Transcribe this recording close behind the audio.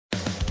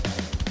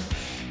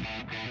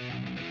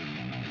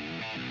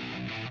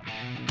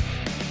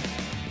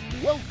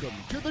Welcome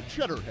to the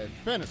Cheddarhead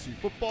Fantasy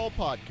Football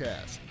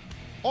Podcast.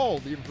 All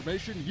the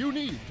information you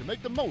need to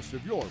make the most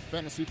of your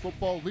fantasy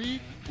football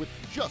league with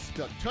just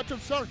a touch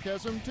of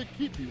sarcasm to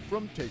keep you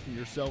from taking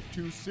yourself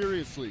too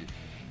seriously.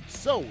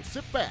 So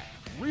sit back,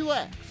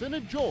 relax, and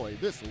enjoy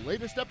this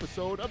latest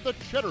episode of the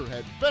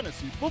Cheddarhead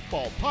Fantasy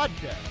Football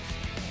Podcast.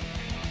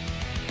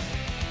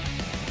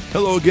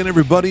 Hello again,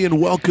 everybody, and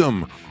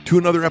welcome to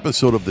another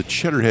episode of the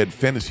Cheddarhead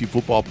Fantasy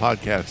Football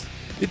Podcast.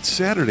 It's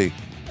Saturday,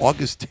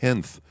 August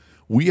 10th.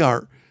 We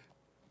are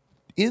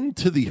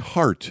into the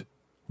heart,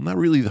 well, not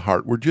really the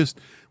heart, we're just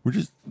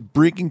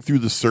breaking through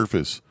the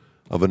surface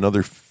of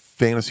another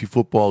fantasy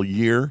football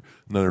year,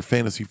 another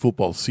fantasy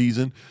football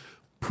season.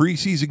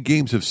 Preseason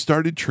games have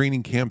started,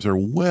 training camps are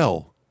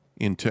well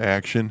into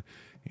action,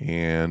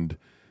 and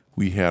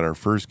we had our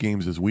first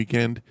games this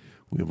weekend.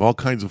 We have all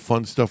kinds of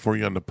fun stuff for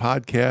you on the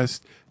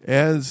podcast.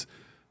 As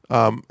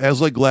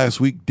like last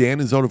week, Dan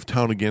is out of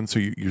town again, so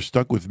you're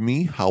stuck with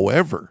me.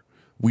 However,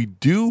 we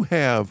do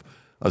have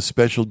a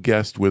special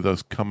guest with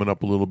us coming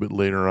up a little bit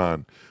later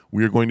on.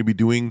 We are going to be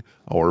doing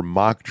our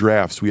mock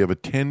drafts. We have a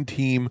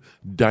 10-team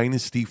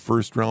Dynasty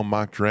first-round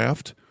mock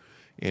draft,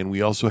 and we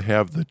also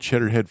have the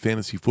Cheddarhead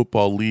Fantasy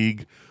Football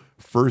League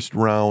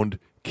first-round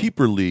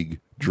Keeper League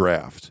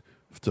draft.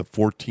 It's a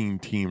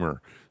 14-teamer.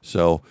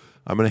 So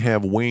I'm going to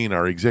have Wayne,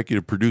 our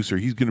executive producer,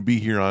 he's going to be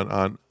here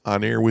on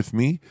air with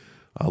me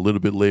a little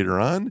bit later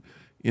on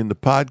in the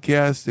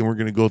podcast, and we're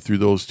going to go through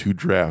those two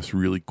drafts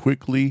really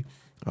quickly.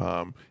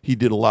 He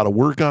did a lot of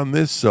work on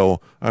this,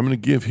 so I'm going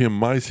to give him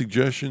my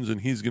suggestions,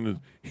 and he's going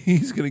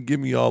to give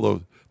me all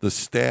the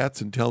stats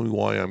and tell me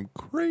why I'm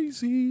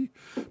crazy.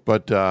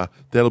 But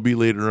that'll be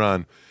later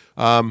on.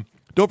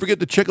 Don't forget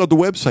to check out the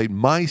website,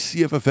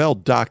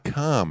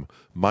 mycffl.com.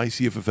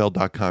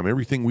 mycffl.com.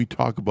 Everything we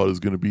talk about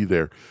is going to be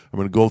there. I'm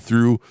going to go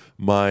through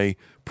my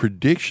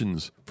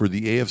predictions for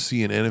the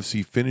AFC and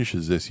NFC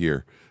finishes this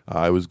year.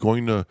 I was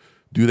going to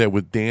do that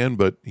with Dan,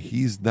 but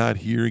he's not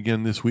here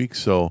again this week,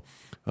 so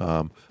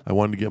I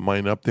wanted to get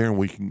mine up there, and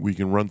we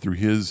can run through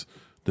his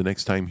the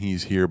next time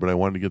he's here. But I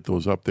wanted to get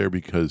those up there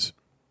because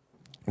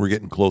we're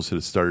getting close to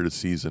the start of the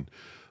season.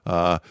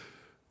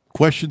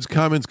 Questions,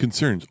 comments,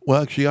 concerns.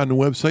 Well, actually, on the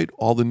website,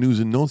 all the news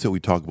and notes that we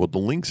talk about, the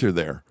links are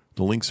there.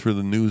 The links for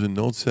the news and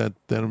notes that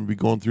I'm going to be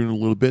going through in a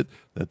little bit,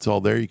 that's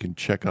all there. You can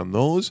check on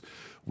those.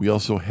 We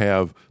also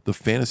have the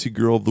Fantasy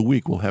Girl of the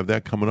Week. We'll have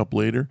that coming up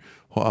later.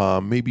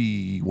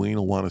 Maybe Wayne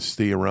will want to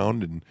stay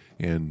around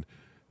and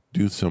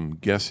do some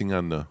guessing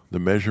on the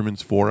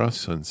measurements for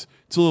us, since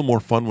it's a little more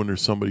fun when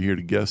there's somebody here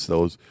to guess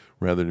those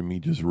rather than me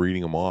just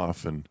reading them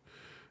off and,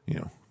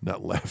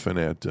 not laughing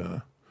at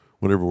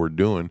whatever we're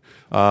doing.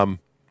 So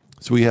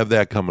we have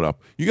that coming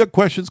up. You got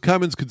questions,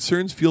 comments,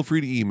 concerns, feel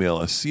free to email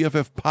us,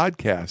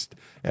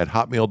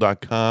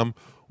 cffpodcast@hotmail.com,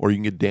 or you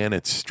can get Dan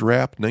at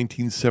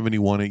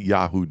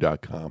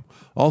strap1971@yahoo.com.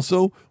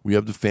 Also, we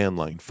have the fan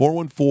line,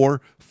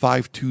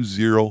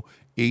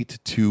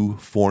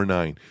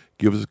 414-520-8249.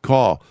 Give us a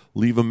call.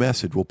 Leave a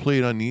message. We'll play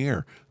it on the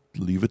air.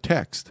 Leave a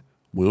text.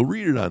 We'll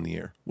read it on the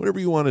air. Whatever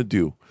you want to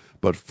do.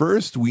 But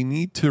first, we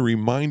need to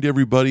remind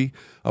everybody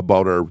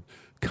about our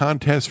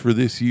contest for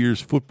this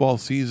year's football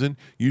season.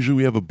 Usually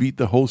we have a Beat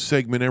the Host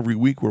segment every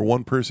week where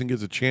one person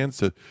gets a chance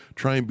to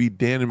try and beat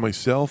Dan and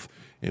myself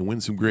and win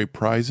some great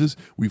prizes.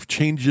 We've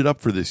changed it up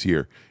for this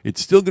year.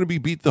 It's still going to be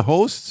Beat the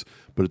Hosts,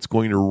 but it's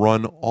going to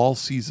run all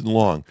season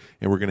long.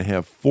 And we're going to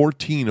have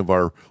 14 of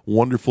our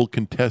wonderful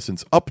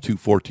contestants, up to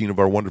 14 of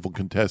our wonderful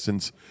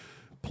contestants,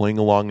 playing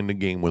along in the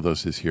game with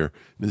us this year.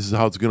 This is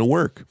how it's going to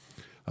work.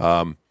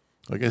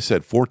 Like I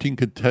said, 14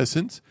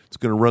 contestants. It's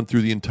going to run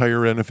through the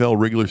entire NFL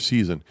regular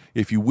season.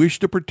 If you wish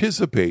to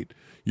participate,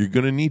 you're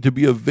going to need to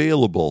be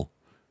available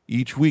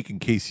each week in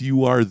case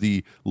you are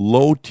the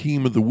low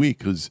team of the week,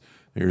 because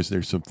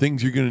there's some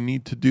things you're going to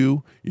need to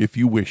do if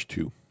you wish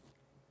to.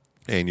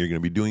 And you're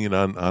going to be doing it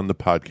on the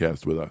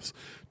podcast with us.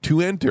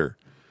 To enter,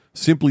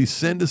 simply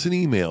send us an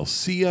email,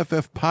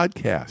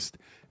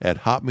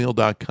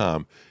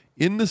 cffpodcast@hotmail.com.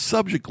 In the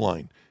subject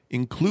line,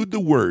 include the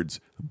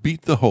words,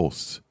 Beat the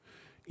Hosts.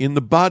 In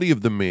the body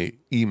of the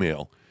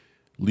email,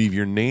 leave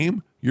your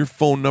name, your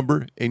phone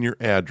number, and your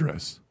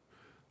address.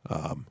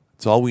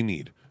 That's all we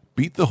need.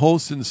 Beat the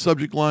Hosts in the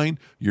subject line,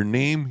 your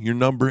name, your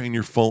number, and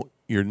your phone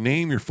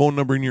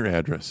number, and your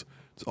address.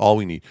 That's all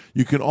we need.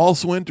 You can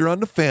also enter on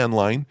the fan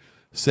line.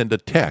 Send a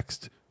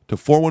text to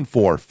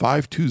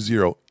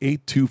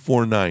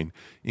 414-520-8249.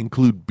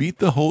 Include Beat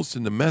the Host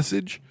in the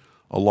message,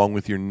 along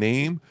with your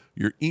name,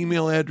 your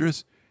email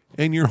address,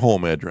 and your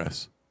home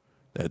address.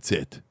 That's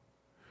it.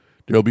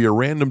 There'll be a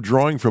random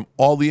drawing from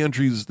all the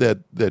entries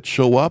that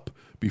show up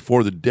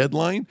before the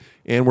deadline,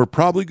 and we're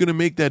probably going to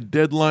make that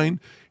deadline.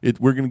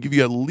 We're going to give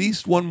you at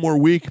least one more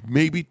week,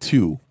 maybe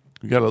two.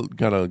 We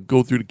gotta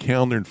go through the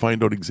calendar and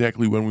find out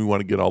exactly when we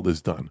want to get all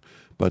this done.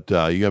 But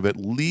you have at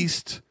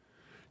least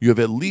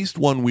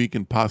 1 week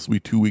and possibly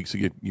 2 weeks to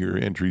get your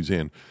entries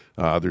in.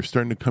 They're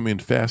starting to come in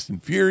fast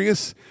and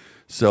furious,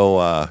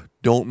 so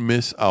don't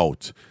miss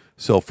out.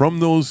 So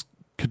from those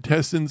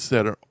contestants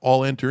that are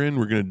all enter in,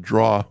 we're going to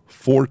draw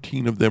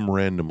 14 of them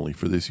randomly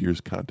for this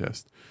year's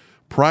contest.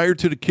 Prior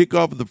to the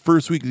kickoff of the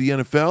first week of the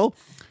NFL,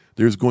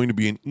 there's going to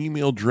be an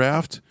email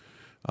draft.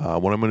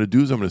 What I'm going to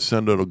do is I'm going to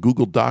send out a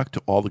Google Doc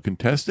to all the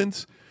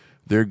contestants.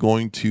 They're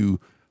going to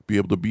be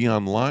able to be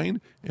online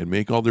and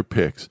make all their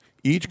picks.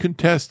 Each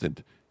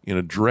contestant in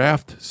a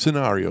draft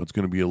scenario, it's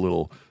going to be a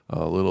little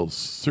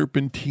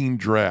serpentine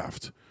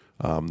draft.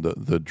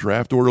 The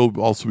draft order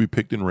will also be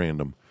picked in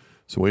random.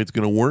 So the way it's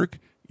going to work,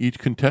 each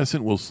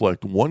contestant will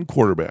select one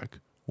quarterback,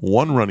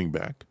 one running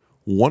back,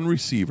 one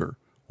receiver,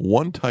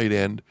 one tight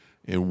end,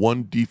 and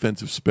one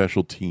defensive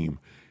special team.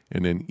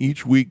 And then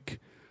each week,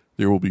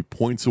 there will be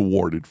points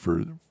awarded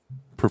for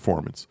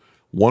performance.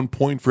 1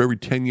 point for every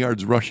 10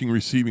 yards rushing,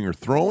 receiving, or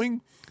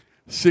throwing.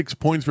 6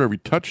 points for every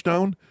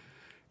touchdown.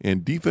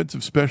 And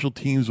defensive special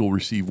teams will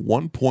receive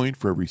 1 point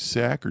for every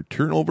sack or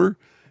turnover,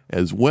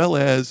 as well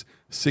as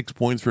 6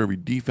 points for every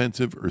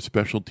defensive or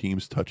special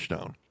teams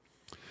touchdown.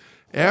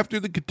 After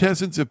the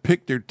contestants have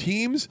picked their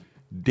teams,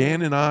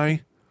 Dan and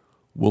I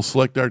will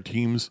select our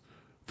teams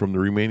from the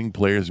remaining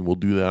players, and we'll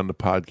do that on the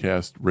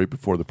podcast right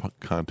before the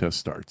contest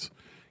starts.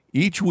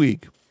 Each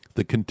week,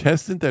 the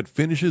contestant that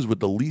finishes with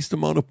the least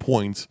amount of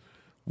points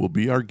will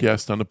be our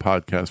guest on the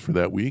podcast for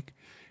that week,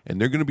 and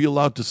they're going to be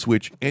allowed to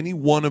switch any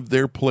one of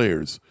their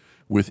players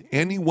with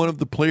any one of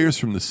the players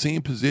from the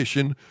same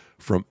position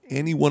from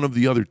any one of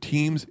the other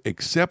teams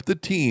except the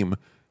team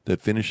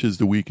that finishes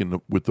the week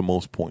with the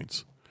most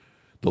points.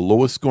 The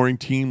lowest scoring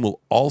team will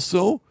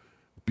also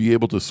be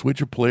able to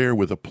switch a player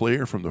with a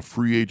player from the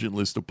free agent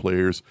list of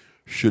players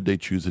should they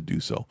choose to do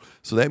so.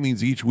 So that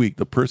means each week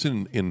the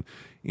person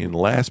in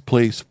last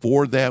place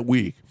for that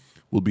week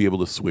will be able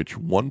to switch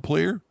one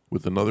player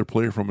with another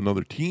player from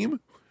another team.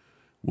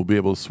 We'll be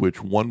able to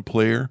switch one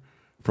player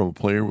from a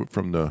player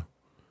from the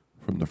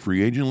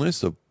free agent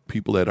list of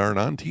people that aren't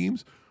on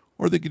teams,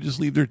 or they could just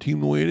leave their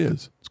team the way it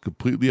is. It's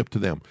completely up to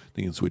them.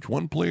 They can switch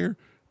one player,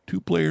 two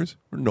players,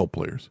 or no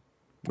players,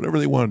 whatever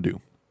they want to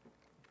do.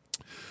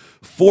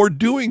 For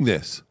doing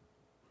this,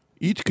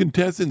 each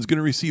contestant is going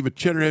to receive a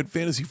Cheddarhead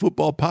Fantasy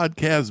Football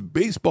Podcast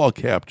baseball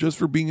cap just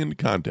for being in the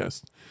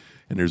contest.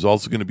 And there's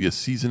also going to be a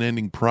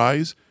season-ending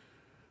prize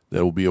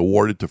that will be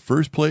awarded to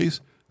first place,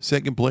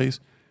 second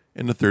place,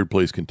 and the third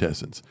place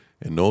contestants.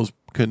 And those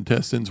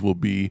contestants will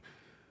be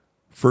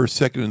first,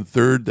 second, and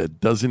third.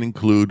 That doesn't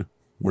include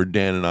where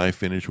Dan and I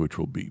finish, which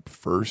will be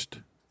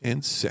first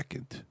and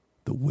second,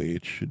 the way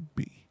it should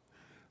be.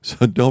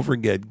 So don't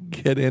forget,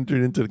 get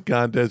entered into the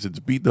contest. It's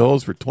Beat the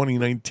Host for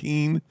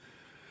 2019.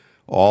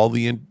 All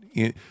the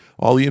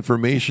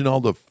information, all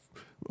the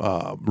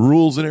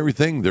rules and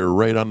everything, they're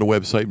right on the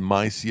website,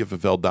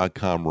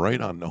 mycffl.com,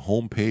 right on the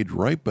homepage,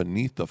 right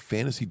beneath the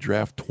Fantasy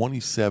Draft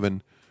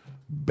 27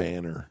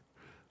 banner.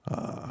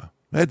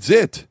 That's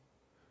it.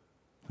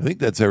 I think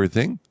that's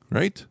everything,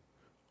 right?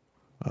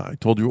 I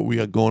told you what we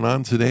got going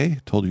on today.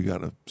 Told you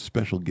got a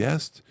special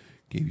guest.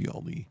 Gave you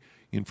all the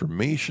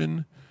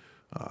information.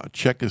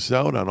 Check us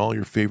out on all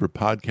your favorite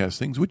podcast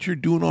things, which you're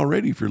doing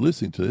already if you're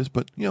listening to this.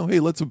 But, hey,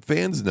 let some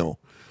fans know.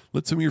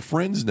 Let some of your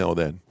friends know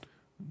that.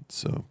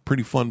 It's a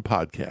pretty fun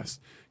podcast.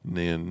 And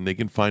then they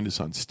can find us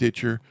on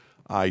Stitcher,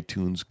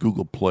 iTunes,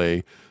 Google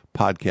Play,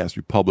 Podcast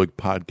Republic,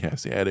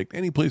 Podcast Addict,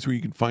 any place where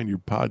you can find your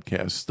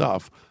podcast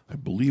stuff. I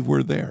believe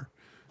we're there.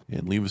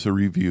 And leave us a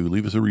review.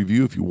 Leave us a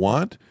review if you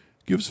want.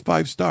 Give us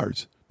 5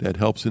 stars. That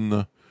helps in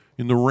the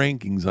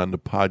rankings on the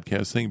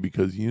podcast thing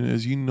because,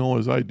 as you know,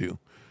 as I do,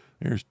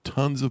 there's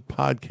tons of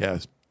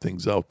podcast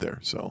things out there.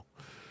 So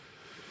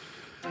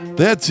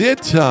that's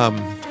it.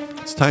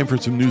 It's time for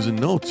some news and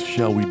notes.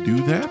 Shall we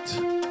do that?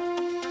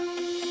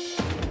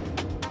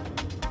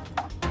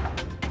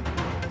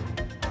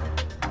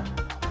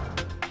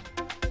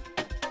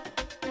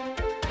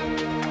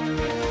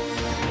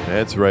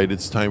 That's right.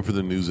 It's time for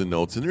the news and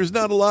notes. And there's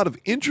not a lot of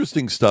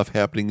interesting stuff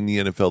happening in the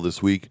NFL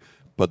this week,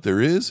 but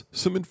there is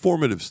some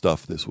informative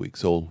stuff this week.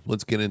 So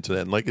let's get into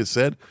that. And like I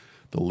said,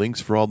 the links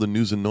for all the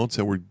news and notes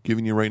that we're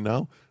giving you right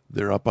now,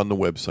 they're up on the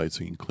website,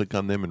 so you can click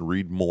on them and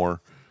read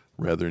more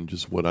rather than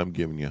just what I'm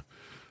giving you.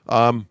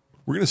 We're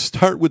going to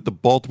start with the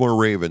Baltimore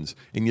Ravens.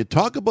 And you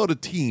talk about a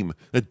team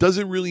that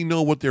doesn't really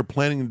know what they're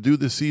planning to do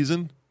this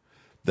season.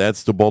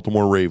 That's the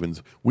Baltimore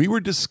Ravens. We were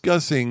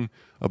discussing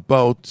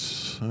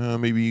about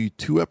maybe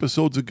 2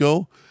 episodes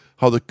ago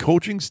how the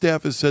coaching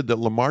staff has said that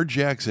Lamar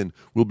Jackson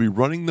will be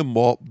running the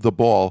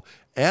ball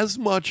as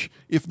much,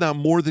 if not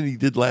more, than he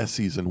did last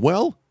season.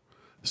 Well,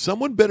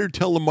 someone better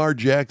tell Lamar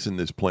Jackson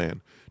this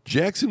plan.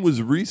 Jackson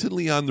was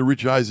recently on the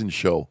Rich Eisen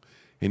show,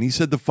 and he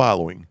said the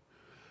following.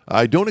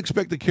 I don't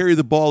expect to carry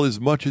the ball as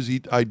much as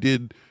I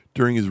did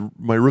during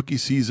my rookie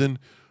season.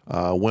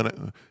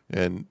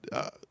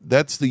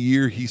 That's the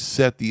year he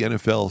set the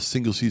NFL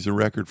single-season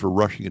record for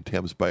rushing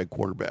attempts by a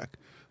quarterback.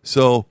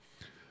 So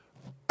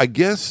I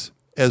guess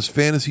as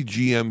fantasy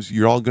GMs,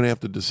 you're all going to have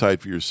to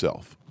decide for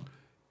yourself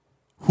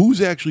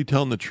who's actually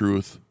telling the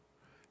truth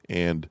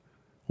and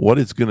what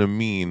it's going to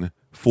mean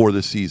for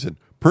the season.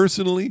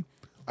 Personally,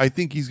 I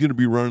think he's going to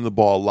be running the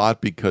ball a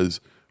lot because,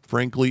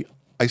 frankly,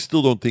 I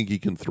still don't think he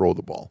can throw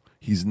the ball.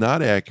 He's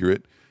not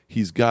accurate.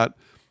 He's got,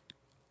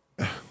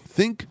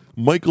 think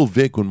Michael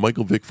Vick when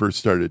Michael Vick first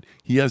started.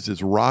 He has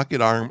this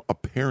rocket arm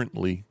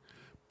apparently,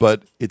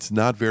 but it's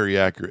not very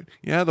accurate.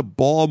 Yeah, the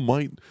ball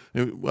might,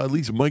 at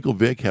least Michael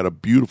Vick had a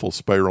beautiful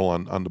spiral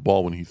on the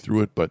ball when he threw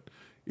it, but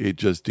it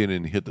just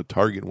didn't hit the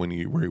target where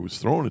he was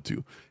throwing it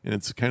to. And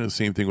it's kind of the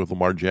same thing with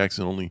Lamar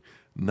Jackson, only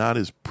not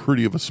as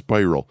pretty of a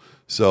spiral.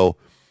 So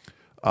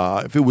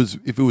if it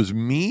was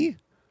me,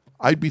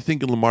 I'd be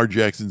thinking Lamar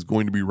Jackson's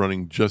going to be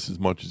running just as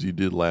much as he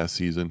did last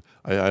season.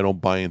 I don't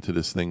buy into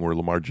this thing where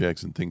Lamar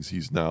Jackson thinks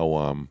he's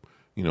now,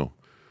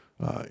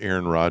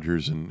 Aaron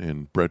Rodgers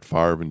and Brett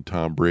Favre and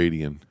Tom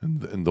Brady and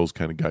those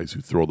kind of guys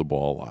who throw the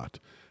ball a lot.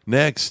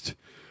 Next,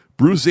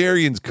 Bruce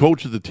Arians,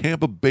 coach of the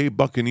Tampa Bay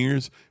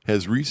Buccaneers,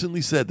 has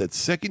recently said that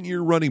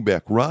second-year running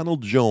back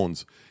Ronald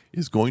Jones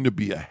is going to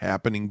be a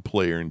happening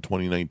player in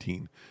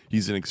 2019.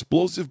 He's an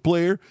explosive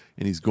player,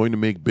 and he's going to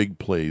make big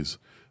plays,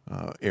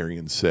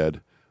 Arians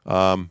said.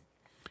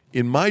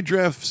 In my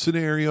draft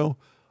scenario,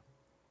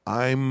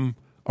 I'm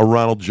a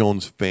Ronald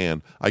Jones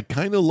fan. I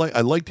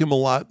liked him a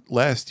lot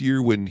last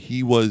year when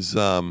he was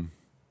a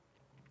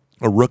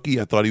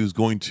rookie. I thought he was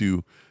going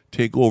to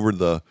take over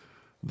the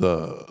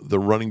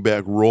running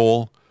back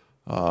role.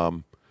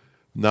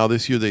 Now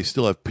this year they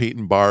still have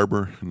Peyton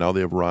Barber. Now they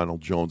have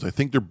Ronald Jones. I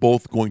think they're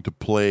both going to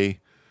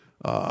play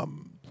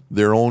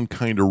their own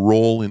kind of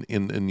role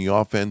in the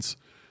offense.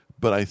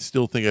 But I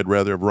still think I'd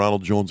rather have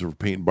Ronald Jones over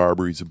Peyton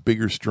Barber. He's a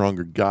bigger,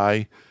 stronger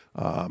guy.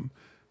 A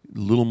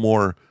little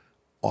more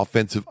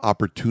offensive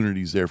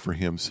opportunities there for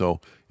him. So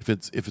if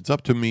it's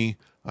up to me,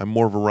 I'm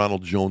more of a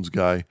Ronald Jones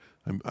guy.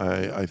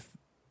 I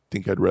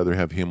think I'd rather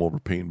have him over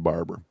Peyton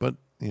Barber. But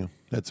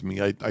that's me.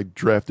 I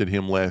drafted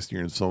him last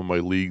year in some of my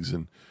leagues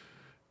and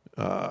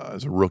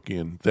as a rookie,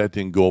 and that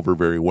didn't go over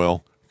very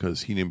well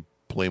because he didn't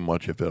play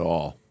much, if at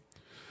all.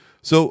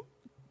 So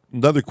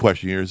another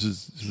question here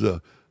is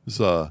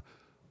a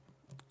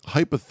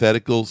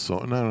hypothetical. So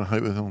I don't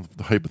know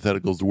if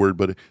hypothetical is the word,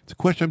 but it's a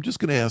question I'm just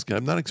going to ask.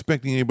 I'm not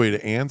expecting anybody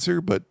to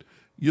answer, but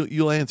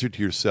you'll answer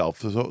to yourself.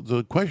 So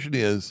the question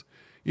is,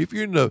 if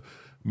you're in the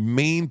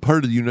main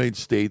part of the United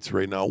States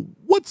right now,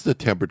 what's the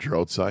temperature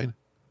outside?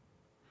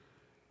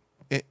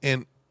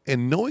 And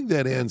knowing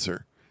that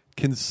answer,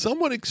 can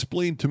someone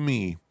explain to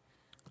me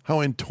how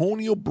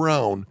Antonio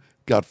Brown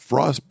got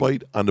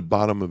frostbite on the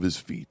bottom of his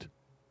feet?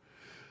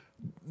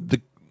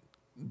 The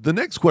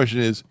next question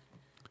is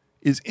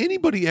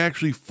anybody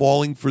actually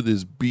falling for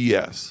this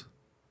BS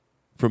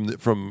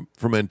from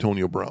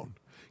Antonio Brown?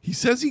 He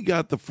says he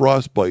got the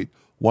frostbite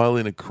while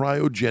in a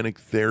cryogenic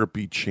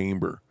therapy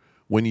chamber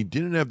when he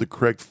didn't have the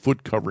correct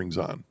foot coverings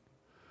on.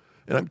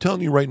 And I'm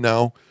telling you right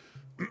now,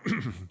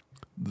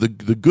 the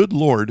good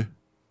Lord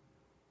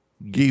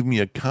gave me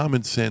a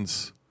common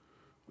sense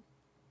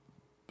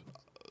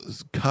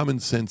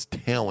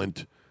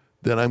talent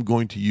that I'm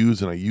going to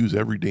use, and I use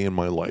every day in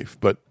my life.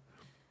 But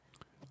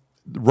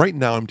right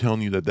now, I'm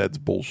telling you that that's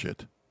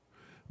bullshit.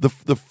 The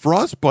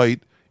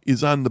frostbite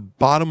is on the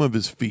bottom of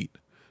his feet.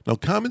 Now,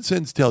 common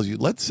sense tells you,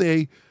 let's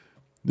say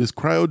this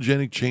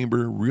cryogenic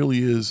chamber really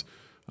is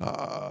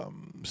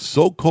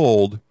so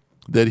cold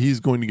that he's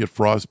going to get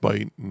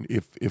frostbite,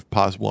 if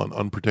possible, on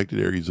unprotected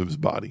areas of his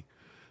body.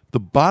 The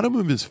bottom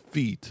of his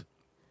feet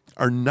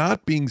are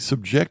not being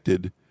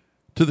subjected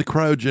to the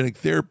cryogenic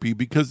therapy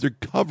because they're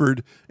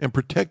covered and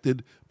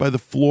protected by the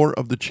floor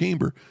of the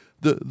chamber.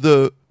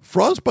 The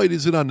frostbite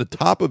isn't on the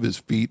top of his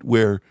feet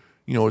where,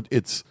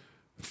 it's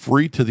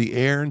free to the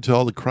air and to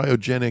all the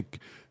cryogenic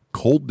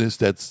coldness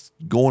that's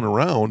going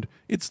around.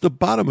 It's the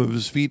bottom of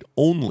his feet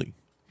only.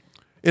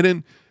 And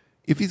then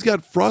if he's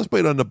got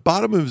frostbite on the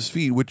bottom of his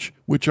feet,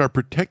 which are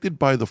protected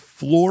by the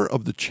floor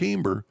of the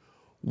chamber,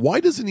 why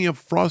doesn't he have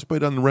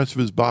frostbite on the rest of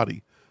his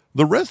body?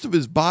 The rest of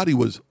his body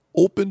was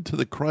open to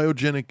the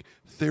cryogenic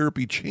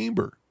therapy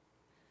chamber.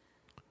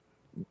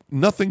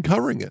 Nothing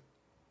covering it.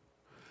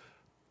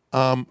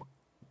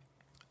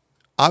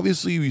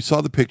 Obviously, we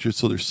saw the picture,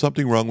 so there's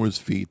something wrong with his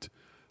feet,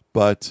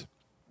 but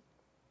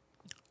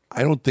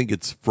I don't think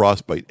it's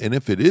frostbite. And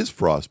if it is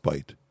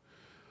frostbite,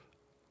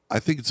 I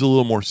think it's a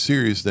little more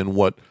serious than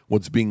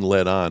what's being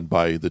led on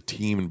by the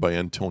team and by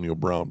Antonio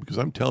Brown, because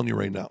I'm telling you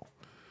right now,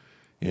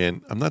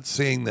 and I'm not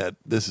saying that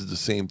this is the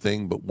same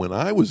thing, but when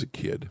I was a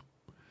kid,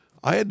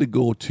 I had to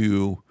go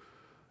to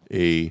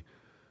a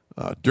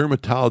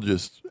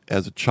dermatologist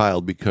as a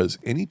child because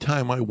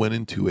anytime I went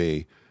into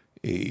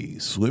a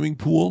swimming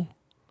pool,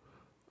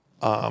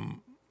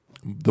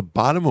 the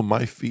bottom of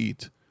my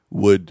feet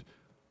would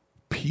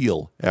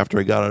peel after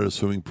I got out of the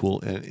swimming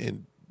pool,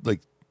 and like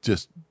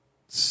just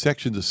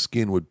sections of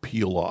skin would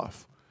peel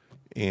off.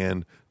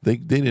 And they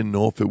didn't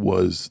know if it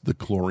was the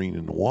chlorine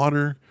in the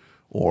water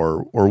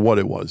or what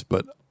it was,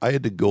 but I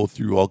had to go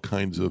through all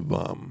kinds of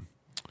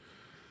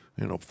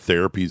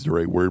therapy is the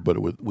right word, but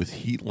with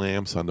heat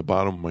lamps on the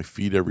bottom of my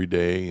feet every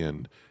day,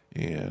 and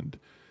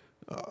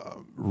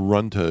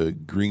run to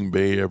Green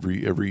Bay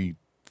every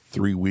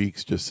 3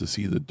 weeks just to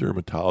see the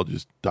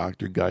dermatologist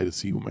doctor guy to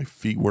see what my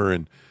feet were.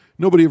 And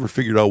Nobody ever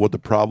figured out what the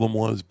problem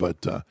was,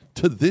 but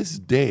to this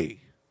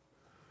day,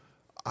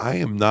 I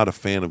am not a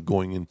fan of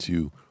going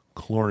into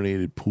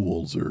chlorinated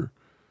pools or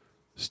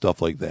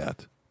stuff like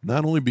that.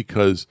 Not only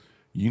because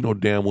you know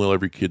damn well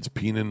every kid's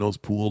peeing in those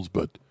pools,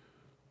 but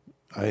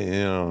I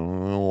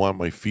don't want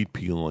my feet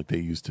peeling like they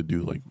used to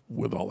do, like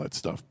with all that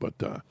stuff.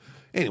 But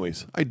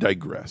anyways, I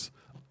digress.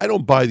 I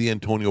don't buy the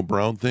Antonio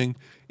Brown thing.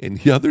 And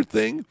the other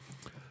thing,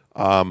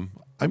 I'm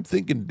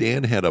thinking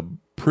Dan had a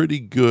pretty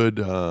good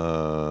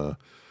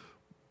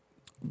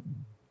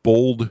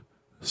bold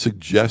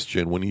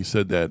suggestion when he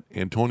said that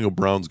Antonio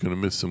Brown's going to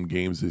miss some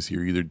games this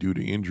year, either due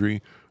to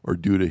injury or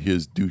due to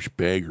his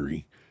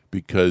douchebaggery.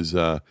 Because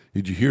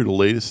did you hear the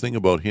latest thing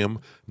about him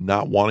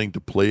not wanting to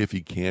play if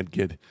he can't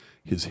get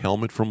his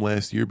helmet from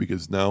last year?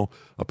 Because now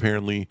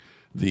apparently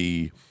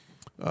the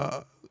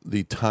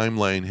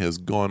timeline has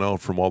gone out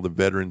from all the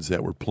veterans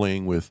that were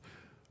playing with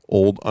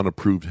old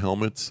unapproved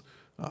helmets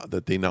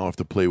that they now have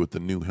to play with the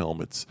new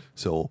helmets.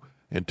 So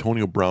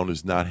Antonio Brown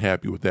is not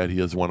happy with that. He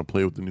doesn't want to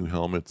play with the new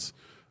helmets.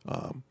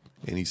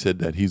 And he said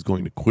that he's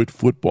going to quit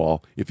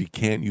football if he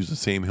can't use the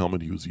same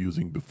helmet he was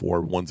using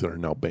before, ones that are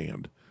now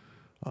banned.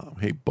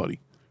 Hey, buddy,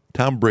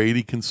 Tom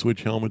Brady can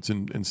switch helmets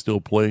and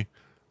still play.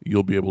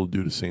 You'll be able to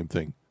do the same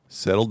thing.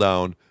 Settle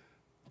down.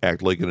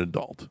 Act like an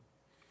adult.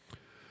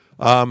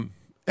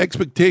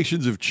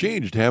 Expectations have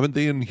changed, haven't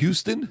they, in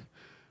Houston?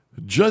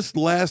 Just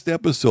last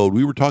episode,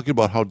 we were talking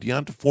about how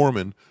D'Onta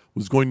Foreman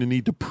was going to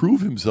need to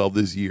prove himself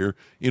this year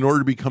in order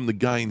to become the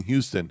guy in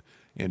Houston.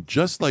 And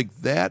just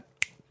like that,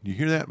 you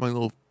hear that, my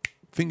little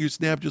finger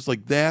snap, just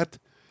like that,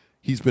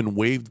 he's been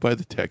waived by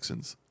the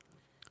Texans.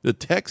 The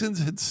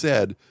Texans had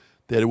said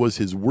that it was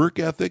his work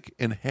ethic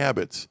and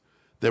habits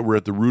that were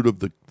at the root of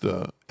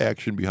the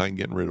action behind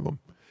getting rid of him.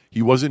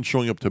 He wasn't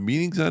showing up to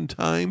meetings on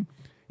time,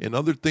 and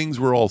other things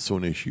were also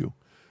an issue,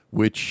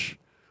 which,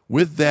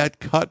 with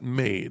that cut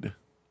made,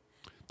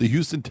 the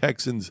Houston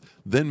Texans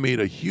then made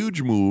a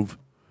huge move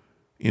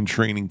in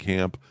training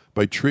camp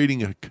by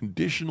trading a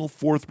conditional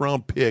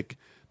fourth-round pick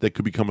that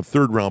could become a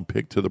third-round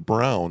pick to the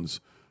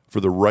Browns for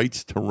the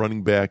rights to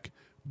running back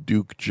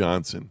Duke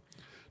Johnson.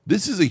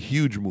 This is a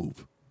huge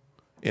move,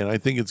 and I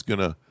think it's going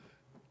to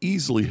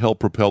easily help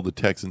propel the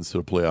Texans to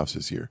the playoffs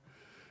this year.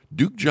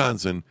 Duke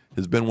Johnson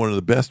has been one of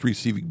the best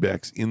receiving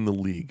backs in the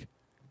league.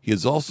 He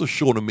has also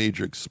shown a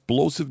major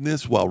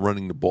explosiveness while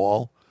running the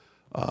ball.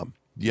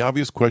 The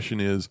obvious question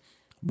is,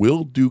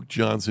 will Duke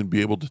Johnson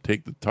be able to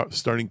take the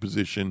starting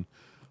position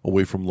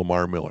away from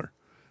Lamar Miller?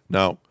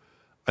 Now,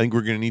 I think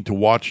we're going to need to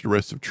watch the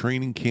rest of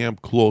training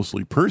camp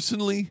closely.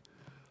 Personally,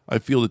 I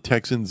feel the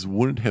Texans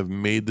wouldn't have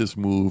made this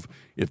move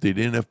if they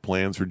didn't have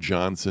plans for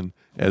Johnson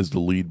as the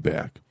lead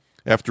back.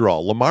 After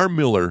all, Lamar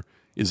Miller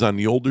is on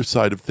the older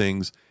side of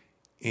things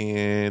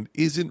and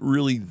isn't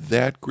really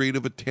that great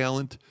of a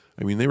talent.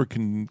 I mean, they were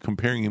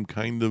comparing him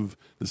kind of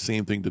the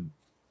same thing to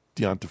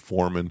D'Onta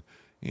Foreman,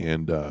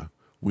 and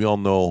we all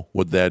know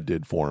what that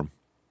did for him.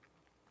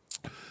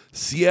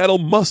 Seattle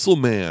Muscle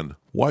Man,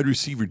 wide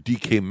receiver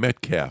DK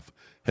Metcalf,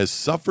 has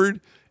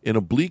suffered an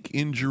oblique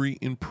injury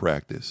in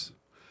practice.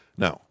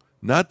 Now,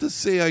 not to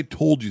say I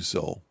told you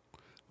so,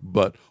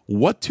 but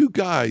what two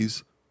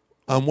guys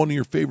on one of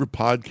your favorite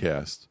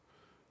podcasts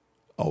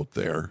out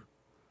there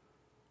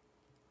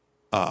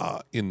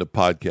in the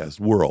podcast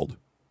world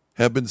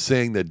have been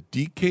saying that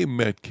DK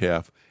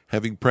Metcalf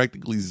having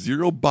practically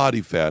zero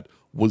body fat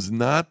was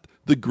not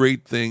the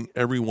great thing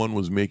everyone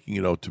was making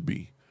it out to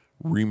be.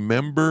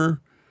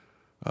 Remember,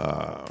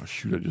 I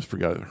just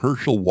forgot it,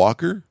 Herschel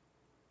Walker?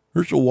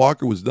 Herschel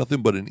Walker was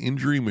nothing but an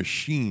injury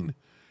machine,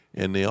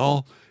 and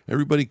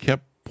everybody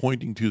kept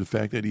pointing to the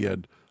fact that he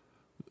had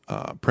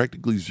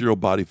practically zero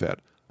body fat.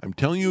 I'm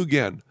telling you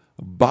again,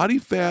 body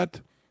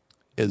fat,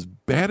 as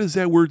bad as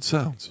that word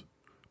sounds,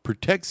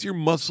 protects your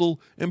muscle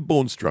and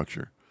bone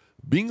structure.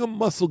 Being a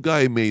muscle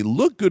guy may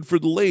look good for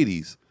the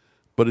ladies,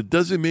 but it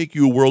doesn't make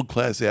you a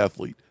world-class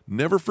athlete.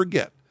 Never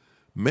forget,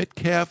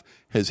 Metcalf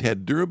has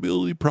had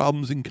durability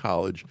problems in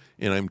college,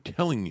 and I'm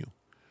telling you,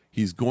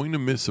 he's going to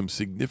miss some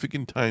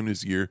significant time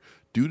this year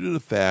due to the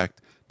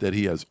fact that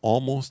he has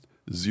almost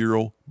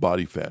zero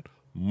body fat.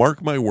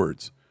 Mark my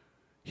words.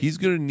 He's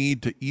going to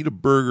need to eat a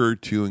burger or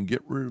two and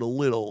get rid of the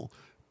little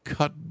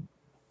cut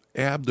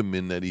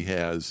abdomen that he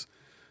has.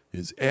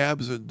 His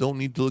abs don't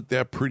need to look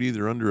that pretty.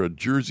 They're under a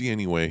jersey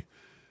anyway.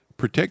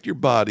 Protect your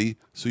body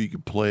so you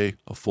can play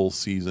a full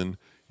season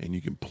and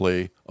you can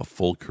play a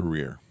full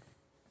career.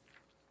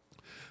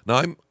 Now,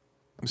 I'm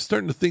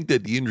starting to think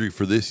that the injury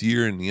for this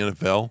year in the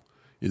NFL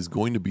is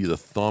going to be the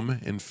thumb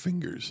and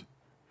fingers.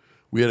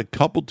 We had a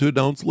couple to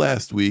announce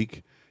last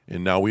week,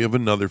 and now we have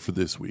another for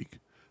this week.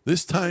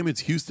 This time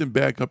it's Houston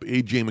backup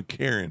A.J.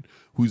 McCarron,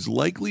 who's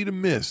likely to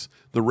miss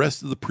the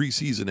rest of the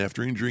preseason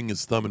after injuring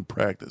his thumb in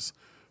practice.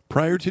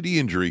 Prior to the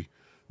injury,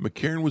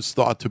 McCarron was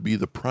thought to be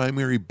the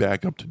primary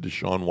backup to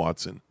Deshaun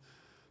Watson.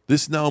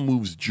 This now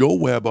moves Joe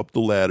Webb up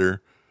the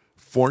ladder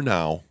for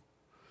now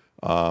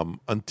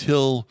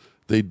until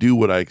they do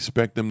what I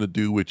expect them to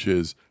do, which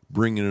is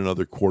bring in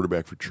another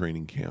quarterback for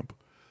training camp.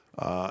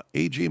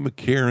 A.J.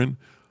 McCarron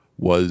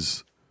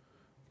was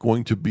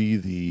going to be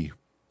the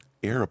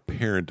heir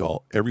apparent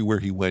everywhere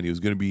he went. He was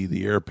going to be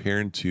the heir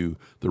apparent to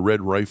the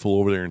Red Rifle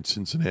over there in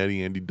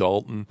Cincinnati, Andy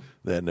Dalton.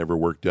 That never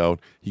worked out.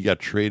 He got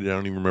traded. I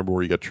don't even remember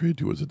where he got traded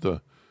to. Was it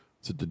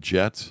the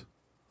Jets?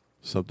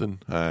 Something?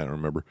 I don't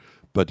remember.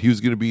 But he was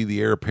going to be the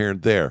heir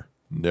apparent there.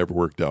 Never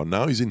worked out.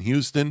 Now he's in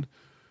Houston,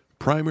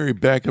 primary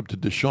backup to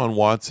Deshaun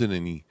Watson,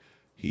 and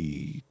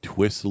he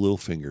twists a little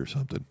finger or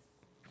something.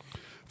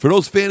 For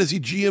those fantasy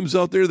GMs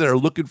out there that are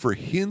looking for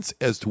hints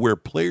as to where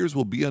players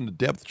will be on the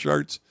depth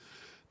charts,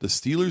 the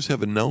Steelers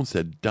have announced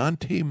that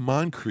Dante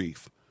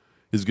Moncrief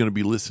is going to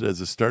be listed as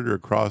a starter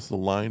across the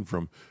line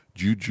from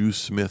Juju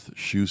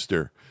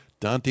Smith-Schuster.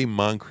 Dante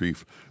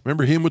Moncrief.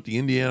 Remember him with the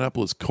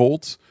Indianapolis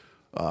Colts?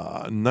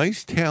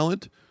 Nice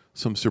talent,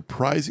 some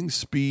surprising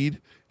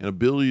speed, and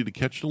ability to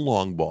catch the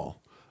long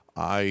ball.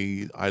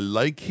 I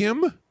like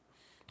him.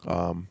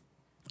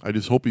 I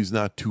just hope he's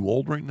not too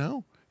old right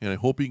now, and I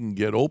hope he can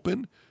get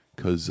open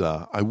because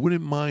I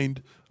wouldn't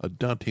mind a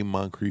Dante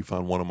Moncrief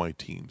on one of my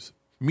teams.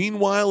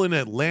 Meanwhile, in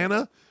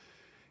Atlanta,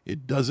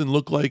 it doesn't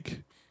look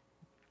like,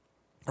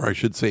 or I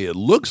should say it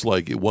looks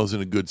like it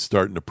wasn't a good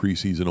start in the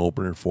preseason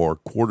opener for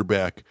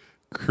quarterback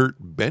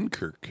Kurt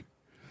Benkert.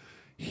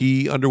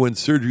 He underwent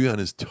surgery on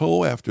his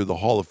toe after the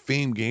Hall of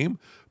Fame game.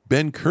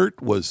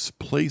 Benkert was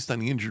placed on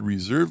the injured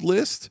reserve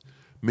list,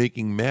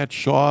 making Matt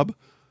Schaub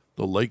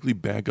the likely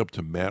backup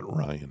to Matt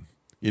Ryan.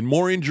 In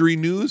more injury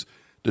news,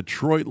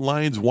 Detroit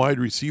Lions wide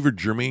receiver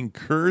Jermaine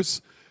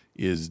Kearse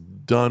is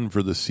done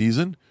for the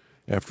season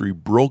after he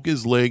broke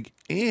his leg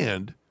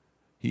and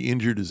he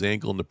injured his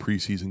ankle in the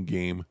preseason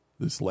game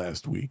this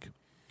last week.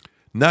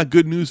 Not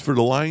good news for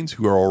the Lions,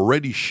 who are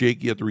already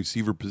shaky at the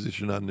receiver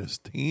position on this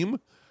team.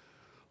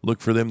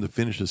 Look for them to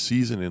finish the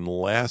season in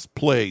last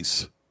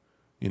place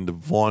in the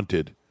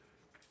vaunted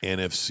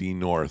NFC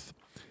North.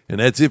 And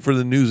that's it for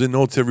the news and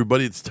notes,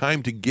 everybody. It's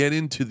time to get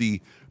into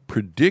the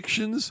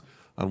predictions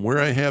on where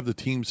I have the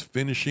teams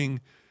finishing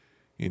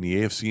in the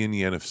AFC and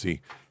the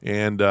NFC.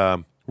 And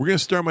we're going to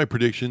start my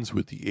predictions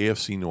with the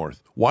AFC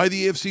North. Why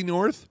the AFC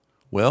North?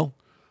 Well,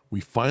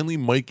 we finally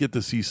might get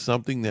to see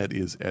something that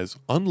is as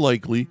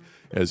unlikely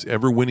as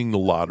ever winning the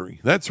lottery.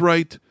 That's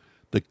right.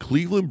 The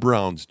Cleveland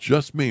Browns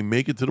just may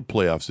make it to the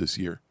playoffs this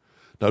year.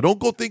 Now, don't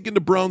go thinking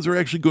the Browns are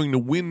actually going to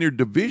win their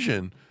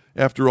division.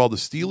 After all, the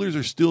Steelers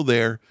are still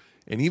there,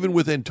 and even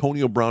with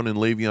Antonio Brown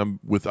and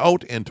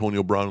without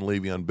Antonio Brown and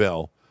Le'Veon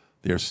Bell,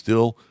 they're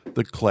still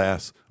the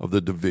class of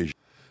the division.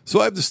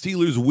 So I have the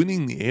Steelers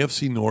winning the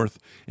AFC North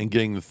and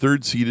getting the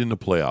third seed in the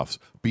playoffs.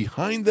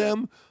 Behind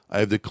them, I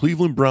have the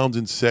Cleveland Browns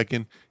in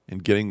second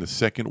and getting the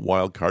second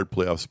wild card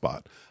playoff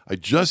spot. I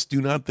just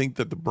do not think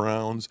that the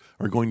Browns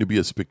are going to be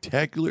as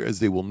spectacular as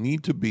they will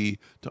need to be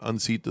to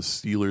unseat the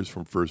Steelers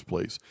from first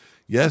place.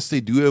 Yes, they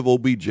do have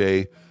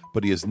OBJ,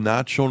 but he has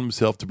not shown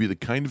himself to be the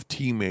kind of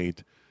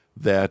teammate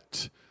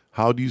that,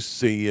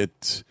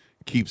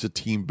 keeps a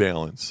team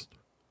balanced.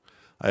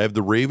 I have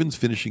the Ravens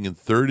finishing in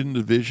third in the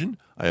division.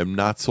 I am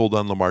not sold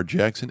on Lamar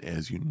Jackson,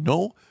 as you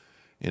know.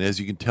 And as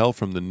you can tell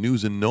from the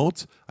news and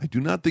notes, I do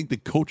not think the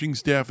coaching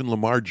staff and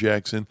Lamar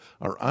Jackson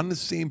are on the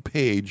same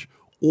page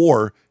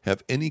or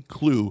have any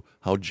clue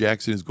how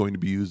Jackson is going to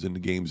be used in the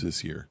games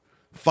this year.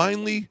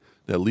 Finally,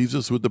 that leaves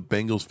us with the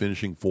Bengals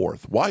finishing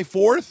fourth. Why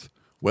fourth?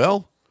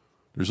 Well,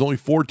 there's only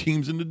 4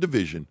 teams in the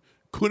division.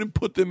 Couldn't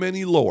put them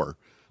any lower.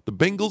 The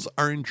Bengals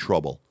are in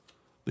trouble.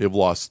 They have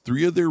lost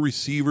 3 of their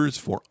receivers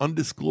for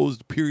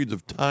undisclosed periods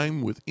of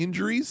time with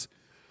injuries.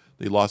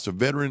 They lost a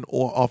veteran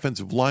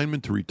offensive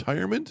lineman to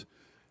retirement,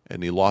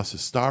 and they lost a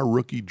star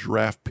rookie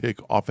draft pick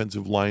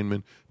offensive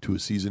lineman to a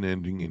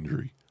season-ending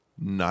injury.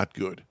 Not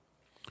good.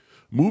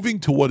 Moving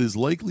to what is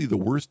likely the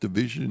worst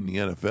division in the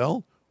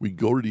NFL, we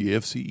go to the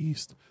AFC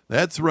East.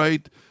 That's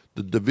right,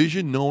 the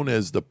division known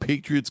as the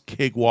Patriots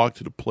Cakewalk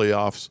to the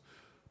Playoffs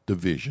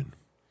division.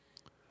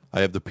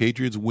 I have the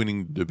Patriots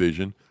winning the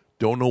division.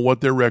 Don't know what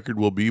their record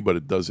will be, but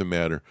it doesn't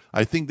matter.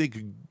 I think they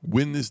could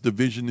win this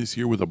division this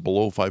year with a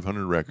below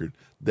 500 record.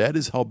 That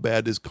is how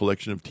bad this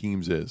collection of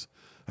teams is.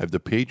 I have the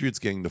Patriots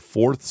getting the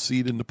 4th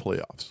seed in the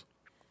playoffs.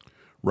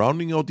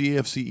 Rounding out the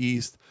AFC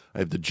East, I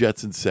have the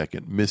Jets in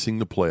second, missing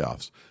the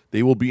playoffs.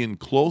 They will be in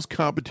close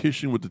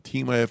competition with the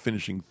team I have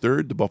finishing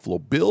third, the Buffalo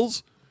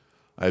Bills.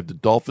 I have the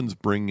Dolphins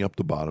bringing up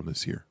the bottom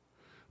this year.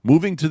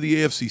 Moving to the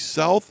AFC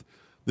South,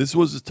 this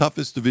was the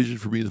toughest division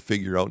for me to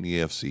figure out in the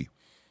AFC.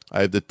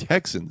 I have the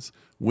Texans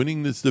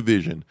winning this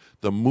division.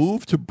 The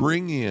move to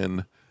bring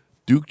in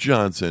Duke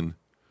Johnson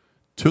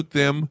took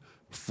them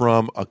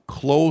from a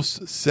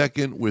close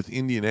second with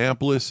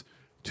Indianapolis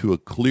to a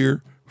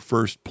clear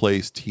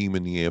first-place team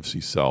in the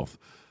AFC South.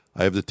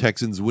 I have the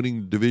Texans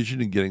winning the division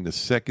and getting the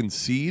 2nd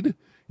seed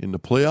in the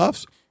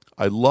playoffs.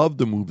 I love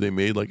the move they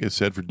made, like I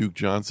said, for Duke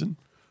Johnson.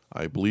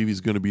 I believe he's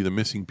going to be the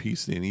missing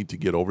piece they need to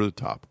get over the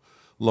top.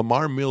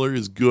 Lamar Miller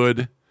is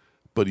good,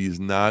 but he is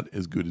not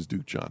as good as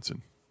Duke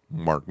Johnson.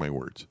 Mark my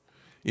words.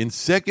 In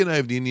second, I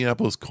have the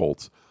Indianapolis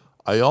Colts.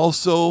 I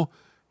also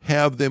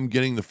have them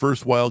getting the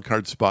first wild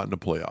card spot in the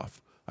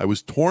playoff. I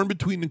was torn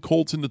between the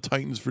Colts and the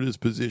Titans for this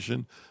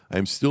position. I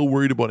am still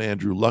worried about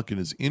Andrew Luck and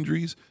his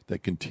injuries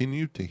that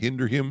continue to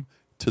hinder him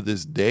to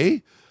this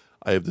day.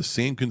 I have the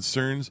same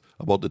concerns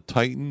about the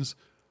Titans,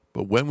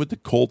 but went with the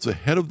Colts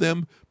ahead of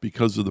them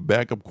because of the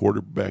backup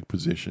quarterback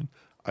position.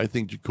 I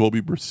think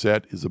Jacoby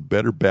Brissett is a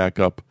better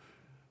backup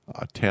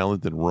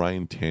talent than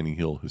Ryan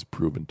Tannehill has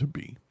proven to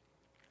be.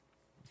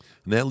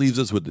 And that leaves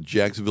us with the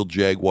Jacksonville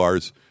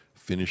Jaguars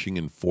finishing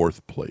in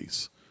 4th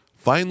place.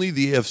 Finally,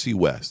 the AFC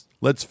West.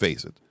 Let's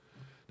face it.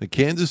 The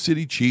Kansas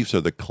City Chiefs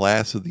are the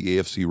class of the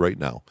AFC right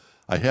now.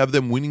 I have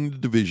them winning the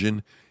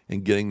division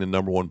and getting the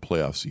number 1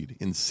 playoff seed.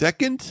 In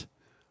second,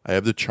 I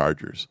have the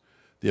Chargers.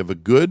 They have a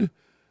good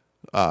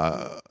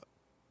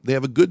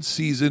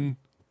season,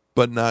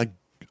 but not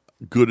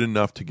good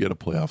enough to get a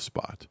playoff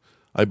spot.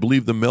 I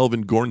believe the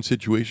Melvin Gordon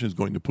situation is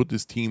going to put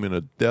this team in a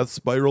death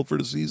spiral for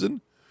the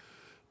season.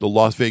 The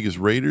Las Vegas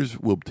Raiders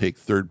will take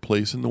 3rd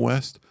place in the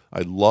West.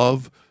 I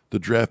love the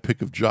draft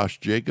pick of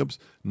Josh Jacobs.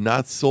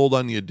 Not sold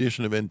on the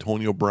addition of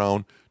Antonio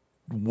Brown.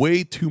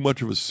 Way too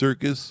much of a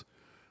circus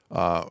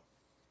to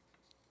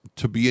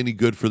be any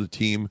good for the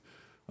team.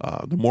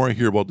 The more I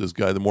hear about this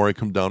guy, the more I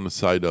come down the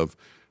side of,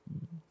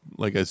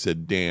 like I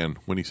said, Dan,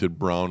 when he said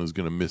Brown is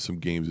going to miss some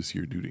games this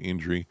year due to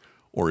injury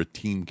or a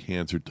team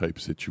cancer type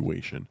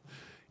situation.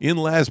 In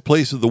last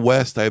place of the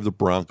West, I have the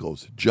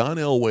Broncos. John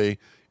Elway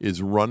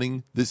is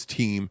running this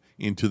team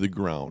into the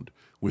ground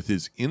with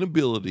his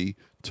inability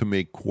to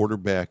make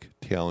quarterback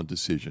talent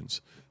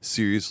decisions.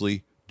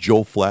 Seriously,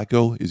 Joe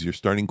Flacco is your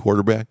starting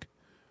quarterback?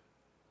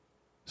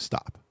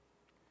 Stop.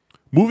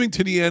 Moving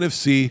to the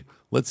NFC,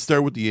 let's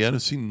start with the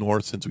NFC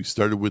North since we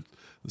started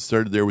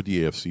there with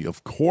the AFC.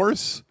 Of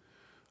course,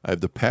 I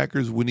have the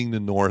Packers winning the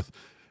North,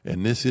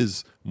 and this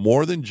is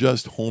more than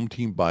just home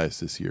team bias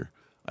this year.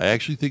 I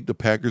actually think the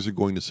Packers are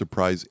going to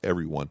surprise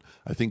everyone.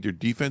 I think their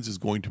defense is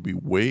going to be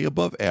way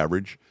above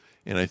average,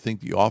 and I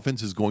think the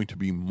offense is going to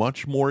be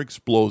much more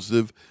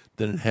explosive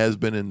than it has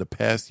been in the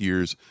past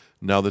years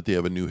now that they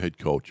have a new head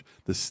coach.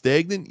 The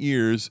stagnant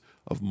years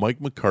of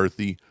Mike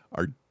McCarthy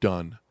are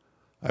done.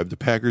 I have the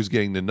Packers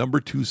getting the number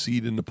 2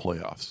 seed in the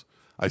playoffs.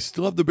 I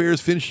still have the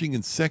Bears finishing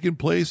in 2nd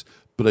place,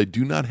 but I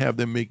do not have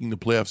them making the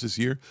playoffs this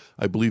year.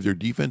 I believe their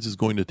defense is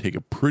going to take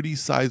a pretty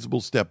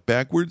sizable step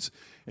backwards,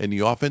 and the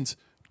offense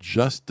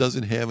just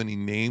doesn't have any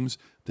names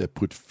that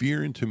put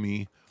fear into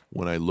me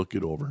when I look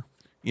it over.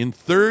 In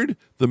 3rd,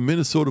 the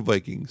Minnesota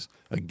Vikings.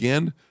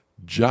 Again,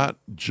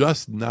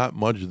 just not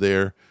much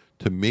there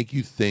to make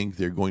you think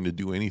they're going to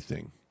do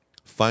anything.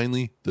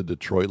 Finally, the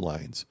Detroit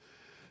Lions.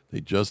 They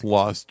just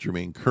lost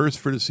Jermaine Kearse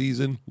for the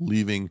season,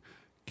 leaving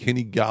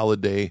Kenny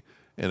Galladay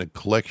and a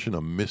collection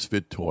of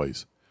misfit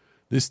toys.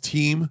 This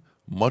team,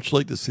 much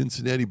like the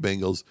Cincinnati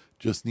Bengals,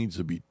 just needs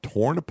to be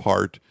torn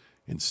apart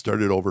and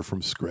started over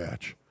from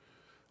scratch.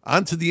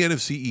 On to the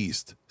NFC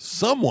East.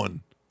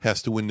 Someone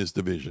has to win this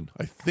division.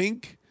 I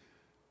think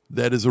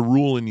that is a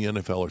rule in the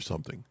NFL or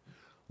something.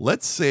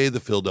 Let's say the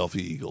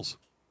Philadelphia Eagles.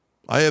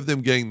 I have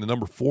them getting the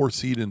number 4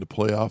 seed in the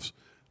playoffs.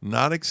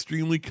 Not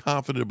extremely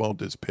confident about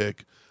this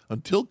pick.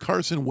 Until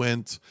Carson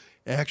Wentz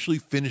actually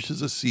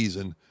finishes a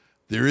season,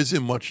 there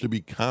isn't much to be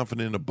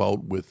confident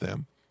about with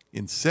them.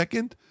 In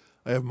second,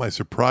 I have my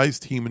surprise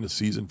team in the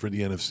season for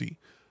the NFC,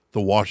 the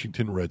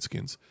Washington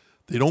Redskins.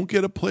 They don't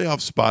get a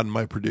playoff spot in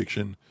my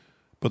prediction,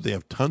 but they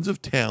have tons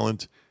of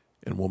talent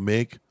and will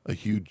make a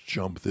huge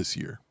jump this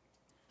year.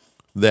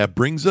 That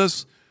brings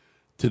us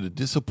to the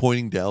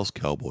disappointing Dallas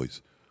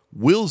Cowboys.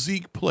 Will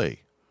Zeke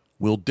play?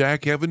 Will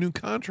Dak have a new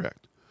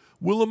contract?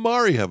 Will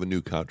Amari have a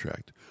new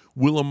contract?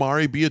 Will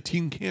Amari be a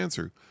team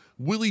cancer?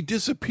 Will he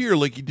disappear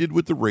like he did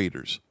with the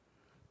Raiders?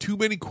 Too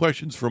many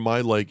questions for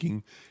my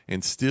liking,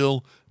 and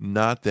still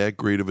not that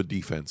great of a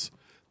defense.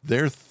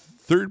 Their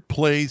 3rd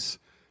place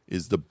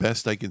is the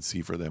best I can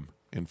see for them.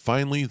 And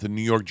finally, the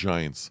New York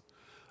Giants.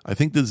 I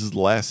think this is the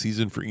last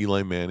season for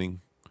Eli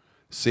Manning.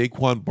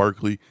 Saquon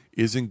Barkley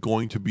isn't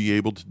going to be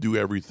able to do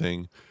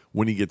everything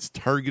when he gets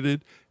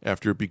targeted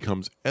after it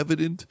becomes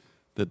evident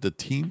that the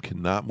team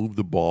cannot move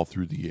the ball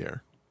through the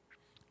air.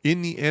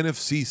 In the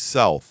NFC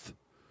South,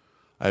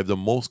 I have the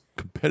most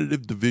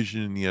competitive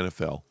division in the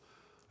NFL.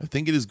 I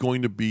think it is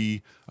going to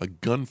be a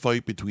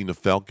gunfight between the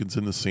Falcons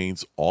and the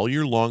Saints all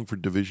year long for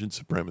division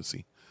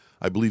supremacy.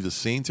 I believe the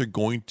Saints are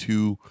going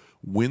to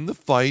win the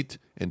fight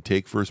and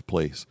take first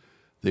place.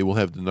 They will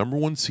have the number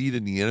 1 seed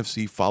in the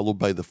NFC, followed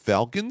by the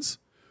Falcons,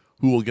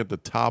 who will get the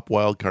top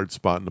wildcard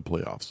spot in the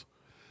playoffs.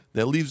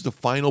 That leaves the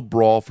final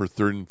brawl for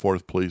 3rd and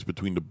 4th place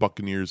between the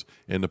Buccaneers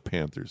and the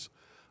Panthers.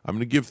 I'm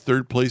going to give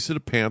 3rd place to the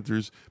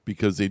Panthers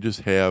because they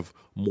just have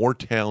more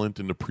talent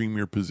in the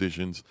premier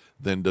positions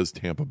than does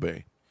Tampa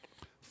Bay.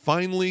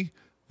 Finally,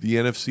 the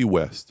NFC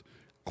West.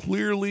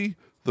 Clearly,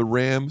 the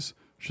Rams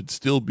should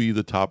still be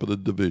the top of the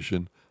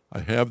division.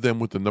 I have them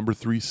with the number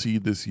 3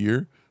 seed this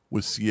year,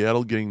 with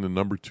Seattle getting the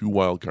number 2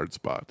 wildcard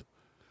spot.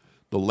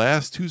 The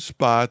last 2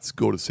 spots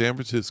go to San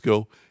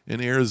Francisco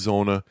and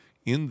Arizona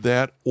in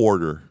that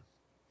order.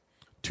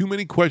 Too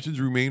many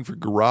questions remain for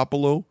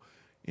Garoppolo,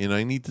 and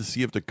I need to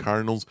see if the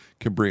Cardinals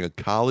can bring a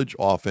college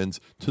offense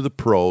to the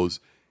pros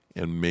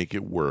and make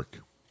it work.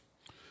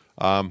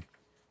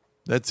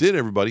 That's it,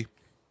 everybody.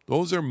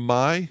 Those are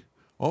my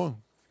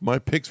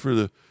picks for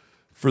the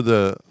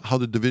how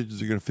the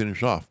divisions are going to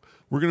finish off.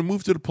 We're going to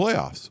move to the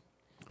playoffs.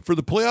 For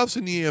the playoffs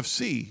in the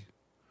AFC,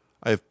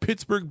 I have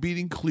Pittsburgh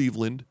beating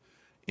Cleveland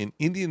and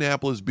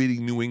Indianapolis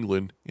beating New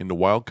England in the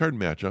wild card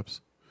matchups.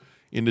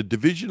 In the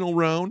divisional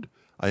round,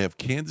 I have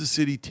Kansas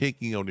City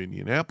taking out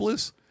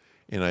Indianapolis,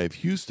 and I have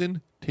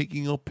Houston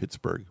taking out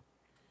Pittsburgh.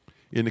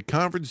 In the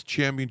conference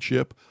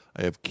championship,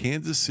 I have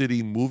Kansas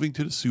City moving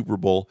to the Super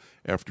Bowl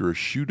after a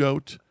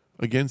shootout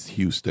against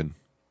Houston.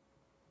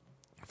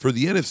 For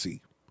the NFC,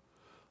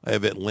 I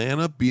have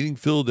Atlanta beating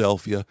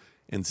Philadelphia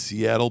and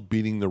Seattle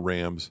beating the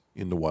Rams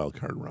in the wild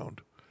card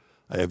round.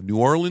 I have New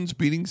Orleans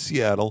beating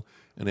Seattle,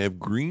 and I have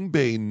Green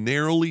Bay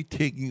narrowly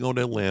taking out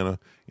Atlanta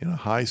in a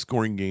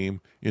high-scoring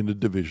game in the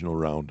divisional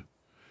round.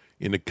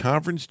 In the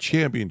conference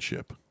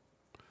championship,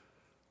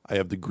 I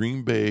have the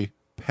Green Bay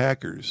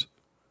Packers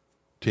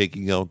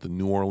taking out the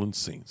New Orleans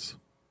Saints.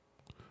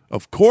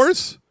 Of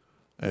course,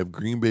 I have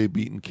Green Bay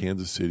beating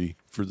Kansas City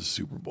for the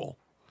Super Bowl.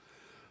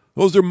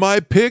 Those are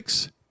my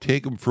picks.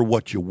 Take them for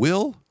what you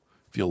will.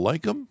 If you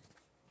like them,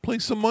 play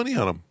some money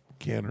on them.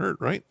 Can't hurt,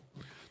 right?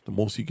 The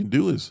most you can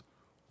do is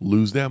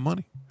lose that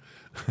money.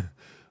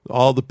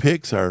 All the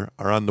picks are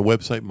on the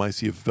website,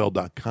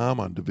 mycfl.com,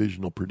 on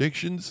Divisional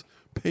Predictions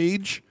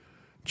page.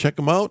 Check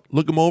them out.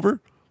 Look them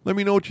over. Let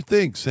me know what you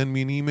think. Send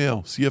me an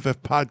email,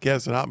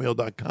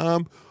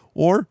 cffpodcast@hotmail.com,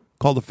 or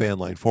call the fan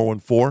line,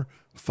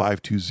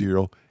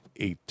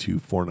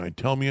 414-520-8249.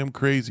 Tell me I'm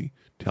crazy.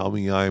 Tell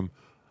me I'm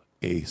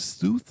a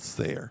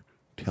soothsayer.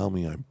 Tell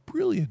me I'm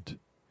brilliant,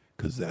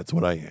 because that's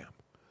what I am.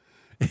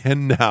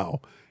 And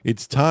now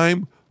it's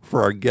time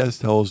for our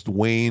guest host,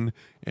 Wayne,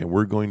 and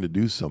we're going to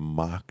do some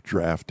mock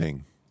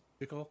drafting.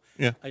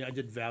 Yeah. I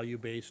did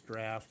value-based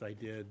draft. I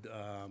did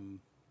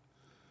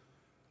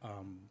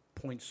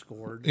points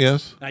scored.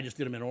 Yes. I just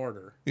did them in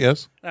order.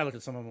 Yes. And I looked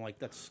at some of them like,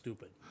 that's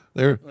stupid.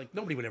 They're Like,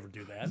 nobody would ever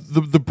do that.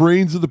 the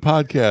brains of the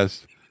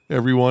podcast,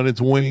 everyone.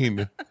 It's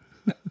Wayne.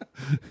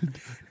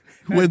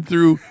 went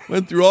through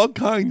all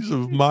kinds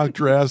of mock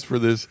drafts for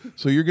this,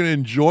 so you're going to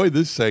enjoy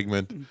this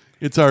segment.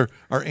 It's our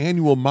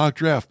annual mock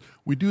draft.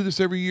 We do this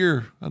every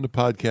year on the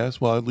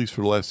podcast, well, at least for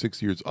the last 6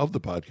 years of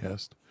the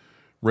podcast.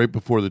 Right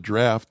before the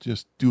draft,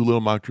 just do a little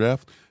mock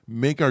draft,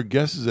 make our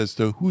guesses as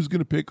to who's going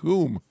to pick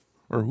whom,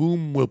 or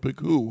whom will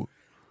pick who,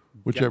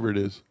 whichever it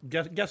is.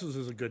 Guesses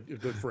is a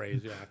good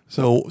phrase, yeah.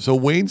 So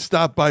Wayne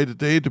stopped by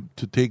today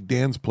to take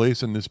Dan's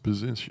place in this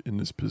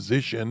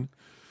position.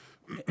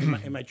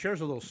 And my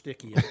chair's a little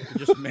sticky. I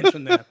just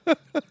mentioned that.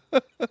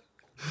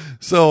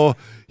 So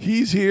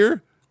he's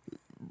here.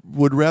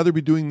 Would rather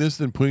be doing this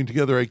than putting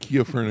together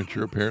IKEA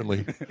furniture,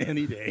 apparently.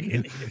 Any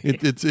day.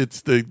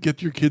 It's the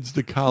get your kids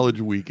to college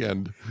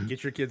weekend.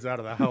 Get your kids out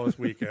of the house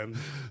weekend.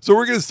 So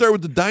we're going to start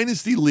with the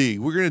Dynasty League.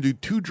 We're going to do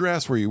 2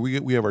 drafts for you.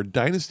 We have our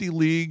Dynasty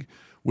League,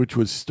 which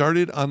was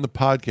started on the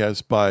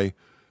podcast by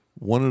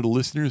one of the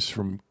listeners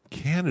from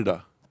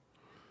Canada.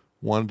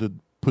 Wanted to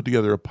put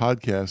together a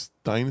podcast,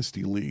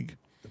 Dynasty League.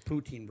 The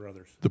Poutine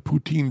Brothers. The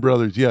Poutine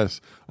Brothers,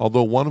 yes.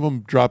 Although one of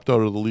them dropped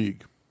out of the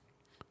league.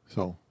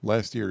 So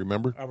last year,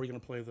 remember? Are we going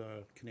to play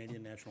the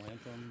Canadian national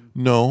anthem?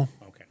 No.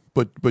 Okay.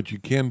 But you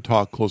can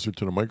talk closer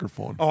to the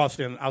microphone. Oh, I'll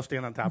stand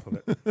on top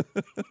of it.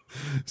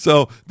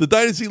 So the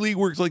Dynasty League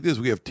works like this.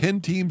 We have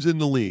 10 teams in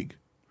the league.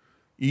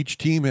 Each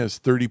team has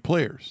 30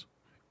 players.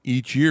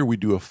 Each year we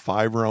do a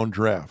 5-round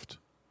draft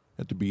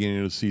at the beginning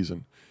of the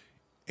season.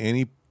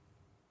 Any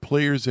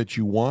players that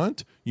you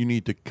want, you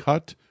need to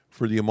cut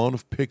for the amount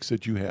of picks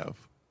that you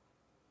have.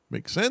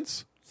 Make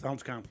sense?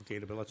 Sounds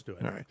complicated, but let's do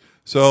it. All right.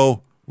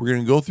 So we're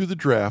going to go through the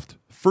draft.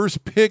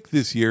 First pick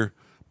this year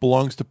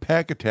belongs to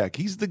Pack Attack.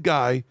 He's the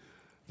guy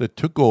that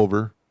took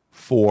over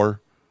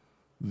for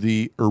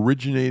the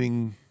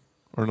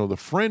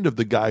friend of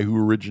the guy who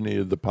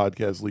originated the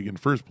podcast league in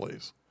first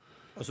place.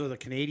 Oh, so the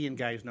Canadian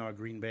guy is now a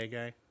Green Bay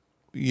guy?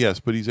 Yes,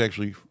 but he's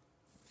actually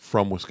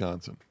from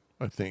Wisconsin,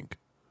 I think.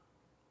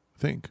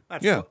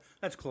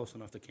 That's close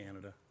enough to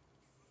Canada.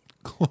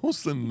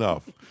 Close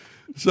enough.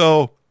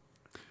 So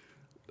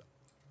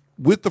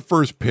with the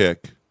first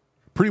pick,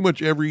 pretty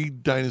much every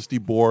dynasty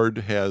board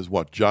has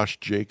Josh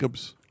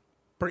Jacobs?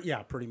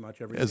 Pretty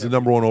much every. As the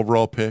number 1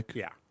 overall pick?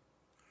 Yeah.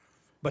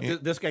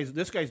 But this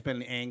guy's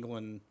been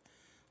angling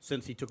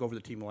since he took over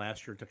the team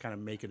last year to kind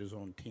of make it his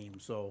own team.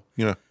 So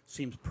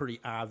seems pretty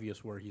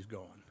obvious where he's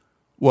going.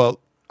 Well,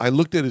 I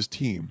looked at his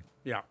team.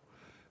 Yeah.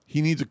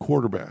 He needs a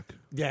quarterback.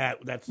 Yeah.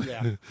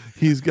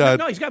 He's got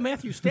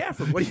Matthew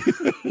Stafford. What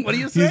are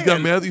you saying? He's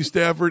got Matthew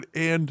Stafford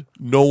and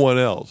no one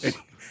else.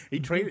 He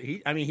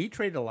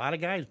traded a lot of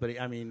guys, but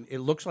it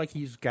looks like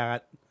he's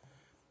got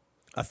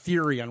a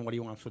theory on what he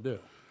wants to do.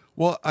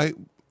 Well, I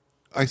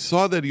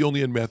saw that he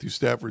only had Matthew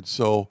Stafford,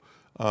 so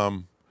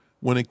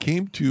when it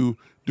came to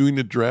doing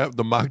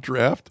the mock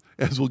draft,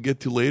 as we'll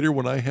get to later,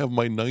 when I have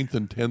my 9th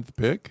and 10th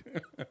pick,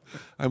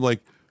 I'm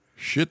like,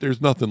 shit, there's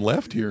nothing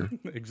left here.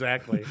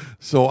 Exactly.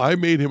 So I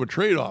made him a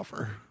trade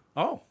offer.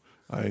 Oh.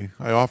 I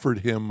offered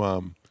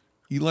him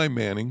Eli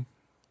Manning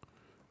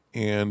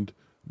and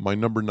my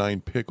number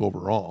 9 pick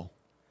overall.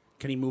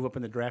 Can he move up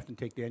in the draft and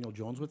take Daniel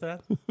Jones with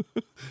that?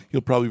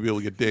 He'll probably be able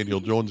to get Daniel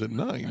Jones at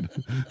 9.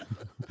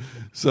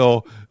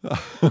 So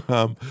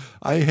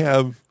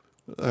I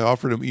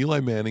offered him Eli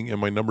Manning and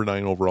my number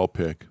 9 overall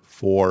pick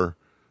for,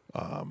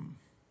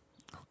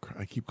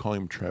 I keep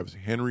calling him Travis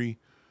Henry,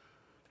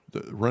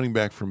 the running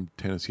back from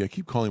Tennessee. I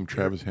keep calling him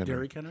Travis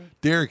Henry.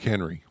 Derrick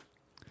Henry?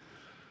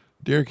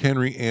 Derrick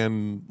Henry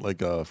and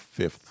like a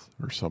 5th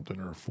or something,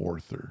 or a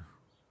 4th or.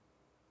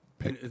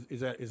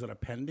 Is it a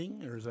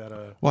pending, or is that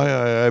a? Well,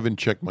 I haven't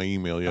checked my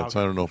email yet,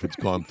 so I don't know if it's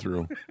gone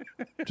through.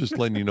 Just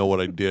letting you know what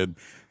I did,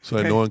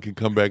 so no one can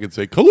come back and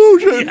say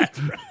collusion. Yeah,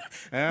 right.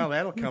 Well,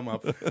 that'll come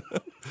up.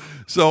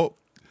 So,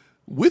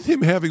 with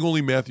him having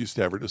only Matthew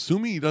Stafford,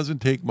 assuming he doesn't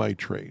take my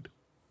trade,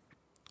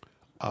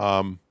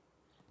 I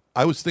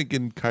was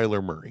thinking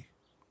Kyler Murray,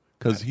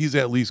 because he's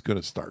at least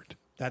going to start.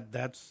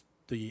 That's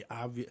the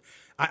obvious.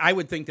 I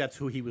would think that's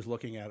who he was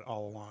looking at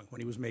all along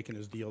when he was making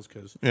his deals,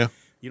 because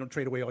you don't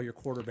trade away all your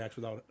quarterbacks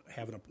without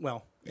having a.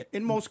 Well,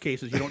 in most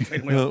cases, you don't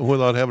trade away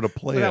without having a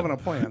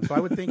plan. So I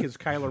would think his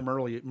Kyler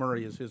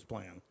Murray is his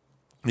plan.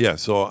 Yeah,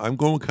 so I'm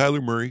going with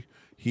Kyler Murray.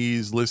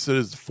 He's listed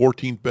as the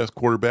 14th best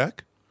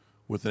quarterback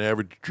with an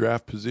average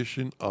draft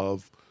position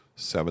of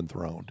 7th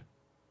round.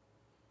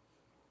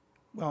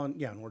 Well,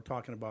 and we're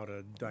talking about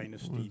a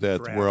dynasty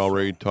draft. We're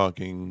already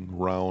talking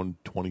round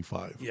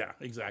 25. Yeah,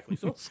 exactly.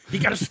 So he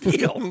got a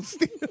steal.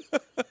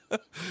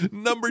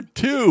 Number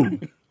 2,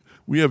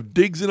 we have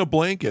Diggs in a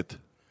blanket.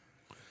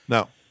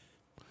 Now,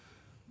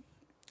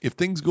 if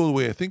things go the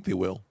way I think they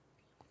will,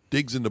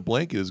 Diggs in the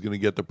blanket is going to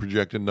get the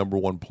projected number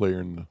 1 player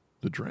in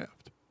the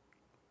draft.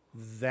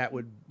 That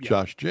would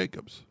Josh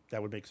Jacobs.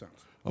 That would make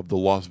sense. Of the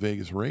Las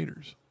Vegas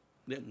Raiders.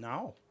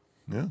 No.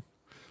 Yeah.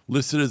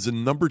 Listed as the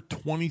number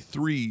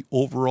 23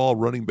 overall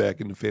running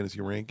back in the fantasy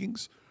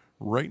rankings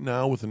right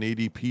now, with an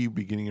ADP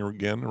beginning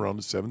again around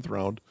the 7th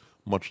round,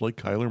 much like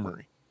Kyler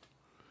Murray.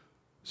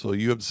 So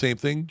you have the same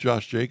thing,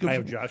 Josh Jacobs? I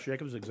have Josh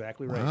Jacobs,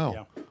 exactly right.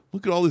 Wow. Yeah.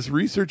 Look at all this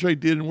research I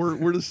did, and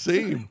we're the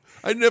same.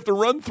 I didn't have to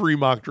run 3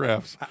 mock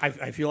drafts.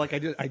 I feel like I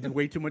did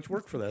way too much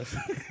work for this.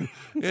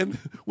 And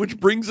which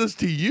brings us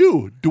to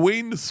you,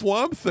 Dwayne the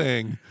Swamp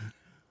Thing.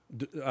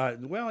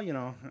 Well,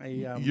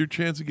 your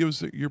chance to give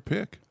us your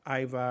pick.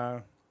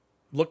 I've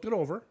looked it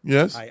over.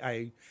 Yes.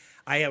 I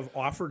have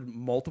offered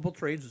multiple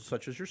trades,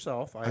 such as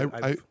yourself.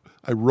 I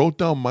wrote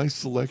down my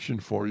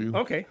selection for you.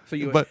 Okay,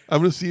 so but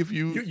I'm going to see if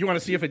you want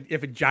to see if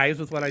it jives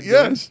with what I do.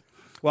 Yes.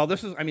 Well,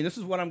 this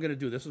is what I'm going to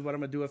do. This is what I'm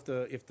going to do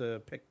if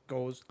the pick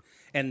goes,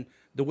 and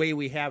the way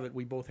we have it,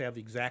 we both have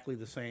exactly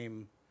the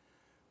same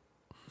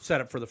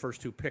setup for the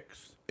first 2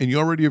 picks. And you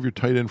already have your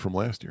tight end from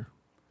last year,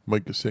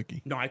 Mike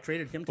Gesicki. No, I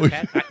traded him to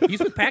Pack. He's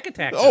with Pack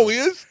Attack. Oh, he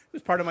is? It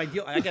was part of my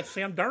deal. I got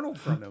Sam Darnold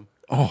from him.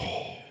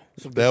 Oh,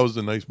 so that was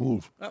a nice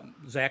move.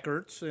 Zach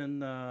Ertz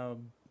and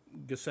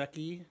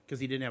Gesicki, because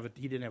he didn't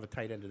have a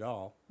tight end at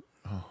all.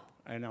 Oh.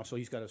 And now, so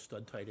he's got a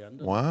stud tight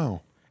end.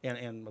 Wow.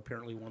 And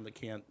apparently one that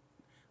can't.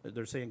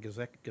 They're saying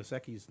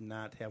Gesicki's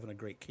not having a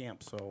great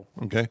camp. So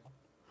okay.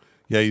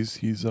 Yeah,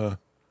 he's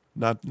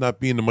not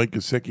being the Mike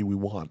Gesicki we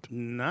want.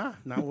 Nah,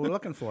 not what we're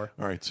looking for.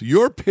 All right, so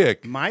your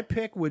pick. My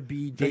pick would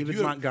be David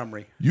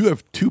Montgomery. You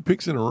have 2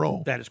 picks in a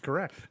row. That is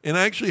correct. And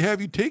I actually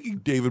have you taking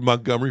David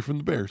Montgomery from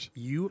the Bears.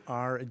 You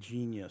are a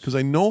genius. Because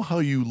I know how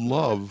you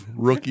love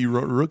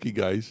rookie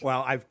guys.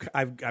 Well,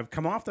 I've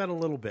come off that a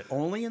little bit.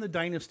 Only in the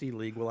Dynasty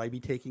League will I be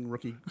taking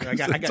rookie.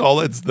 That's all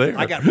that's there.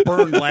 I got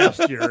burned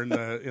last year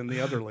in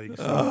the other league.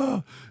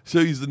 So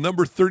he's the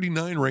number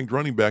 39 ranked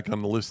running back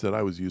on the list that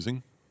I was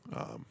using.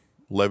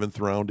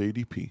 11th round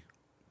ADP.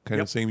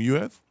 Kind of same you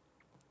have?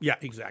 Yeah,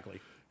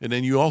 exactly. And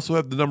then you also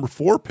have the number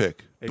 4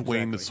 pick,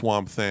 Dwayne the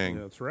Swamp Thing.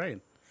 That's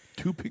right.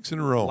 2 picks in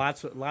a row.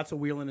 Lots of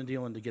wheeling and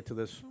dealing to get to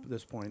this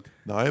point.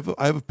 Now I have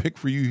a pick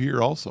for you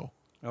here also.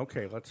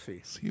 Okay, let's see.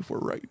 See if we're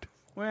right.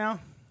 Well,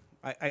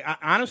 I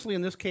honestly,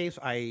 in this case,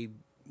 I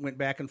went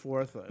back and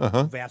forth,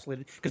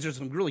 vacillated, because there's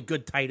some really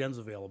good tight ends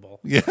available.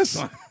 Yes,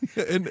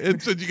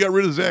 and since you got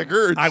rid of Zach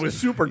Ertz, I was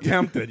super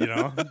tempted,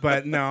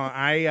 but no,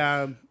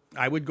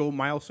 I would go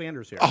Miles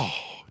Sanders here. Oh,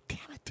 damn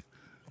it!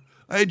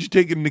 I had you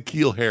taking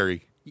N'Keal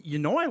Harry.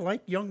 I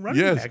like young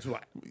running backs.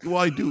 Well,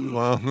 I do.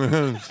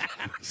 Well,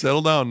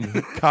 settle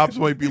down. Cops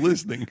might be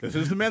listening. This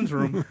is the men's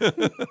room.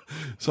 But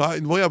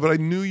I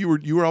knew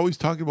you were always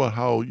talking about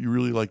how you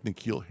really like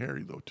N'Keal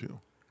Harry, though,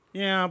 too.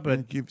 Yeah,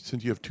 but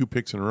since you have 2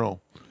 picks in a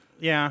row.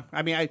 Yeah,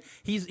 I mean,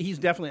 he's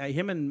definitely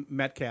him and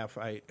Metcalf.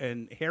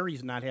 And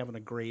Harry's not having a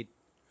great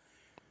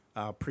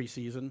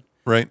preseason,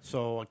 right?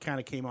 So I kind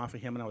of came off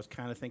of him, and I was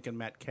kind of thinking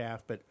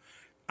Metcalf. But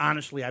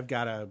honestly, I've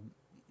got a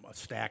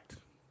stacked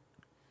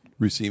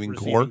receiving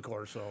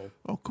core. So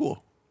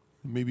cool.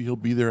 Maybe he'll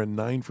be there at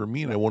 9 for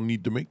me, and I won't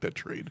need to make that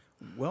trade.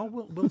 Well,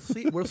 we'll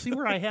see. We'll see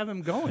where I have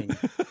him going.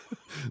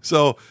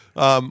 So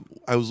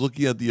I was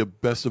looking at the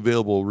best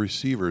available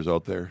receivers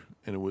out there,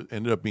 and it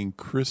ended up being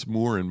Chris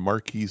Moore and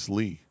Marquise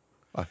Lee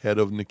ahead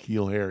of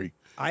N'Keal Harry.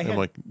 I'm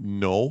like,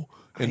 no,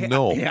 and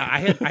no. Yeah,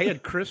 I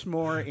had Chris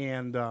Moore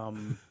and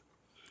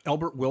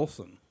Albert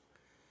Wilson.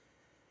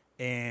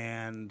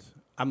 and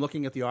I'm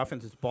looking at the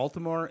offense. It's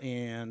Baltimore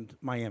and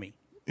Miami.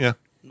 Yeah.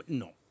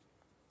 No,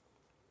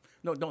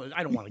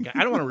 I don't want a guy.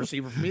 I don't want a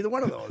receiver from either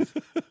one of those.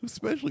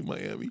 Especially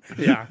Miami.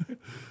 Yeah.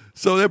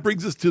 So that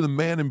brings us to the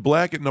man in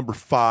black at number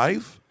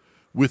 5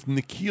 with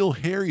N'Keal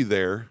Harry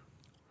there.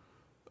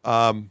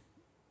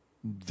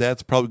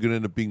 That's probably going to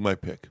end up being my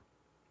pick.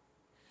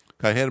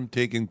 I had him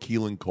taking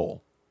Keelan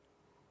Cole.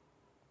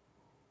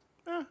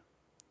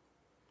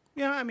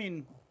 Yeah, I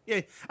mean,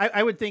 yeah,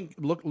 I would think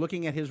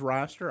looking at his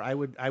roster, I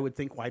would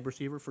think wide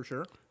receiver for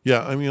sure.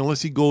 Yeah, I mean,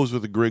 unless he goes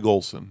with a Greg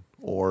Olsen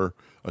or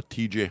a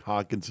T.J.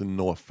 Hawkinson,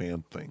 Noah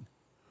Fant thing.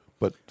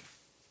 But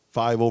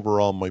 5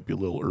 overall might be a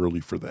little early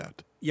for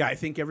that. Yeah, I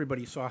think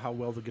everybody saw how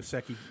well the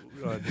Gesicki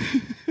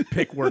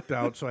pick worked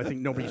out, so I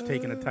think nobody's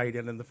taking a tight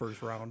end in the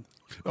first round.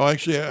 Oh,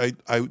 actually,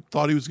 I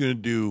thought he was going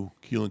to do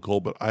Keelan Cole,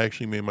 but I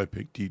actually made my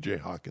pick T.J.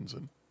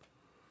 Hawkinson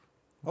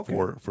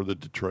for the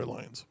Detroit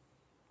Lions.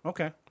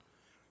 Okay.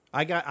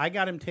 I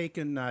got him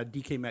taking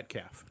DK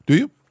Metcalf. Do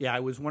you? Yeah,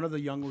 I was one of the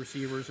young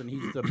receivers, and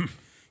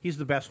he's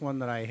the best one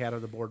that I had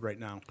on the board right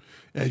now.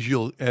 As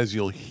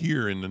you'll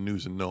hear in the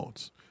news and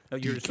notes,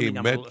 DK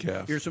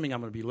Metcalf. You're assuming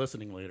I'm going to be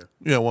listening later.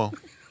 Yeah, well,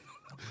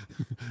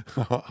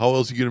 how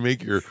else are you going to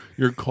make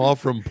your call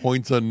from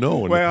points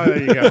unknown? Well, there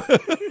you go.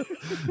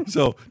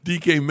 So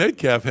DK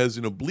Metcalf has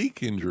an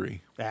oblique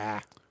injury.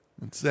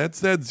 That's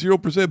that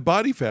 0%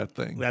 body fat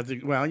thing.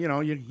 Well,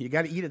 you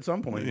got to eat at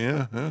some point.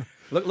 Yeah.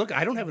 Look,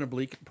 I don't have an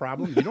oblique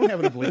problem. You don't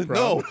have an oblique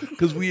problem. No,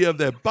 because we have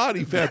that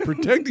body fat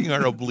protecting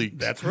our obliques.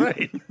 That's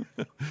right.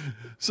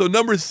 So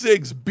number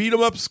 6, beat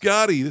 'em up,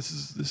 Scotty. This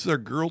is our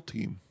girl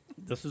team.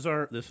 This is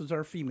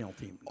our female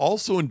team.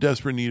 Also in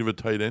desperate need of a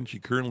tight end, she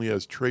currently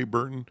has Trey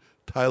Burton,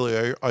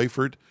 Tyler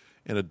Eifert,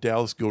 and a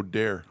Dallas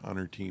Goedert on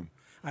her team.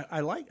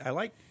 I like.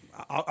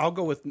 I'll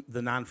go with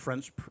the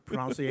non-French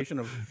pronunciation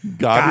of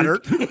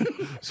Goddard.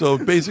 So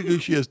basically,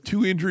 she has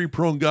 2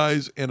 injury-prone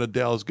guys and a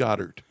Dallas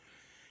Goedert.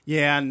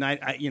 Yeah, and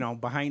I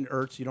behind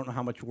Ertz, you don't know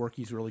how much work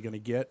he's really going to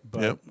get,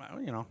 but yep.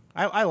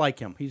 I like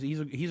him. He's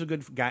a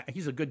good guy.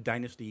 He's a good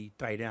dynasty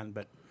tight end,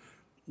 but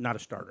not a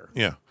starter.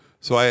 Yeah.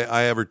 So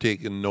I have her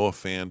taking Noah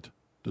Fant,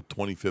 the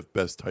 25th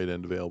best tight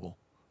end available,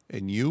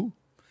 and you?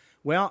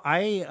 Well,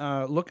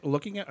 I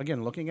looking at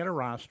a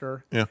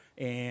roster, yeah,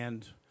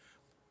 and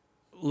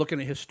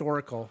looking at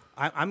historical.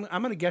 I'm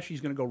going to guess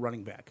she's going to go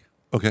running back.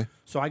 Okay.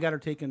 So I got her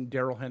taking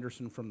Darrell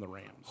Henderson from the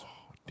Rams.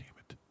 Oh, damn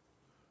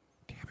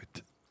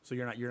it! So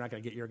you're not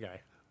going to get your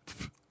guy.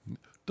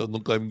 Doesn't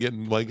look like I'm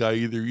getting my guy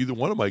either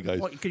one of my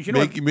guys. Well,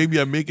 maybe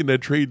I'm making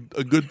that trade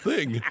a good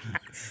thing.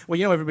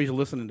 Well, everybody's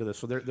listening to this,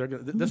 so they're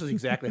this is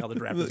exactly how the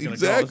draft is going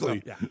to go.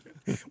 Exactly. Yeah.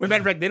 Well,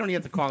 matter of fact, they don't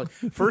even have to call it.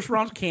 First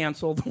round's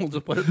canceled. We'll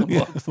just put it in the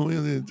books.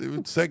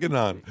 Yeah, second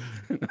on,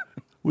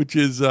 which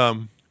is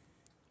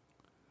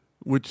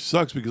which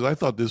sucks because I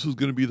thought this was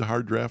going to be the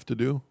hard draft to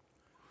do.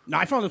 No,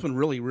 I found this one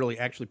really, really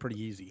actually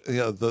pretty easy.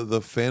 Yeah,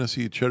 the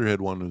fantasy Cheddarhead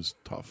one was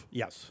tough.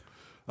 Yes.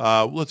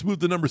 Let's move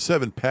to number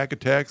 7. Pack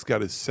Attacks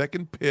got his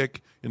second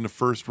pick in the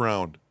first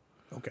round.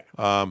 Okay.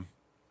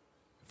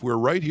 If we're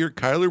right here,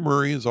 Kyler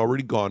Murray has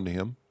already gone to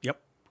him.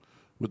 Yep.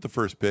 With the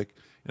first pick.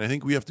 And I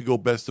think we have to go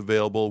best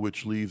available,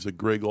 which leaves a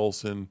Greg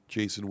Olsen,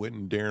 Jason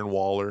Witten, Darren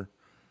Waller,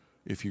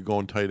 if you're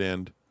going tight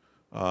end.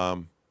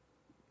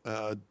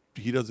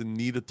 He doesn't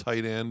need a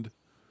tight end,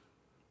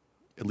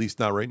 at least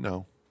not right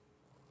now.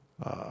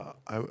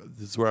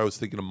 This is where I was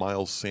thinking of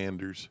Miles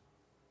Sanders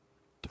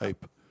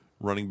type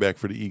running back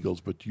for the Eagles,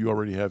 but you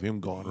already have him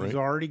gone, right? He's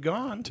already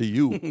gone. To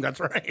you. That's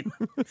right.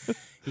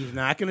 He's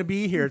not going to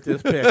be here at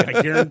this pick.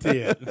 I guarantee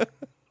it.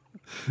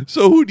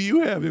 So who do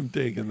you have him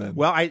taking then?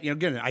 Well, I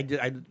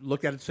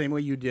looked at it the same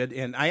way you did,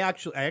 and I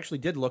actually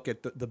did look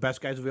at the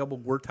best guys available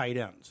were tight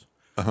ends.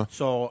 Uh-huh.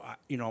 So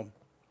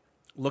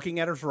looking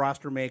at his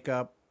roster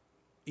makeup,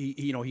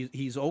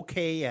 he's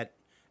okay at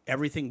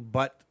everything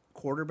but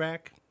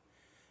quarterback.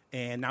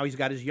 And now he's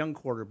got his young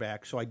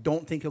quarterback, so I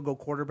don't think he'll go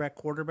quarterback.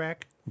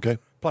 Okay.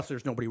 Plus,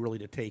 there's nobody really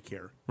to take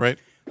here. Right.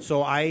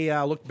 So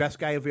I looked best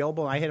guy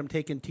available. I had him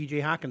taking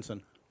T.J.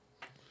 Hawkinson.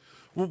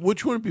 Well,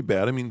 which wouldn't be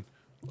bad. I mean,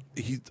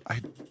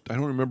 I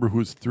don't remember who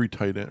his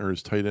tight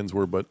ends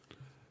were, but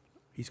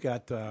he's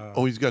got.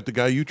 He's got the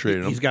guy you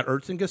traded him. He's got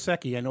Ertz and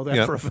Gesicki. I know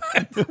that for a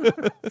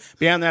fact.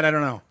 Beyond that, I don't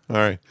know. All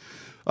right.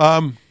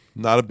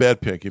 Not a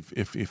bad pick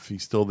if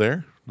he's still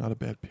there. Not a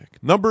bad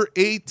pick. Number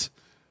 8.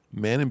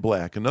 Man in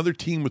Black, another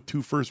team with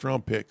 2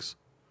 first-round picks.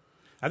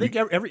 I think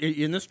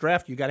every in this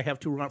draft you got to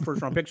have 2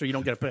 first-round picks, or you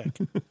don't get a pick.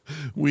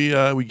 we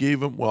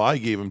gave him. Well, I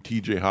gave him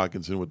T.J.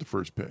 Hawkinson with the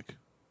first pick.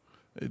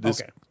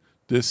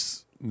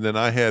 Then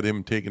I had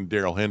him taking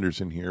Darrell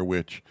Henderson here,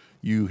 which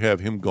you have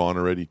him gone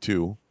already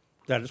too.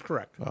 That is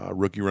correct.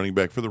 Rookie running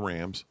back for the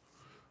Rams.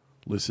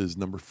 Lists is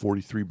number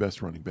 43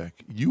 best running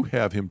back. You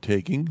have him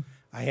taking.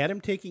 I had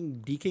him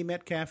taking DK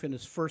Metcalf in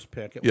his first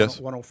pick at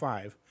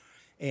 105.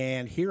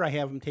 And here I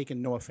have him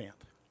taking Noah Fant.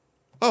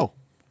 Oh.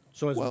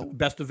 So as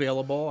best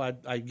available, I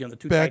the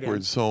 2 backwards. tight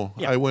ends. So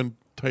yeah. I went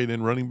tight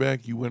end running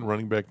back. You went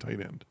running back tight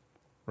end.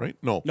 Right?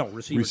 No,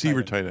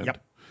 receiver tight end.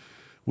 Yep.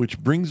 Which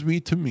brings me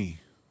to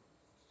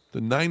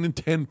the 9 and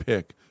 10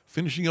 pick.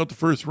 finishing out the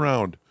first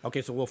round.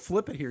 Okay, so we'll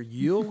flip it here.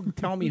 You'll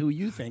tell me who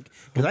you think,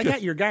 because I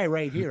got your guy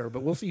right here,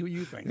 but we'll see who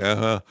you think.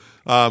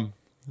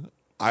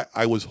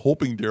 I was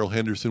hoping Darrell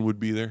Henderson would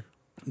be there,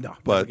 No,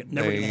 but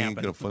never going to ain't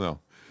happen. no.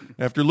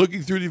 After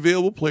looking through the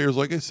available players,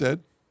 like I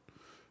said,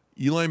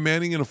 Eli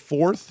Manning in a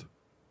fourth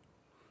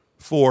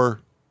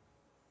for,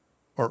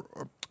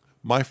 or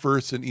my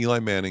first and Eli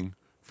Manning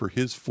for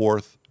his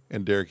fourth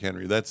and Derrick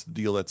Henry. That's the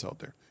deal that's out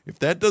there. If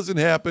that doesn't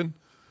happen,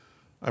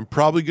 I'm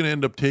probably going to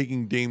end up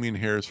taking Damian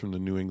Harris from the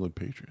New England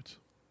Patriots.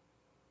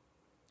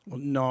 Well,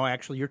 no,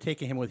 actually, you're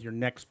taking him with your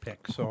next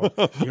pick. So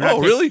you're not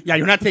really? Yeah,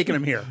 you're not taking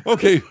him here.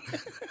 Okay,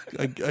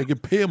 I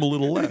could pay him a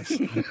little less.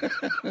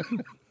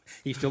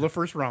 He's still a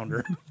first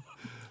rounder.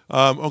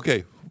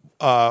 Okay,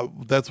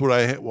 that's what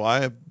I.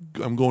 Well,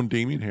 I'm going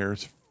Damian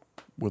Harris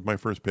with my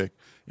first pick,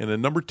 and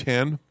then number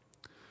 10.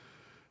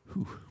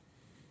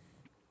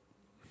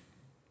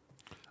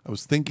 I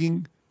was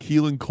thinking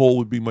Keelan Cole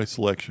would be my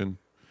selection,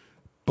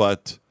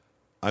 but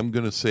I'm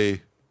going to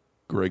say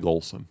Greg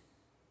Olsen.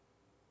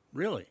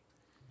 Really?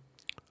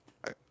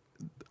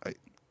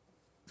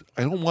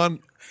 I don't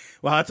want.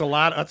 Well, that's a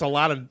lot. That's a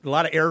lot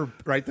of air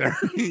right there.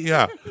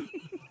 Yeah.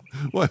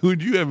 Well,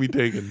 who'd you have me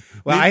taking?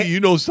 Well, Maybe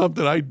you know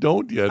something I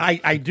don't yet.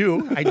 I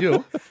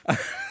do.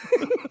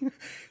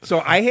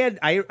 So I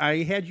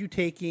had you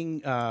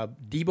taking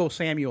Deebo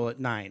Samuel at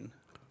 9.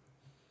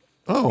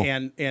 Oh,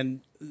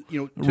 and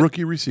you know,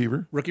 rookie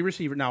receiver. rookie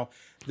receiver. Now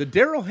the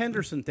Darrell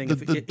Henderson thing. The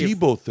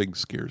Debo thing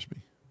scares me.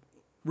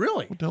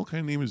 Really? What the hell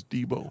kind of name is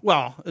Debo?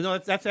 Well, no,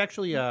 that's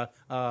actually a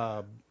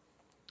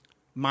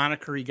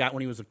moniker he got when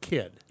he was a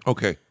kid.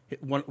 Okay,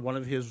 One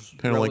of his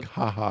kind of like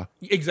haha.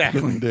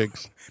 Exactly.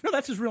 Dicks. No,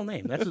 that's his real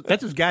name.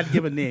 That's his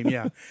God-given name.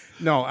 Yeah.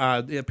 No,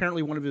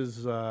 apparently one of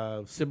his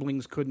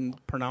siblings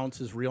couldn't pronounce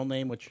his real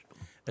name, which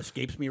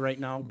escapes me right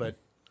now. But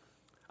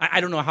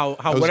I don't know how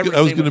I whatever.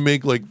 was going to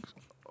make like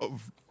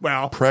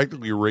well,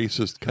 practically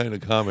racist kind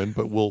of comment,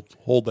 but we'll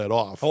hold that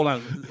off. hold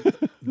on,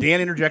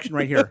 Dan. Interjection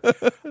right here.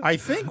 I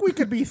think we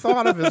could be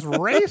thought of as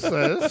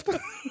racist.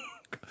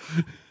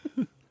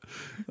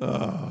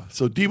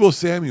 So Deebo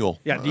Samuel.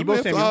 Yeah,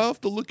 Deebo Samuel. I'll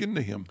have to look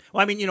into him.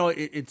 Well, I mean, you know,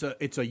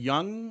 it's a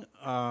young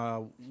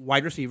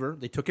wide receiver.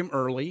 They took him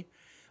early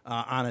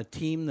on a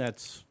team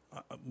that's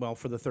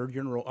for the third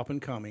year in a row, up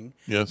and coming.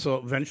 Yes. So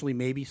eventually,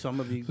 maybe some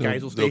of these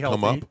guys will stay they'll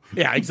healthy. come up.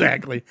 Yeah,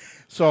 exactly.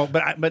 So,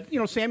 but you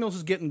know, Samuels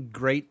is getting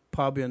great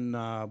pub in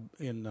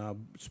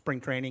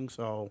spring training.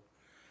 So,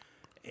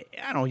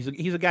 I don't know.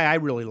 He's a guy I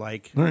really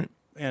like. All right.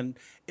 And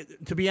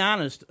to be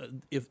honest,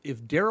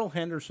 if Darrell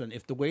Henderson,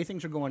 if the way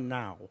things are going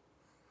now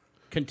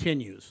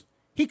continues,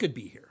 he could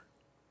be here.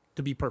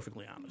 To be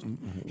perfectly honest,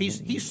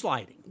 he's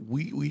sliding.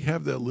 We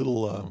have that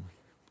little.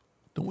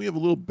 Don't we have a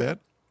little bet?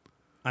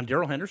 On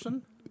Darrell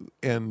Henderson?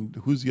 And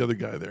who's the other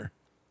guy there?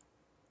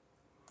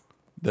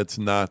 That's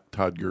not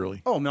Todd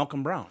Gurley. Oh,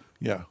 Malcolm Brown.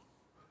 Yeah,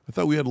 I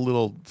thought we had a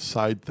little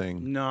side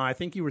thing. No, I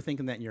think you were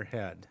thinking that in your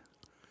head.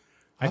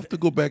 I have to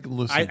go back and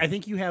listen. I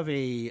think you have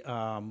a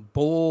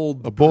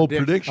bold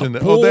prediction. A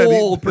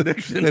bold prediction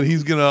prediction that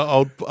he's going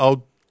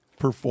to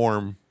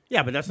outperform.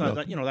 Yeah, but that's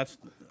not. You know, that's.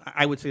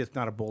 I would say it's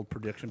not a bold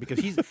prediction because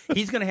he's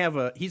going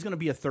to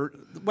be a third.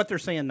 What they're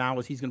saying now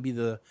is he's going to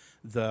be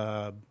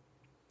the.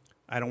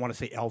 I don't want to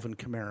say Alvin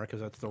Kamara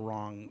because that's the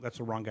wrong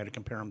guy to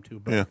compare him to.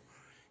 But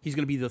he's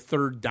going to be the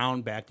third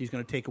down back. He's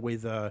going to take away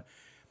the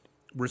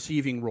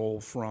receiving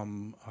role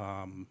from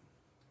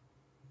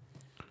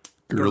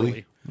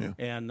Gurley. Yeah.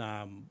 And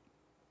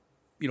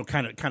you know,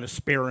 kind of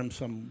spare him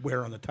some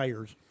wear on the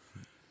tires.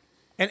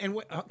 And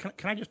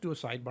can I just do a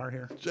sidebar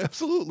here?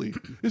 Absolutely,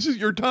 this is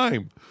your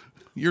time.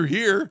 You're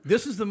here.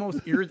 This is the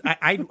most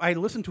I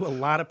listen to a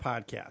lot of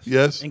podcasts.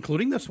 Yes,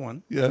 including this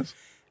one. Yes,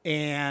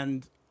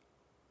 and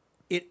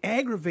it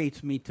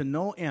aggravates me to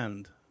no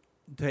end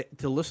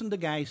to listen to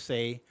guys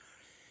say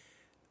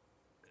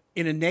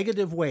in a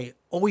negative way,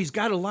 "Oh, he's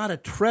got a lot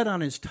of tread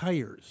on his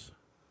tires."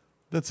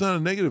 That's not a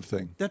negative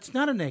thing. That's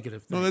not a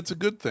negative thing. No, that's a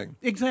good thing.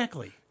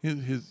 Exactly.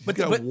 He's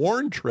got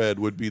worn tread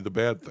would be the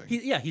bad thing.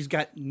 He's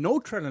got no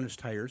tread on his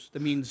tires.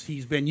 That means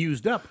he's been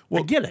used up.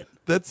 Well, I get it.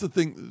 That's the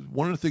thing.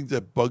 One of the things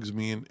that bugs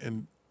me,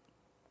 and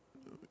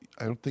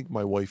I don't think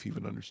my wife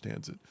even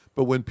understands it,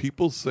 but when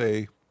people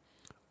say,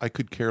 I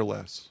could care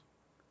less.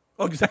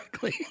 Oh,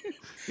 exactly.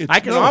 I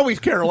can always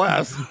care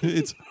less.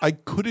 It's I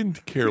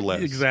couldn't care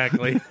less.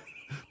 Exactly.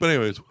 But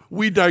anyways,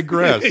 we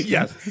digress.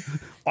 Yes.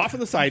 Off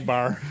of the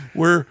sidebar.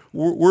 We're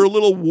a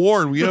little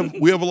worn. We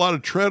have a lot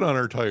of tread on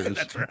our tires.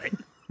 That's right.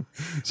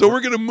 So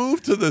we're going to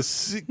move to the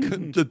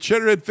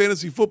Cheddarhead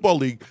Fantasy Football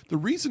League. The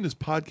reason this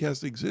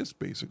podcast exists,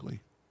 basically.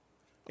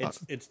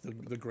 It's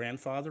the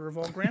grandfather of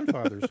all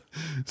grandfathers.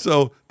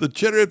 So the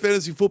Cheddarhead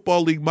Fantasy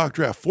Football League mock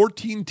draft,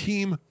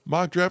 14-team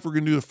mock draft. We're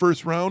going to do the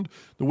first round.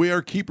 The way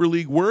our Keeper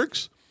League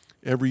works,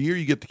 every year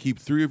you get to keep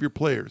 3 of your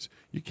players.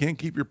 You can't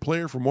keep your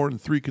player for more than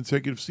 3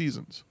 consecutive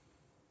seasons,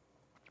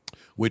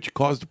 which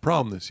caused a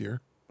problem this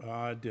year.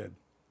 It did.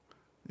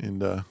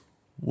 And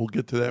we'll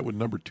get to that with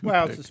number 2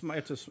 Well, pick.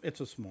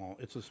 it's a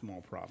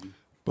small problem.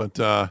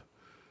 But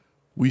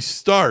we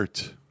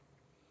start.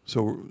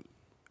 So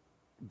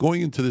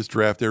going into this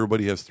draft,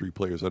 everybody has 3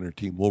 players on their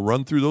team. We'll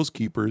run through those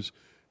keepers,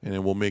 and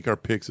then we'll make our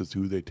picks as to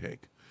who they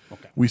take.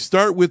 Okay. We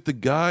start with the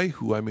guy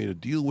who I made a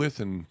deal with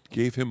and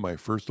gave him my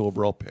first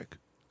overall pick.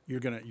 You're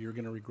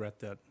gonna regret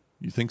that.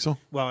 You think so?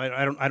 Well,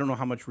 I don't know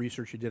how much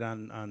research you did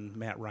on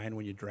Matt Ryan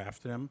when you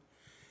drafted him,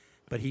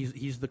 but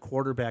he's the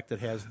quarterback that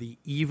has the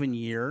even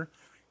year.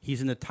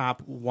 He's in the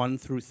top 1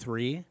 through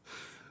 3.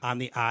 On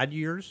the odd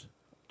years,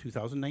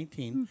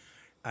 2019.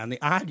 On the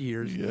odd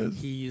years, Yes.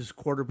 he's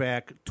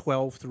quarterback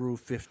 12 through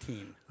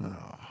 15.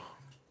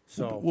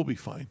 So We'll be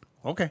fine.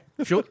 okay,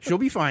 she'll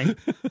be fine.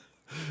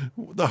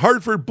 The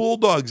Hartford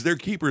Bulldogs, their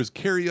keeper is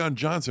Kerryon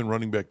Johnson,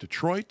 running back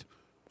Detroit,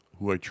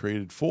 who I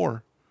traded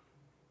for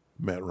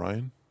Matt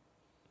Ryan,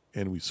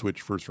 and we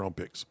switched first-round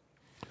picks.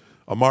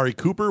 Amari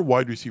Cooper,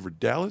 wide receiver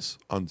Dallas,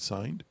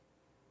 unsigned,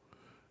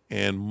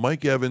 and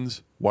Mike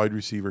Evans, wide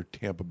receiver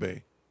Tampa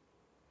Bay.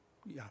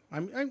 Yeah,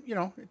 I'm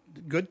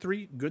good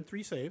three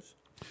saves.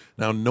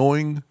 Now,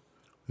 knowing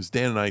as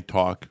Dan and I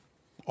talk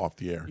off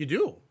the air, You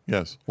do.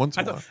 yes, once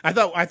in a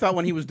while, I thought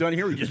when he was done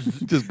here, he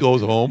just just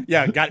goes home.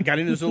 got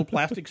in his little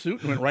plastic suit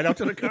and went right out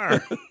to the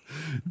car.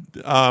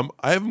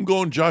 I have him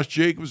going Josh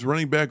Jacobs,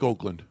 running back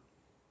Oakland.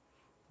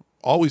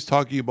 Always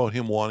talking about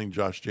him wanting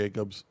Josh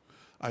Jacobs.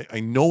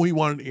 I know he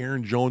wanted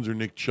Aaron Jones or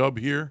Nick Chubb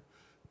here,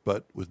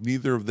 but with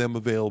neither of them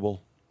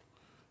available,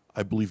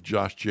 I believe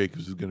Josh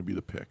Jacobs is going to be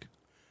the pick.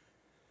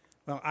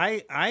 Well,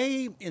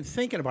 I in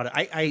thinking about it,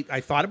 I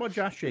thought about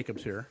Josh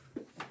Jacobs here,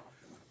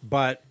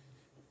 but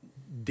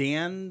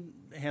Dan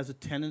has a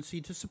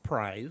tendency to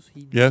surprise.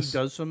 He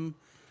does some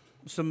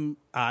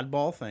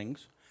oddball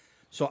things.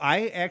 So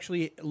I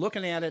actually,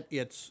 looking at it,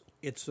 it's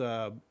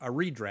a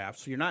redraft.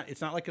 So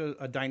it's not like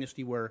a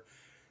dynasty where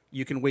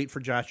you can wait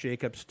for Josh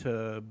Jacobs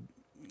to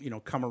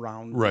come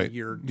around Right. a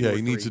year. Yeah,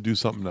 he needs to do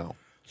something now.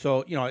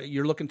 So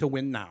you're looking to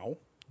win now.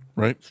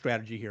 Right?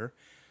 Strategy here.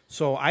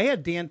 So I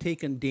had Dan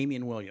taking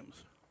Damian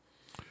Williams.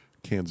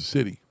 Kansas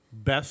City.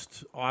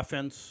 Best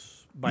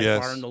offense by Yes.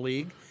 far in the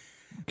league.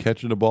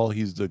 Catching the ball,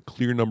 he's the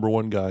clear number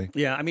 1 guy.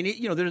 Yeah, I mean,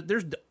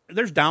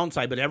 there's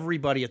downside, but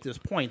everybody at this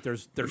point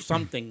there's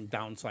something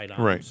downside on.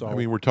 Right. So I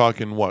mean, we're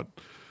talking,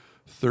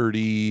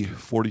 30,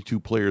 42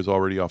 players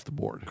already off the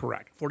board.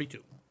 correct,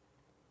 42.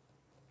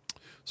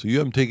 So you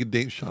haven't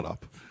taken shut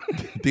up.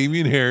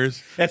 Damian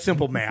Harris. That's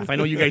simple math. I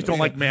know you guys don't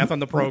like math on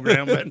the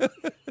program, but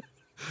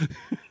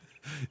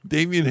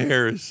Damian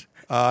Harris.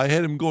 I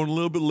had him going a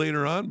little bit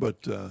later on,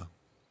 but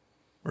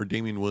or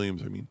Damian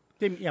Williams, I mean.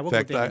 we'll In go with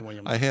fact, Damian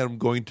Williams. I had him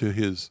going to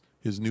his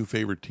new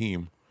favorite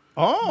team,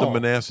 the Oh,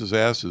 Manassas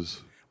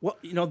Asses. well,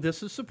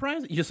 this is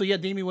surprising. So you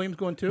had Damian Williams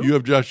going too? You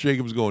have Josh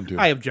Jacobs going to.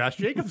 I have Josh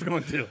Jacobs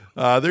going too.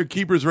 Their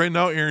keepers right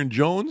now, Aaron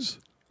Jones,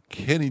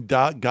 Kenny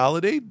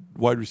Galladay,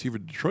 wide receiver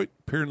Detroit,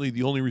 apparently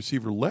the only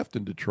receiver left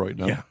in Detroit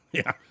now.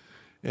 Yeah.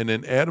 And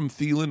then Adam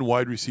Thielen,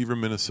 wide receiver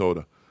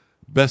Minnesota.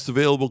 Best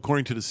available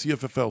according to the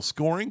CFFL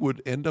scoring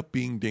would end up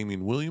being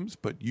Damian Williams,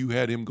 but you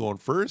had him going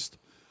first.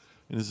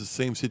 And it's the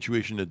same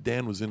situation that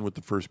Dan was in with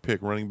the first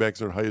pick. Running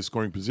backs are the highest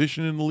scoring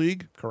position in the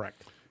league.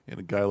 Correct. And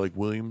a guy like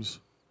Williams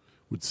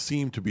would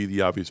seem to be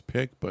the obvious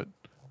pick, but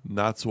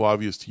not so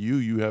obvious to you.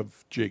 You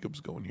have Jacobs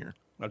going here.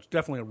 That's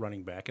definitely a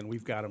running back, and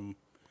we've got him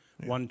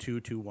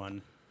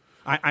 1-2-2-1.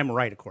 I'm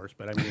right, of course,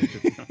 but I mean,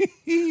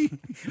 we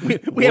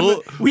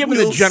have in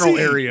the general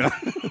see. area.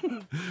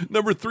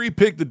 Number 3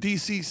 pick, the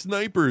DC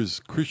Snipers.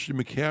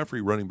 Christian McCaffrey,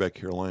 running back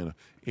Carolina.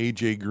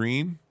 A.J.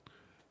 Green.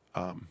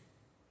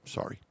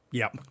 Sorry.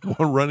 Yep.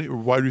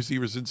 Wide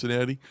receiver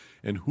Cincinnati.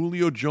 And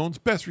Julio Jones,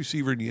 best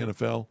receiver in the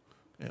NFL,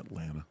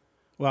 Atlanta.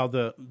 Well,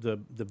 the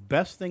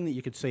best thing that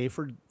you could say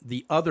for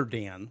the other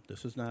Dan,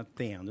 this is not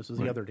Dan, this is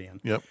the other Dan.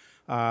 Yep.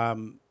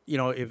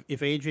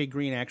 If A.J.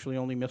 Green actually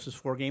only misses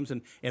 4 games,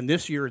 and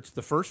this year it's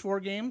the first 4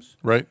 games,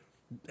 Right?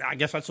 I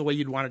guess that's the way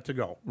you'd want it to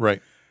go.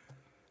 Right.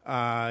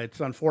 It's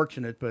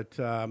unfortunate, but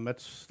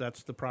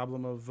that's the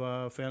problem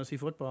of fantasy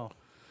football.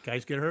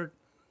 Guys get hurt.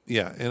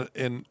 Yeah,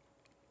 and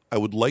I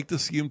would like to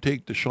see him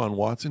take Deshaun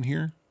Watson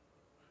here,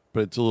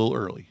 but it's a little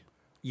early.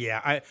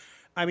 Yeah,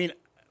 I mean,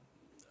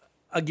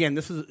 again,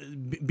 this is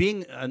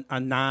being a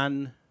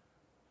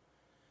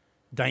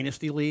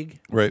non-dynasty league.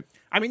 Right.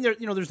 I mean,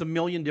 there's a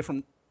million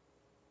different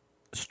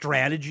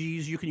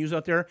strategies you can use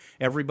out there.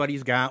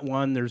 Everybody's got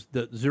one. There's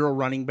the zero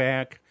running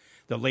back,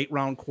 the late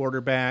round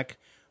quarterback,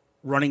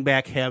 running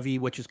back heavy,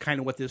 which is kind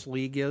of what this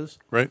league is.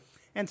 Right.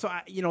 And so,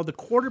 the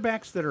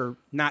quarterbacks that are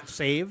not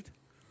saved,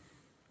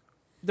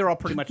 they're all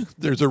pretty much.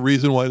 There's a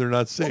reason why they're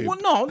not saved. Well,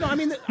 no. I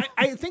mean,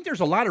 I think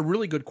there's a lot of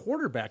really good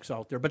quarterbacks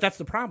out there, but that's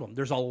the problem.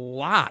 There's a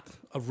lot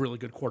of really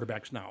good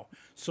quarterbacks now.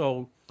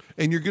 So,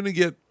 And you're going to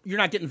get you're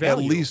not getting at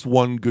value. least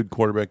one good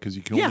quarterback because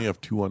you can only Yeah. have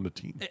 2 on the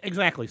team.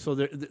 Exactly. So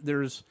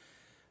there's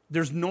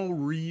no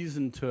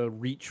reason to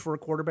reach for a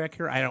quarterback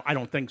here. I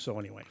don't think so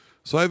anyway.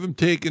 So I have him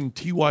taking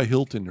T.Y.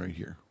 Hilton right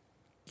here.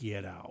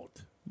 Get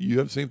out. You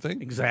have the same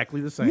thing? Exactly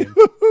the same.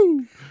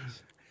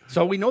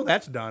 So we know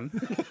that's done.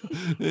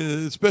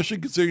 Especially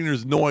considering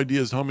there's no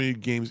idea as how many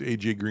games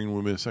A.J. Green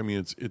will miss. I mean,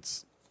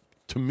 it's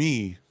to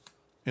me,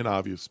 an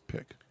obvious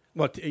pick.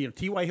 Well,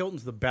 T.Y.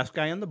 Hilton's the best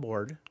guy on the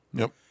board.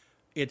 Yep.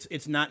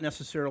 it's not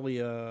necessarily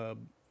an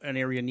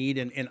area of need.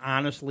 And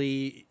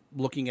honestly,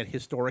 looking at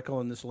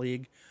historical in this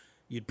league,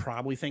 you'd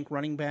probably think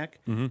running back.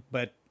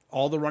 But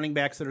all the running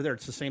backs that are there,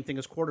 it's the same thing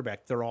as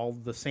quarterback. They're all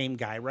the same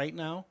guy right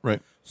now.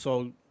 Right.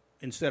 So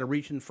instead of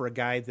reaching for a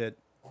guy that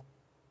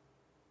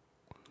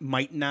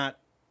might not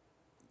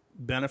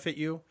benefit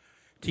you,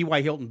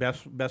 T.Y. Hilton,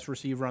 best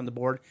receiver on the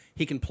board.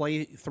 He can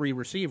play 3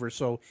 receivers.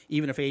 So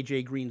even if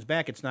A.J. Green's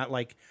back, it's not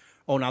like,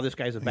 oh, now this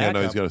guy's a backup.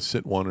 Yeah, now he's got to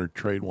sit one or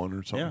trade one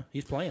or something. Yeah,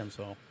 he's playing.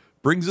 So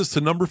brings us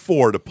to number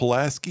 4, the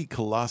Pulaski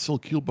Colossal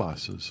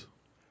Kielbasa's.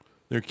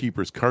 Their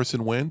keepers,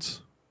 Carson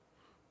Wentz,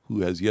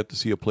 who has yet to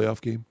see a playoff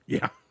game.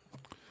 yeah,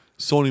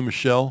 Sony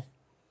Michel,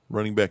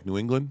 running back New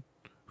England,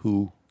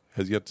 who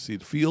has yet to see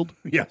the field.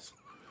 yes,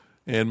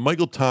 And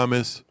Michael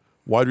Thomas,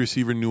 wide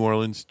receiver New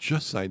Orleans,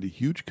 just signed a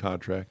huge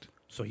contract.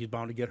 so he's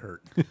bound to get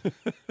hurt.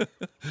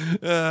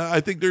 I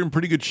think they're in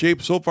pretty good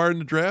shape so far in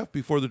the draft.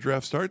 Before the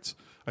draft starts,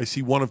 I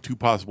see one of 2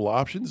 possible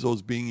options,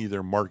 those being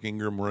either Mark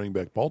Ingram, running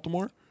back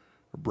Baltimore,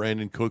 or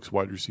Brandon Cooks,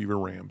 wide receiver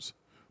Rams.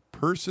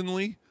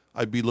 Personally,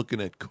 I'd be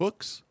looking at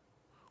Cooks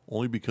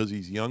only because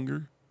he's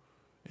younger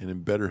and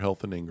in better health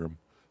than Ingram.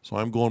 So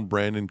I'm going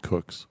Brandon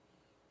Cooks.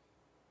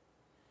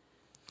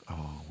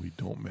 Oh, we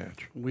don't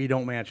match. We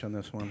don't match on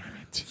this one.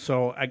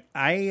 So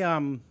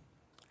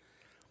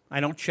I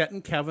know Chet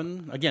and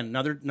Kevin, again,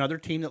 another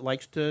team that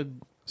likes to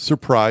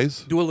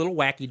Surprise. do a little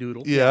wacky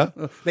doodle. Yeah.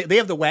 They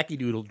have the wacky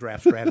doodle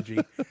draft strategy.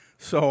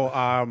 So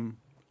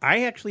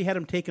I actually had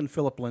him taking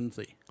Philip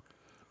Lindsay.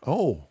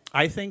 Oh,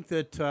 I think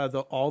that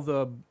all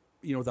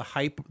the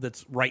hype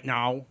that's right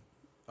now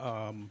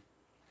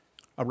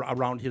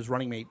around his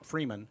running mate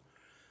Freeman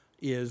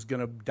is going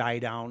to die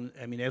down.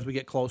 I mean, as we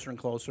get closer and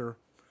closer,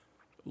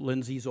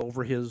 Lindsay's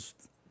over his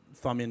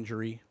thumb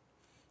injury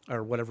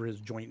or whatever his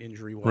joint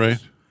injury was. right.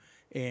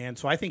 And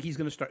so I think he's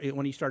going to start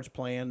when he starts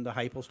playing. The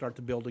hype will start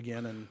to build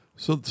again. And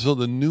So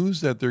the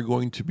news that they're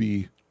going to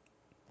be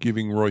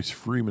giving Royce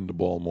Freeman the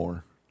ball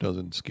more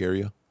doesn't scare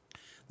you?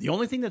 the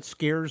only thing that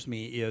scares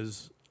me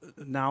is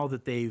now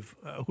that they've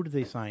who did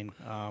they sign?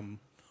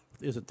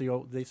 Is it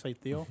Theo? Did they say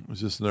Theo?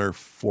 Is this their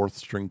 4th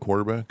string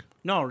quarterback?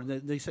 No,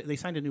 they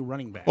signed a new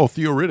running back. Oh,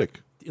 Theo Riddick.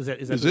 Is that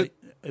is who it?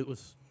 It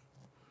was.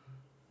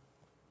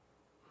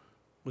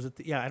 Was it?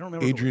 Yeah, I don't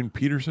remember. Adrian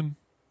Peterson?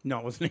 No,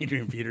 it wasn't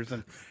Adrian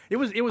Peterson. It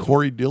was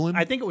Corey Dillon?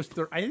 I think it was.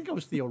 I think it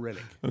was Theo Riddick.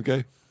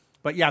 Okay.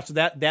 But yeah, so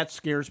that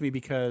scares me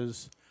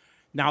because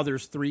now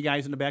there's 3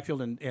 guys in the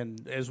backfield,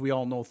 and as we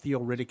all know,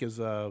 Theo Riddick is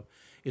a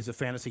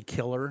fantasy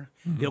killer.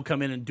 He'll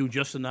come in and do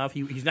just enough.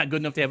 He's not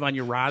good enough to have on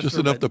your roster. Just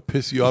enough to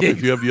piss you off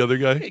if you have the other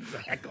guy?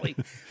 Exactly.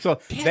 So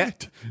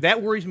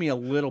that worries me a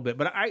little bit.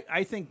 But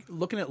I think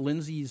looking at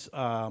Lindsey's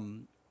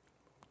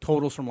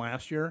totals from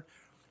last year,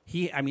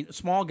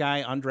 small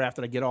guy,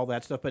 undrafted, I get all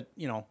that stuff, but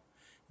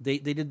they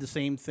did the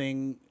same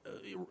thing.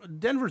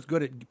 Denver's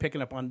good at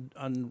picking up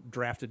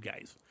undrafted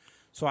guys.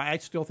 So I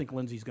still think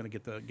Lindsey's going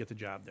to get the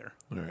job there.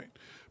 All right.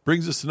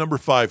 Brings us to number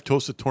 5,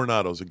 Tosa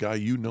Tornadoes, a guy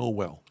you know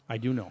well. I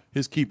do know.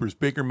 His keepers,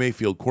 Baker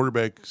Mayfield,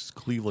 quarterbacks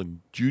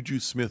Cleveland,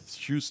 Juju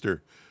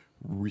Smith-Schuster,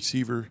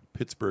 receiver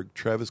Pittsburgh,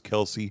 Travis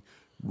Kelce,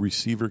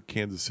 receiver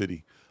Kansas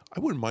City.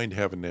 I wouldn't mind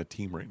having that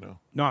team right now.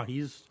 No,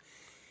 he's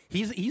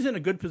in a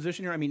good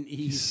position here. I mean,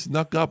 He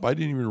snuck up. I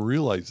didn't even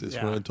realize this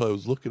until I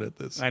was looking at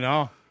this. I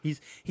know.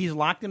 He's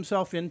locked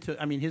himself into,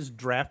 his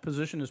draft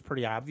position is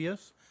pretty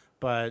obvious,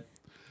 but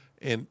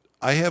And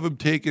I have him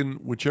taken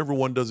whichever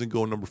one doesn't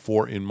go number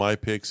 4 in my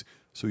picks.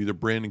 So either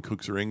Brandon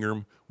Cooks or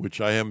Ingram,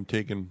 which I have him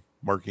taken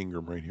Mark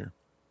Ingram right here.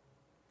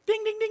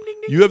 ding, ding, ding,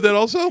 ding, ding. You have that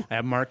also? I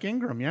have Mark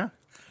Ingram, yeah.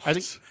 I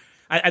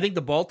think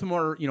the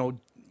Baltimore,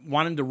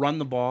 wanting to run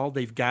the ball,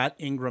 they've got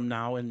Ingram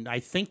now, and I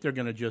think they're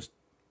going to just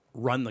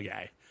run the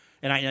guy.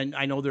 And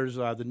I know there's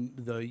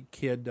the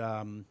kid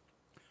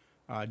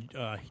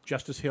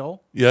Justice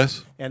Hill,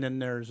 Yes. and then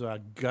there's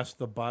Gus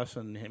the Bus,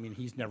 and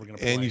he's never going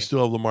to play. And you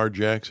still have Lamar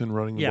Jackson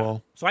running the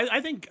ball. So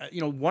I think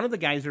one of the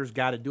guys there's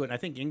got to do it. And I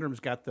think Ingram's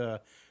got the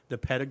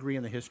pedigree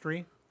and the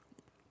history.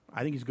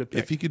 I think he's a good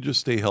pick. If he could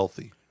just stay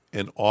healthy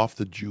and off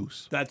the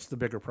juice. That's the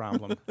bigger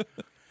problem.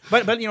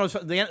 but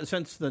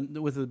since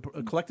with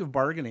the collective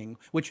bargaining,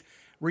 which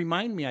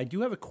remind me, I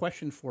do have a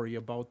question for you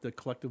about the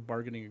collective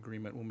bargaining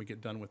agreement when we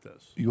get done with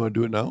this. You want to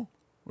do it now?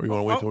 Or you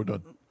want to wait till we're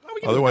done? We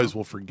can do it Otherwise, now.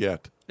 we'll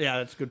forget. Yeah,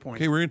 that's a good point.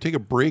 Okay, we're going to take a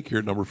break here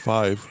at number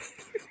 5.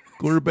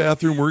 Go to the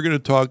bathroom. We're going to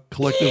talk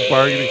collective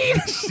bargaining,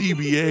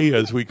 CBA,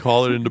 as we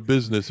call it in the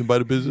business. And by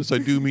the business, I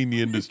do mean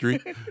the industry.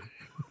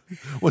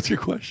 What's your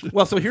question?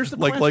 Well, so here's the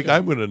question. Like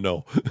I'm going to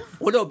know.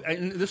 Well, no,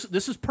 and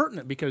this is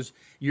pertinent because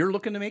you're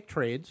looking to make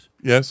trades.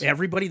 Yes.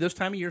 Everybody this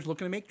time of year is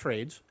looking to make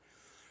trades.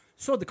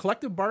 So the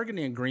collective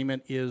bargaining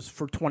agreement is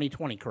for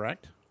 2020,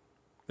 correct?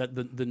 That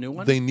the new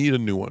one? They need a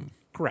new one.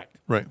 Correct.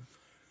 Right.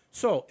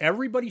 So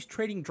everybody's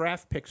trading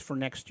draft picks for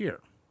next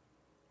year,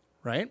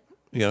 right?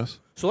 Yes.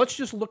 So let's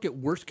just look at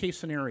worst case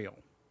scenario.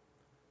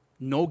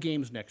 No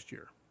games next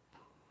year.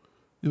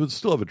 You would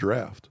still have a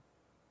draft.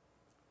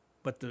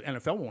 But the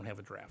NFL won't have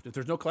a draft. If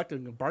there's no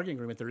collective bargaining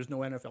agreement, there is no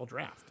NFL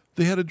draft.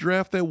 They had a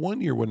draft that one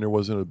year when there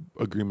wasn't an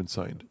agreement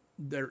signed.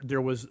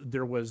 there was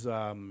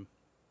I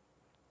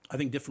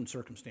think different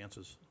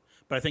circumstances,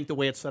 but I think the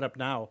way it's set up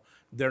now,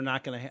 they're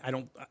not going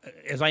to.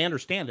 As I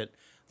understand it,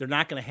 they're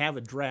not going to have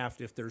a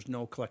draft if there's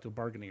no collective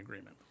bargaining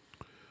agreement.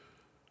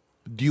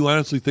 Do you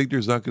honestly think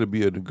there's not going to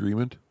be an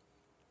agreement?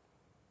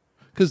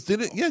 Because they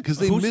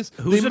missed.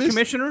 Who's the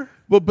commissioner?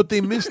 Well, but they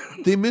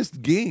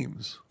missed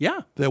games.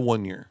 Yeah, that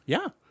 1 year.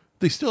 Yeah,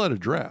 they still had a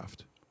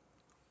draft.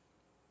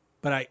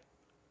 But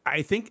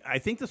I think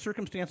the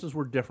circumstances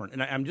were different,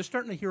 and I'm just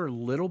starting to hear a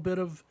little bit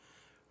of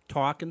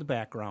talk in the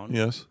background.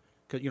 Yes,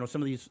 because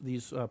some of these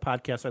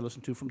podcasts I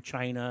listen to from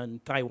China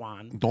and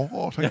Taiwan.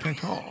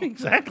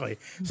 Exactly.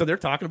 So they're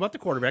talking about the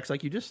quarterbacks,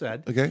 like you just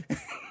said. Okay.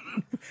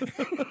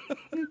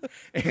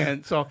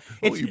 And so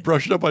you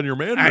brushed up on your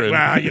Mandarin.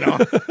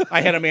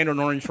 I had a Mandarin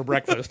orange for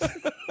breakfast.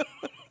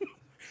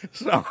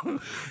 So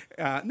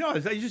no,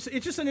 it's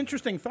just an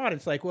interesting thought.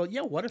 It's like, well,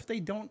 yeah, what if they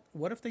don't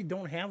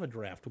have a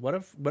draft? What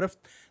if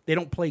they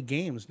don't play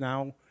games?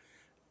 Now,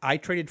 I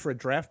traded for a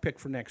draft pick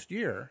for next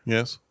year.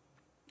 Yes.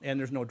 And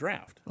there's no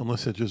draft.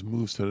 Unless it just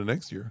moves to the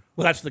next year.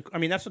 Well, that's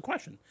the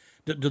question.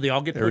 Do they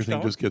all get pushed Everything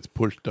out? just gets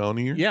pushed down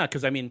a year? Yeah,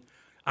 because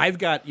I've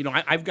got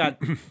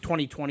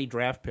 2020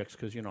 draft picks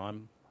because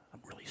I'm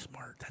really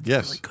smart. That's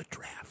a really good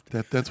draft.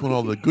 That's when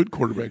all the good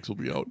quarterbacks will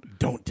be out.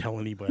 Don't tell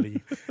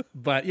anybody.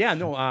 But yeah,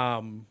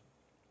 no.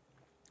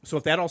 So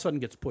if that all of a sudden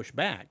gets pushed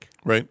back,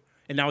 right?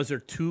 And now is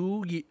there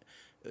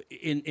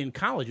in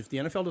college? If the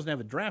NFL doesn't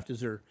have a draft, is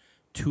there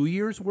 2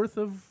 years worth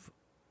of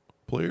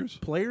players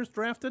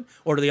drafted,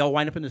 or do they all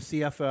wind up in the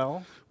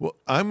CFL? Well,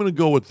 I'm going to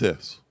go with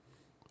this.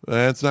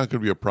 That's not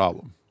going to be a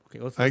problem.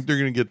 Okay, I think they're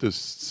going to get this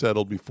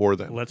settled before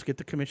then. Let's get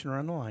the commissioner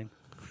on the line.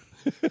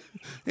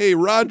 Hey,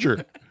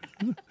 Roger.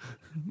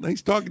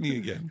 Nice talking to you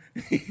again.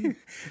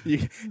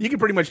 You can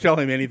pretty much tell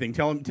him anything.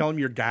 Tell him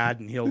you're God,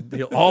 and he'll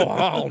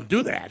I'll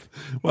do that.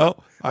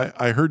 Well,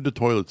 I heard the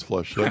toilets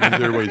flush, so that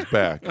means everybody's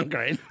back.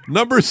 Okay.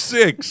 Number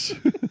 6,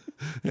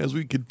 as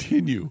we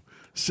continue,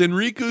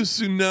 Senrico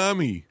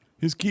Tsunami.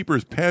 His keeper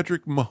is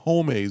Patrick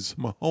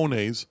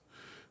Mahomes,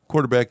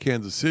 quarterback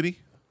Kansas City.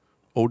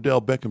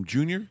 Odell Beckham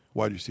Jr.,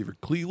 wide receiver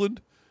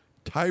Cleveland.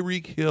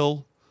 Tyreek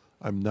Hill.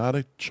 I'm not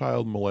a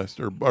child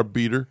molester or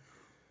beater.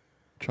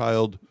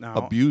 Child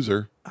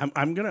abuser.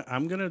 I'm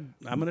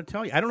gonna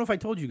tell you. I don't know if I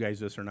told you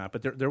guys this or not,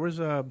 but there was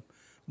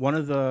one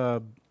of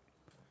the.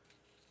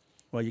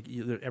 Well,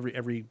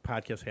 every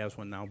podcast has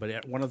one now,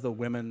 but one of the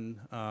women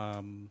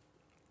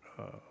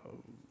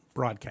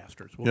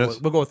broadcasters. We'll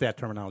go with that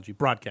terminology.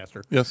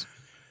 Broadcaster. Yes.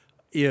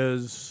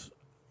 Is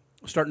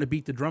starting to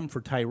beat the drum for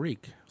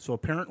Tyreek. So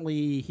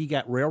apparently he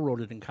got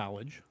railroaded in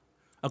college.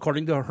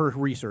 According to her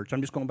research,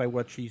 I'm just going by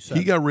what she said.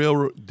 He got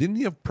railroad. Didn't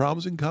he have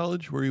problems in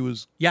college where he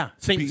was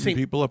beating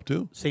people up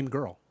too? Same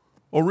girl.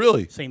 Oh,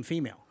 really? Same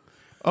female.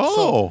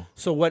 Oh.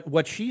 So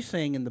what she's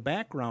saying in the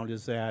background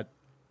is that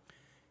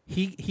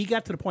he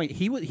got to the point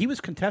he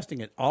was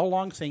contesting it all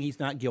along, saying he's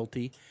not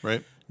guilty.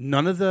 Right.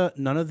 None of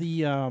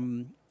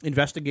the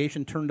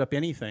investigation turned up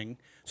anything,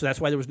 so that's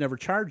why there was never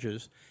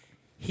charges.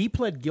 He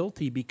pled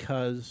guilty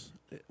because,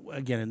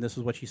 again, and this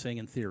is what she's saying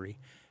in theory,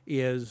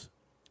 is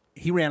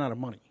he ran out of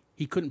money.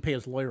 He couldn't pay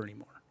his lawyer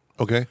anymore.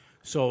 Okay.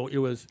 So it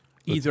was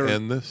either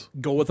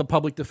go with a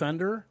public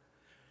defender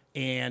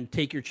and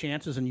take your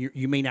chances, and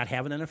you may not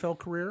have an NFL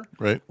career.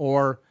 Right.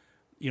 Or,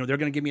 they're going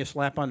to give me a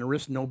slap on the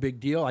wrist, no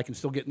big deal. I can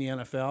still get in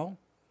the NFL.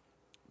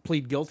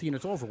 Plead guilty, and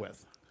it's over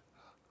with.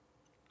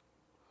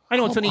 I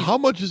know how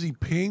much is he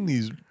paying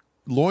these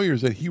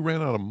lawyers that he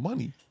ran out of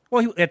money?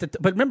 Well,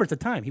 but remember at the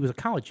time, he was a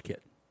college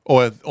kid.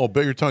 But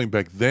you're talking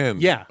back then.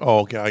 Yeah.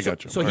 Oh, okay, I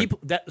got you.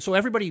 So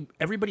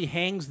everybody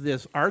hangs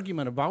this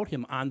argument about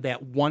him on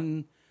that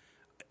one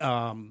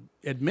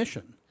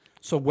admission.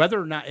 So whether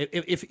or not,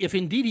 if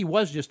indeed he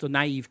was just a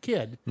naive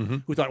kid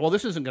who thought, well,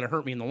 this isn't going to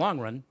hurt me in the long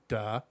run,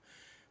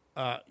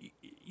 so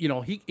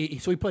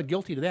he pled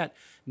guilty to that.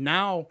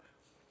 Now,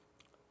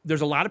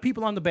 there's a lot of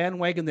people on the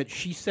bandwagon that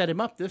she set him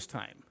up this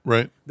time.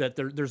 Right. That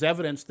there's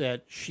evidence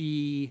that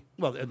she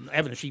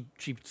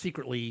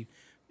secretly,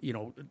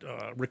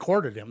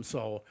 recorded him.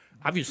 So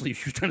obviously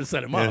she was trying to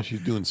set him up. Yeah, she's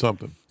doing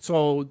something.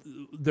 So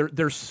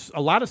there's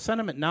a lot of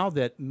sentiment now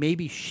that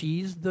maybe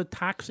she's the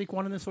toxic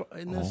one in this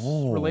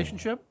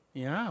relationship.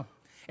 Yeah.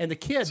 And the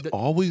kid,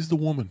 always the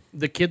woman.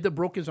 The kid that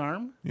broke his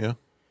arm. Yeah.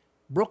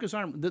 Broke his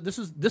arm. This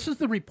is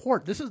the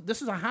report. This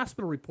is a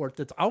hospital report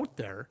that's out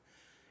there,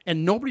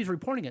 and nobody's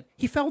reporting it.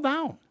 He fell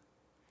down.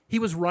 He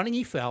was running.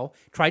 He fell.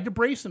 Tried to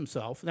brace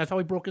himself, and that's how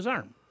he broke his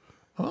arm.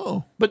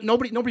 Oh. But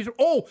nobody's.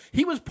 Oh,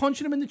 he was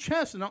punching him in the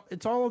chest, and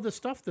it's all of the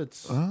stuff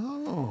that's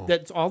all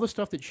the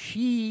stuff that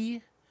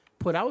she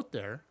put out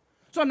there.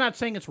 So I'm not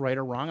saying it's right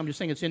or wrong. I'm just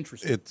saying it's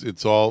interesting.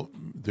 It's all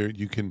there.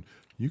 You can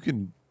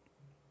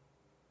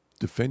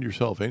defend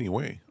yourself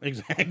anyway.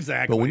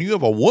 Exactly. But when you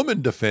have a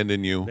woman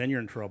defending you, then you're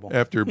in trouble.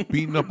 After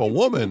beating up a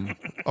woman,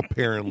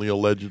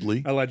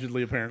 allegedly,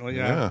 apparently,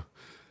 yeah.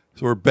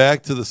 So we're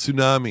back to the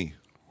Tsunami,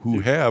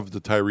 who have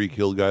the Tyreek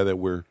Hill guy that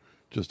we're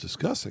just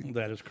discussing.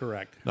 That is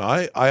correct. Now,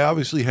 I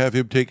obviously have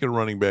him taking a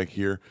running back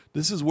here.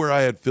 This is where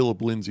I had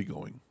Philip Lindsay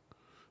going.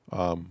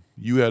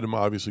 You had him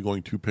obviously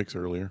going 2 picks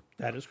earlier.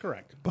 That is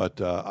correct.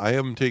 But I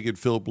have him taking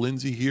Philip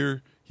Lindsay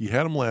here. He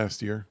had him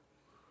last year,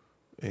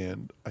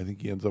 and I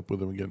think he ends up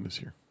with him again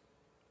this year.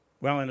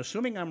 Well, and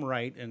assuming I'm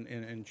right,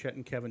 and Chet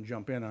and Kevin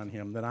jump in on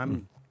him, then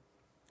I'm.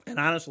 And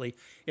honestly,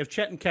 if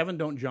Chet and Kevin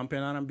don't jump in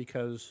on him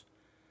because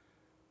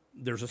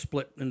there's a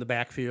split in the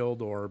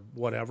backfield or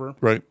whatever,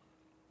 Right.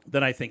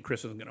 then I think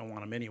Chris isn't going to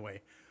want him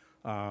anyway.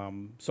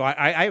 So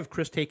I have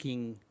Chris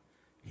taking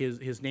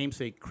his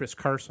namesake, Chris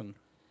Carson,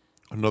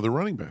 Another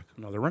running back.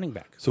 another running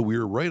back. So we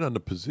were right on the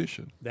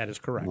position, That is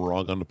correct.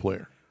 wrong on the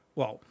player.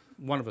 Well,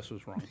 one of us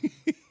was wrong.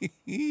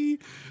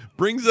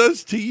 Brings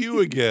us to you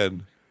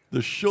again. The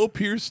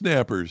Showpier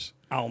Snappers.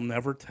 I'll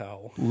never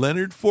tell.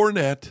 Leonard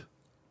Fournette,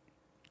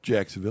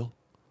 Jacksonville.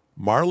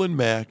 Marlon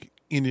Mack,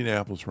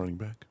 Indianapolis running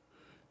back.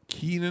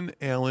 Keenan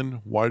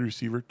Allen, wide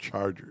receiver,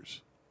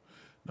 Chargers.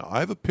 Now, I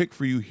have a pick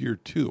for you here,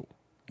 too.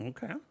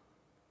 Okay.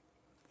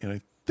 And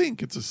I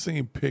think it's the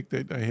same pick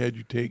that I had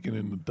you taken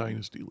in the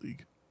Dynasty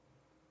League.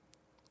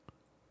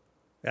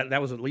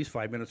 That was at least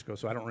 5 minutes ago,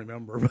 so I don't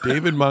remember.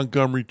 David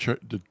Montgomery,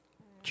 the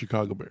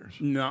Chicago Bears.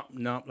 No.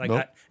 Like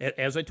Nope.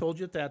 as I told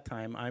you at that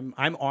time,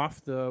 I'm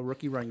off the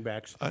rookie running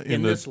backs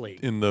In this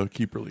league. In the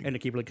Keeper League. In the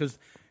keeper league, because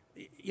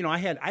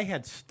I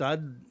had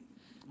stud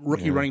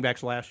rookie running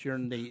backs last year,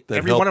 and That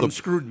every helped one of them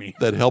screwed me.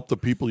 That helped the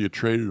people you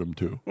traded them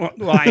to.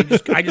 Well, I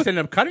just ended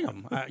up cutting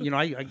them. I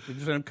just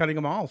ended up cutting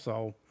them all.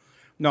 So,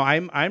 no,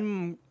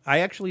 I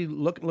actually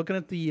looking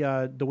at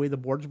the way the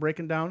board's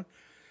breaking down.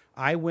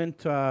 I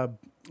went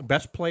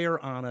best player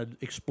on an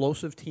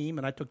explosive team,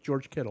 and I took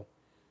George Kittle.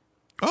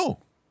 Oh.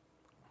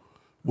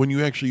 When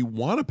you actually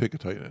want to pick a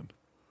tight end,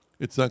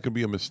 it's not going to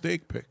be a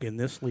mistake pick. In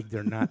this league,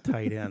 they're not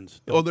tight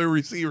ends. They're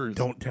receivers.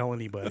 Don't tell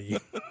anybody.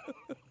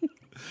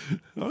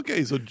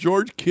 Okay, so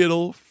George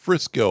Kittle,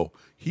 Frisco.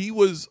 He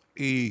was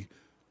a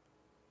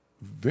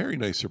very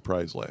nice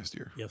surprise last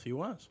year. Yes, he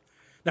was.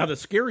 Now, the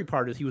scary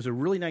part is he was a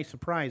really nice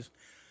surprise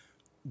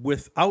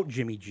without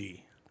Jimmy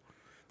G.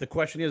 The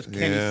question is,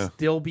 can Yeah. he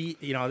still be,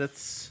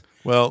 that's...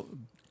 Well,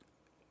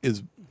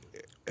 as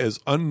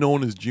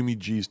unknown as Jimmy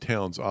G's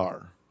talents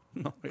are,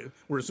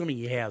 We're assuming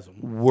he has them.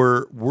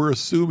 we're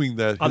assuming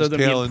that Other his than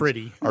being talents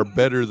pretty. are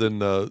better than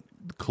the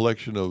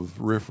collection of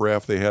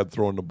riffraff they had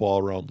throwing the ball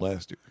around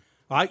last year.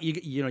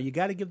 You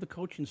got to give the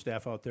coaching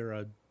staff out there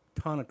a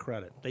ton of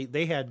credit.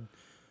 They had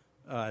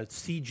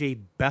C.J.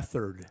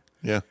 Beathard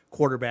Yeah.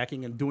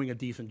 quarterbacking and doing a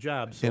decent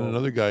job. So And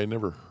another guy I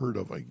never heard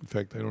of. In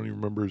fact, I don't even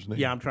remember his name.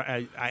 yeah, I'm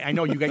trying. I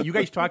know you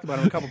guys talked about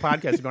him a couple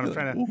podcasts ago. And I'm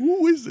trying to.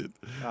 Who is it?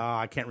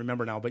 I can't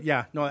remember now, but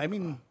yeah, no, I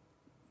mean,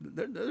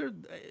 they're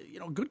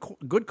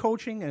good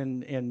coaching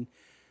and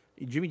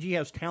Jimmy G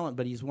has talent,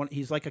 but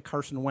he's like a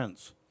Carson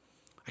Wentz.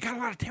 I got a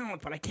lot of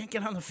talent, but I can't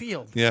get on the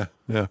field. Yeah.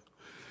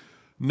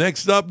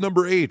 Next up,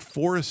 number 8,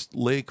 Forest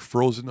Lake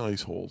Frozen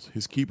Ice Holes.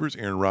 His keepers,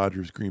 Aaron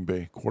Rodgers, Green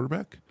Bay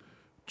quarterback.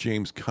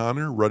 James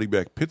Conner, running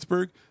back,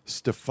 Pittsburgh.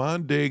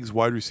 Stephon Diggs,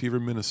 wide receiver,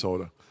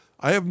 Minnesota.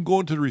 I have him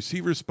going to the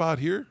receiver spot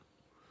here.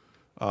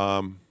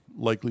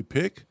 Likely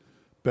pick.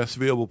 Best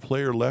available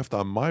player left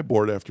on my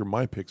board after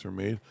my picks are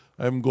made.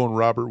 I have him going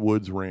Robert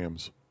Woods,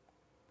 Rams.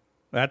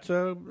 That's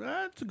a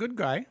good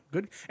guy.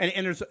 Good,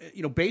 and there's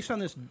based on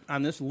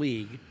this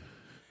league,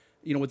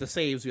 with the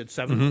saves, you had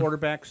 7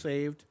 quarterbacks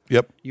saved.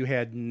 Yep. You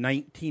had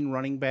 19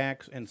 running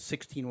backs and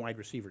 16 wide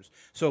receivers.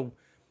 So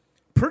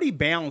pretty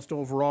balanced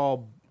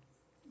overall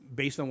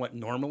based on what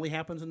normally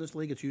happens in this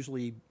league. It's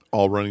usually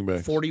All running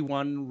backs.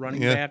 41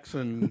 running Yeah. backs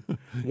and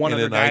one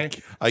And other then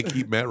guy. I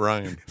keep Matt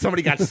Ryan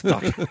Somebody got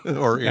stuck.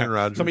 or Aaron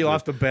Rodgers. Somebody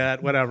lost a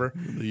bet, whatever.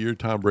 The year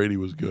Tom Brady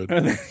was good.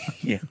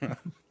 Yeah.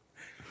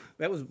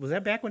 Was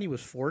that back when he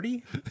was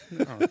 40?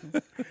 No.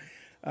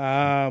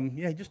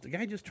 The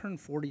guy just turned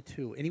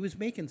 42, and he was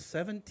making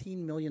 $17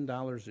 million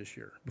this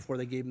year before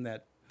they gave him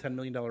that $10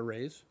 million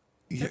raise.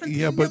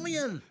 $17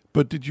 million.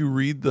 But did you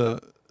read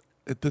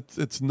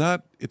it's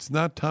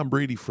not Tom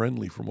Brady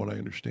friendly from what I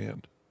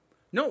understand.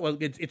 No, well,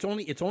 it's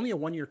only a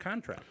 1-year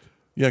contract.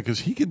 Yeah, because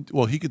he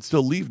could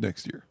still leave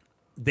next year.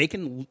 They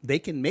can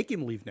make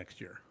him leave next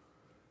year.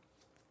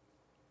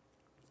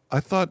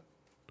 I thought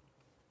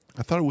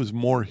it was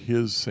more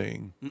his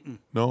saying.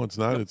 No, it's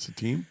not. It's a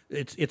team.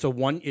 It's a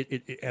one.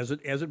 As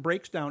it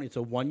breaks down, it's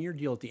a 1-year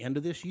deal. At the end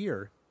of this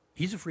year,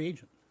 he's a free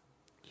agent.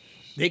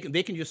 They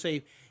can just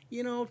say,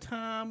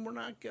 Tom, we're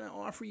not going to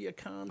offer you a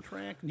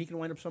contract, and he can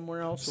wind up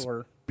somewhere else.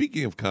 Or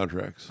Speaking of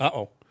contracts,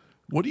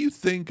 what do you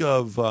think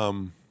of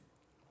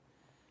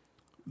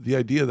the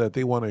idea that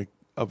they want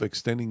of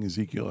extending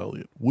Ezekiel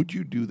Elliott? Would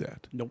you do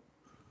that? Nope.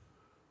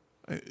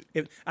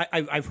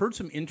 I've heard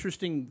some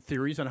interesting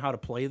theories on how to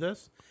play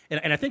this,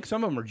 and I think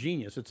some of them are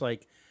genius. It's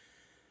like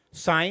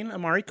sign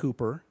Amari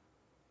Cooper,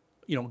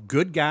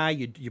 good guy.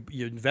 You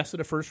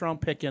invested a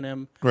first-round pick in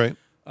him. Right.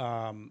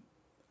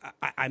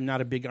 I'm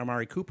not a big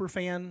Amari Cooper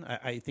fan.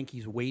 I think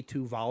he's way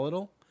too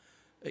volatile.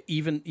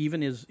 Even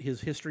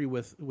his history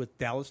with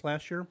Dallas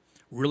last year,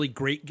 really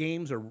great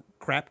games or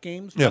crap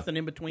games, nothing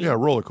in between. Yeah,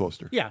 roller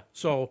coaster. Yeah,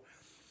 so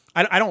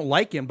I don't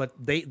like him, but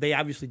they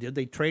obviously did.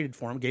 They traded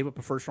for him, gave up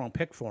a first-round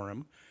pick for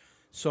him.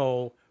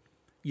 So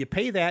you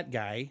pay that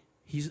guy.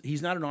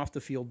 He's not an off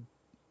the field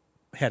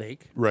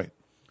headache. Right.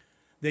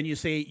 Then you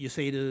say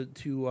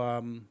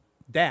to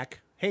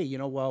Dak, hey,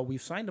 well,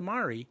 we've signed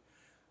Amari.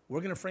 We're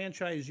going to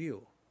franchise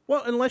you.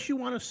 Well, unless you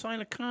want to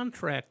sign a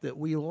contract that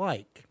we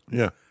like.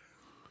 Yeah.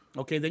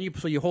 Okay, then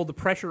you hold the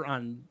pressure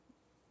on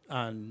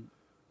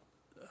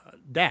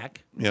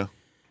Dak. Yeah.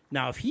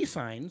 Now, if he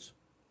signs,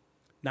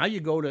 now you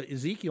go to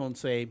Ezekiel and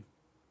say,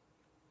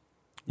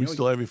 We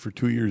still have you for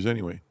 2 years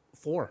anyway.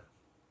 4.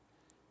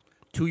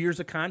 2 years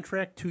of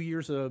contract, 2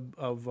 years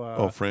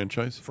of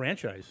franchise?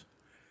 franchise.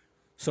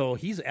 So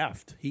he's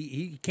effed.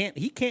 He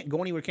can't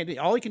go anywhere.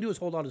 All he can do is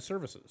hold out his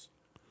services.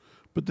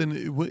 But then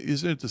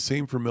isn't it the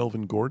same for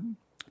Melvin Gordon?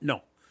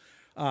 No.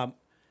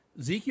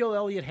 Ezekiel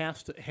Elliott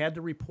had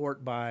to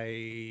report by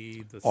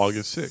the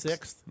August 6th.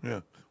 6th.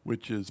 Yeah,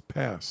 which is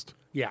past.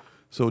 Yeah.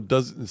 So it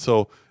doesn't.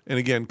 So, and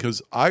again,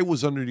 because I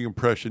was under the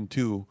impression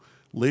too,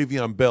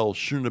 Le'Veon Bell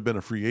shouldn't have been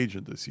a free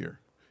agent this year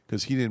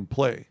because he didn't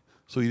play,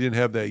 so he didn't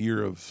have that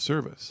year of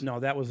service. No,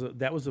 that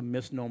was a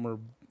misnomer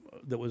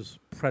that was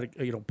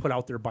put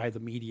out there by the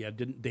media.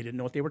 They didn't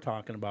know what they were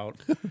talking about.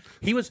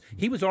 He was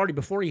already,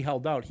 before he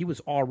held out, he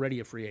was already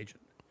a free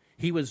agent.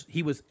 He was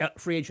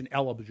free agent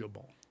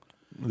eligible.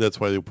 That's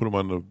why they put him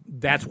on the.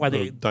 That's why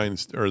the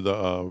dynasty or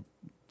the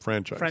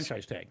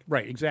franchise tag.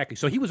 Right, exactly.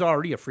 So he was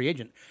already a free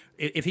agent.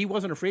 If he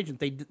wasn't a free agent,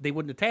 they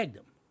wouldn't have tagged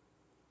him.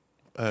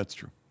 That's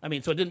true. I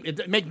mean, so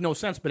it made no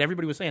sense. But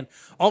everybody was saying,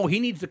 "Oh, he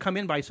needs to come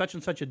in by such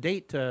and such a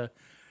date to,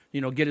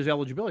 get his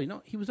eligibility."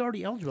 No, he was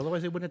already eligible.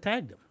 Otherwise, they wouldn't have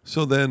tagged him.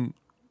 So then,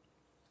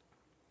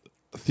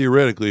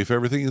 theoretically, if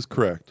everything is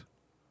correct,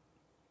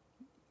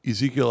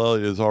 Ezekiel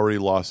Elliott has already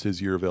lost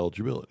his year of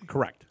eligibility.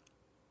 Correct.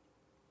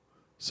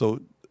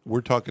 So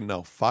we're talking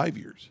now 5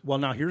 years. Well,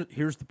 now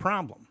here's the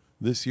problem.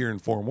 This year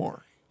and 4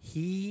 more.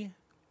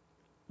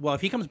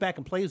 If he comes back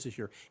and plays this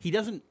year, he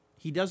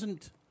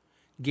doesn't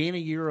gain a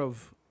year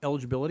of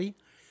eligibility.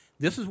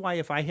 This is why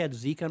if I had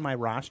Zeke on my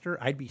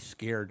roster, I'd be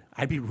scared.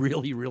 I'd be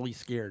really, really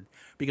scared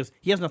because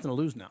he has nothing to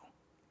lose now.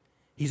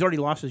 He's already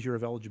lost his year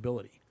of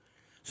eligibility.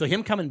 So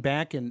him coming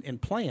back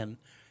and playing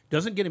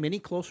doesn't get him any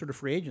closer to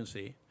free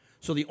agency.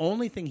 So the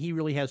only thing he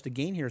really has to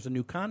gain here is a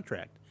new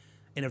contract.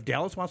 And if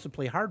Dallas wants to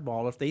play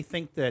hardball, if they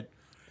think that...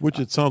 Which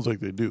it sounds like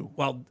they do.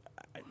 Well,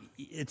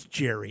 it's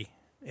Jerry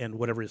and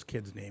whatever his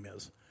kid's name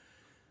is.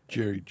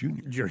 Jerry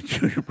Jr. Jerry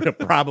Jr.,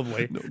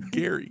 probably. No,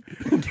 Gary.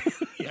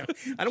 Yeah.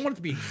 I don't want it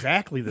to be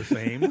exactly the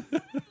same.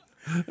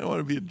 I don't want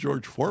to be a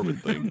George Foreman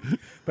thing.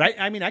 But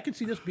I could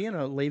see this being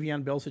a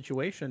Le'Veon Bell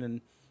situation.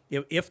 And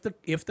if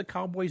the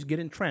Cowboys get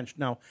entrenched,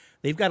 now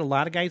they've got a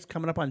lot of guys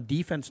coming up on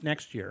defense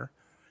next year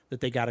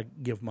that they got to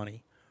give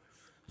money.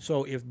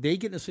 So if they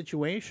get in a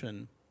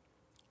situation...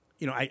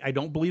 I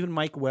don't believe in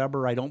Mike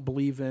Weber. I don't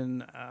believe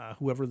in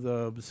whoever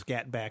the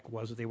scat back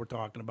was that they were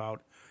talking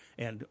about.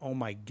 And, oh,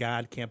 my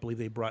God, can't believe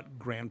they brought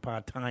Grandpa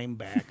Time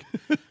back.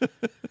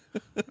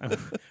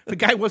 The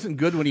guy wasn't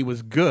good when he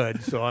was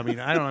good, so, I don't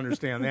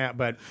understand that.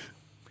 But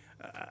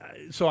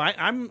so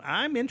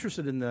I'm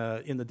interested in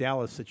the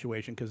Dallas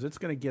situation because it's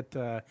going to get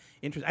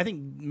interesting. I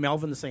think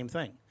Melvin, the same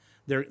thing.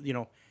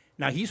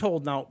 Now he's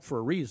holding out for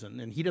a reason,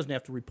 and he doesn't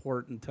have to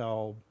report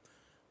until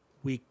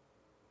week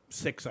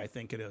 6, I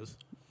think it is.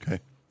 Okay.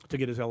 To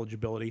get his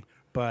eligibility,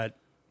 but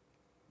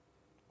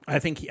I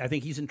think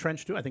he's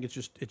entrenched too. I think it's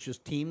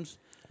just teams.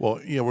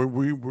 Well, yeah,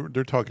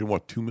 they're talking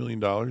what, $2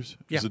 million?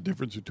 Yeah. Is the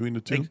difference between the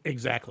two?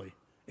 Exactly.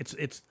 It's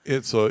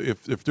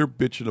if they're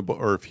bitching about,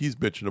 or if he's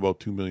bitching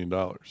about $2 million,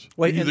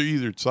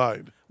 either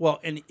side. Well,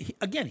 and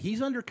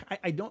he's under.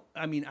 I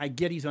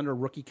get he's under a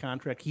rookie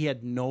contract. He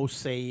had no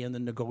say in the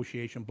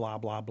negotiation. Blah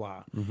blah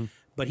blah. Mm-hmm.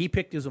 But he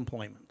picked his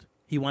employment.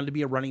 He wanted to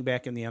be a running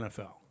back in the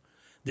NFL.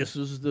 This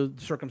is the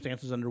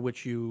circumstances under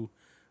which you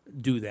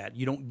do that.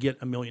 You don't get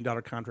 $1 million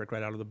contract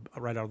right out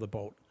of the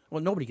boat.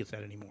 Well, nobody gets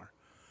that anymore.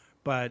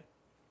 But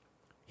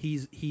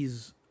he's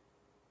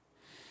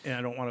and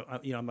I don't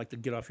want to. I'm like the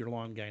get off your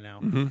lawn guy now.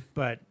 Mm-hmm.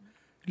 But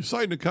you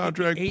signed a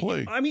contract,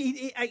 play.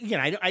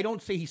 I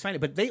don't say he signed it,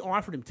 but they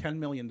offered him $10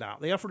 million.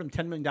 They offered him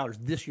 $10 million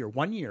this year,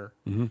 1 year,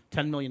 mm-hmm.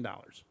 $10 million,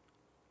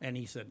 and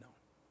he said no.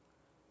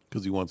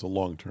 Because he wants a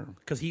long term.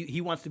 Because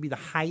he wants to be the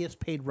highest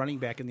paid running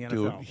back in the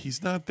NFL. Dude,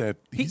 he's not that.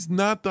 He's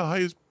not the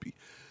highest.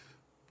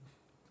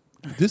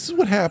 This is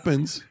what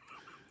happens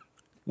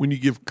when you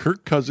give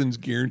Kirk Cousins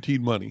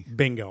guaranteed money.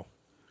 Bingo.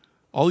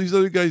 All these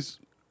other guys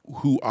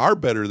who are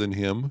better than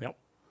him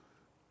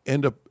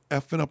end up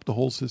effing up the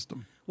whole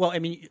system. Well,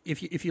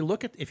 if you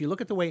look at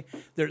the way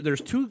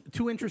there's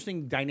two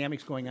interesting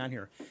dynamics going on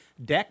here.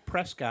 Dak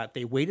Prescott,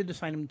 they waited to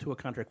sign him to a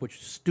contract, which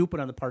is stupid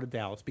on the part of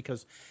Dallas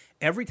because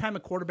every time a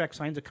quarterback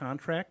signs a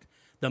contract,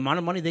 the amount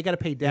of money they got to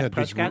pay Dak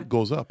Prescott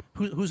goes up.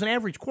 Who's an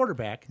average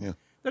quarterback? Yeah.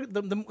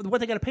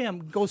 What they got to pay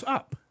him goes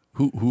up.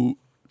 Who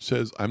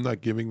says I'm not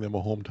giving them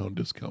a hometown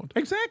discount?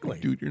 Exactly,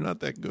 dude, you're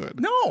not that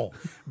good. No,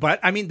 but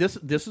this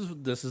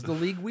is the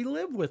league we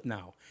live with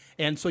now,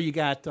 and so you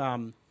got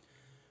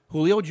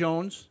Julio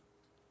Jones.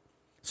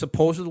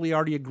 Supposedly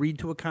already agreed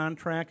to a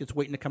contract. It's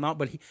waiting to come out.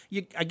 But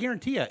I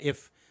guarantee you,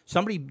 if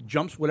somebody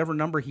jumps whatever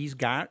number he's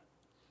got,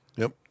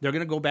 Yep. They're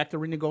going to go back to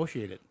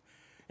renegotiate it.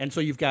 And so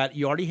you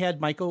already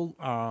had Michael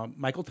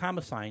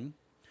Thomas sign.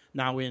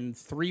 Now in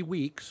 3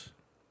 weeks,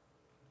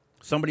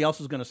 somebody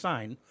else is going to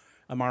sign.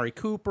 Amari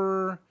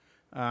Cooper,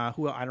 I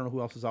don't know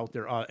who else is out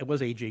there. It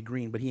was A.J.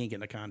 Green, but he ain't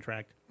getting a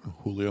contract.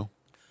 Julio.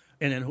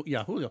 And then,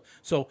 Julio.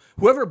 So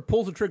whoever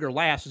pulls the trigger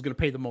last is going to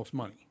pay the most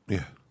money.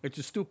 Yeah. It's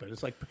just stupid.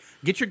 It's like,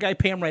 get your guy,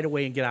 pay him right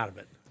away and get out of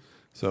it.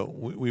 So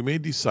we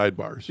made these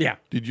sidebars. Yeah.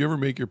 Did you ever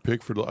make your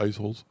pick for the ice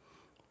holes?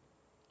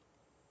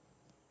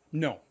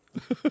 No.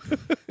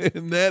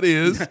 And that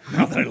is.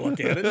 Now that I look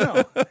at it,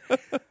 no.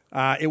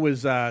 It was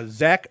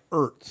Zach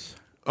Ertz.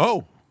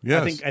 Oh,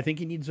 yes. I think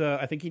he needs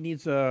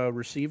a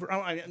receiver.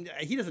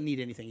 He doesn't need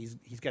anything.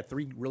 He's got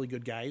 3 really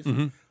good guys,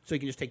 so he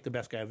can just take the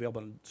best guy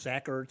available. And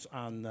Zach Ertz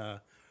on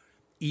the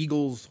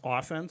Eagles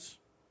offense,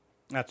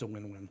 that's a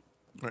win-win.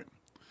 Right.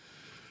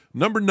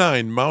 Number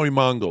 9, Maui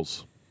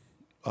Mongols.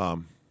 I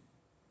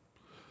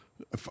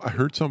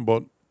heard something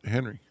about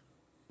Henry.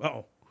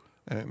 Uh-oh.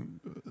 And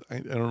I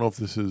don't know if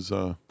this is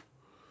a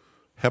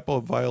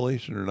HEPA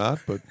violation or not,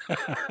 but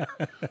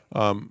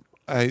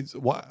I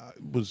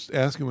was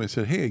asking him. I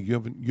said, "Hey, you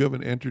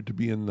haven't entered to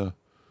be in the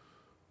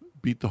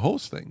Beat the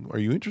Host thing. Are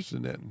you interested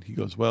in that?" And he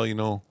goes, "Well, he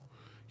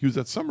was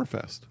at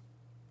Summerfest,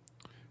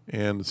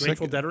 and the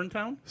Grateful Dead are in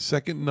town?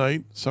 second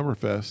night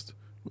Summerfest,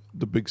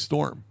 the big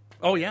storm.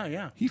 Oh,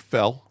 yeah. He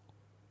fell,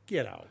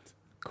 Get out.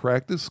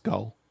 cracked his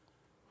skull,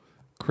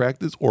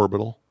 cracked his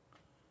orbital,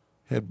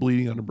 had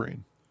bleeding on the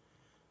brain."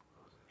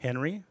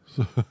 Henry,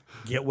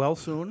 get well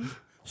soon.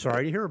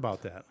 Sorry to hear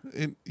about that.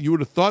 And you would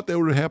have thought that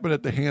would have happened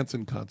at the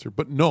Hanson concert,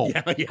 but no.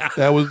 Yeah.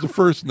 That was the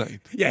first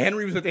night. Yeah,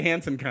 Henry was at the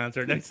Hanson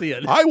concert. I see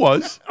it. I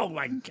was. Oh,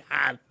 my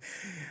God.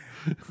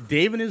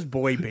 Dave and his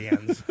boy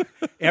bands.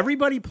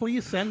 Everybody,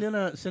 please send in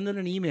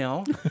an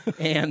email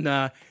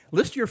and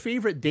list your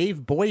favorite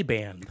Dave boy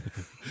band.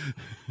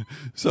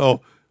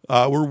 So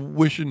we're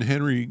wishing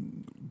Henry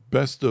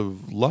best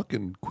of luck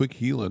and quick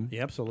healing.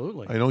 Yeah,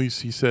 absolutely. I know he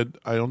said,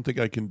 "I don't think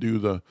I can do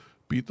the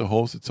Beat the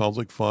Host. It sounds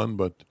like fun,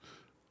 but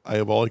I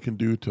have all I can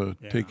do to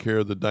take care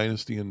of the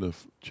dynasty and the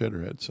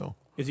Cheddarhead." So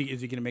Is he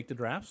going to make the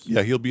drafts?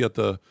 yeah, he'll be at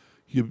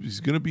he's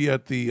going to be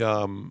at the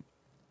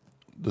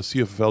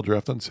CFFL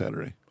draft on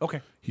Saturday. Okay.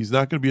 He's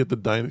not going to be at the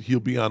dynasty. He'll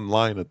be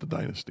online at the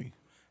dynasty.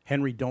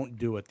 Henry, don't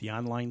do it. The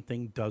online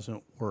thing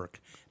doesn't work.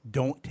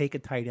 Don't take a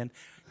tight end.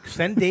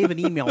 Send Dave an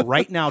email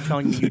right now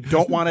telling me you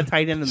don't want a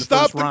tight end in the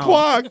Stop first the round.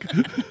 clock.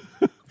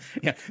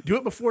 Yeah, do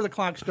it before the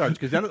clock starts,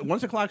 because then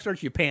once the clock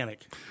starts, you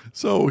panic.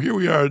 So here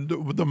we are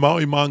with the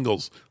Maui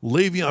Mongols.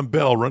 Le'Veon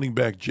Bell, running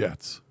back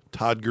Jets.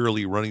 Todd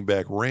Gurley, running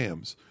back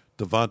Rams.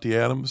 Devontae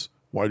Adams,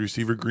 wide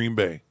receiver Green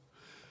Bay.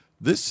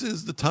 This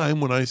is the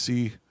time when I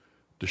see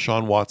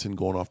Deshaun Watson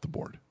going off the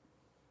board.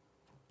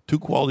 2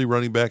 quality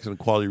running backs and a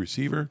quality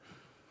receiver.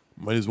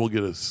 Might as well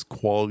get a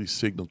quality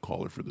signal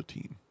caller for the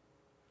team.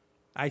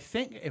 I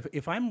think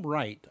if I'm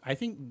right,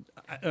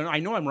 I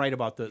know I'm right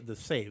about the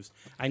saves.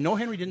 I know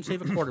Henry didn't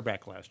save a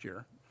quarterback last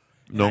year.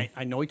 No.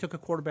 I know he took a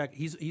quarterback.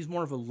 He's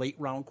more of a late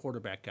round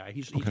quarterback guy.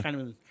 He's kind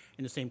of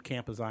in the same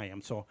camp as I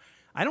am. So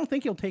I don't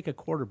think he'll take a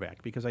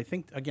quarterback, because I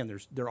think, again,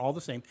 they're all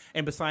the same.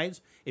 And besides,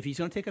 if he's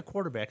going to take a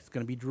quarterback, it's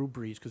going to be Drew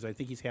Brees, because I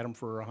think he's had him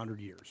for 100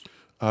 years.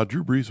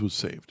 Drew Brees was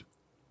saved.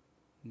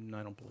 No,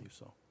 I don't believe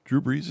so.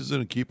 Drew Brees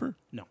isn't a keeper?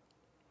 No.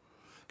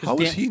 How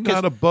is he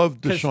not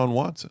above Deshaun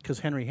Watson? Because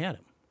Henry had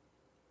him.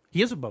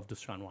 He is above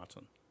Deshaun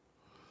Watson.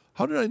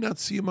 How did I not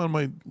see him on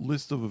my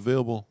list of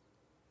available?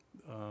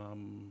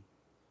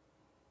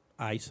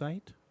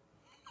 Eyesight.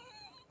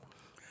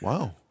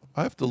 Wow.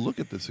 I have to look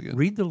at this again.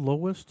 Read the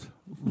lowest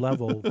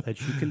level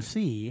that you can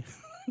see.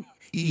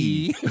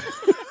 E.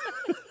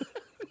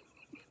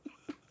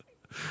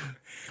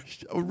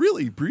 Oh,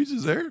 really? Brees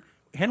is there?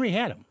 Henry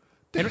had him.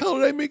 The hell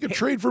did I make a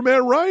trade for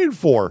Matt Ryan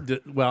for?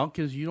 Well,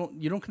 because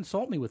you don't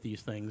consult me with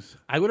these things.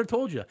 I would have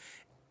told you.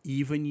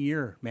 Even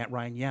year, Matt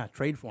Ryan, yeah,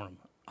 trade for him.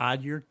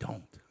 Odd year,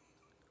 don't.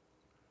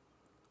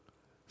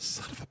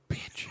 Son of a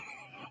bitch.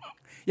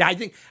 Yeah, I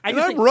think.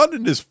 I'm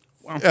running this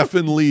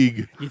effing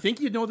league. You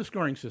think you know the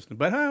scoring system,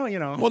 but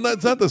Well,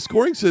 that's not the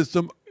scoring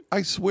system.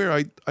 I swear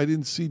I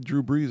didn't see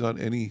Drew Brees on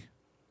any.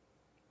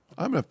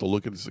 I'm going to have to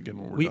look at this again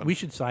when we're done. We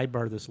should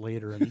sidebar this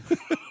later. And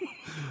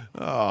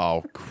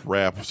Oh,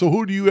 crap. So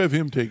who do you have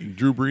him taking?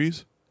 Drew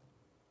Brees?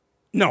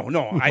 No.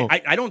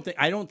 I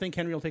don't think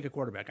Henry will take a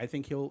quarterback. I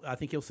think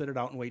he'll sit it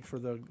out and wait for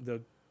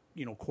the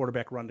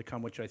quarterback run to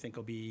come, which I think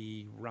will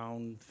be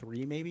round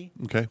 3 maybe.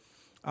 Okay.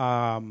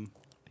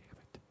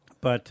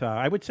 But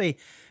I would say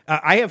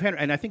I have Henry,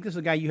 and I think this is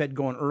a guy you had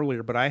going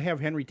earlier, but I have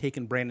Henry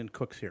taking Brandon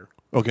Cooks here.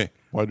 Okay.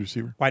 Wide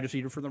receiver? Wide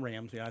receiver for the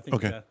Rams. Yeah, I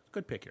think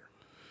good pick here.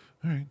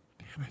 All right.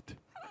 Damn it.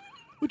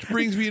 Which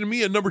brings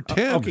me at number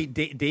 10. Okay,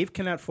 Dave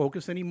cannot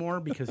focus anymore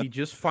because he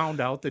just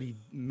found out that he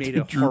made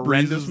a Drew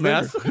horrendous Brees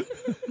mess.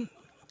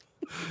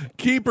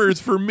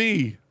 Keepers for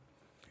me.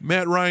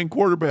 Matt Ryan,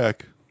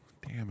 quarterback.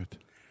 Damn it.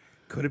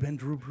 Could have been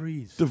Drew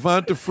Brees.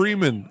 Devonta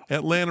Freeman,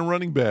 Atlanta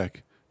running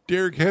back.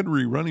 Derrick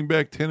Henry, running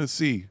back,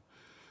 Tennessee.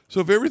 So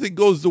if everything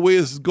goes the way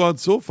this has gone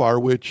so far,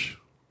 which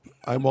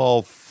I'm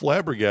all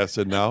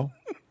flabbergasted now,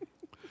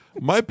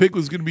 My pick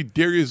was going to be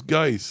Darius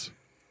Geis,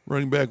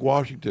 running back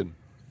Washington.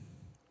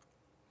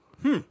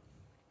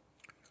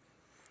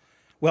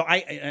 Well,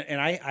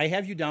 I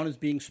have you down as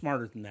being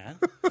smarter than that.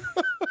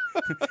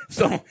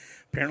 So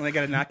apparently I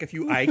got to knock a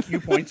few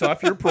IQ points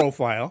off your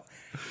profile.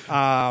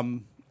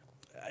 Honestly,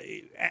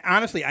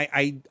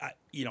 I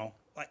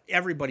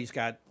everybody's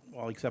got,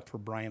 well, except for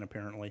Brian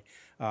apparently,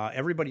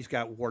 everybody's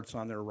got warts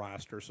on their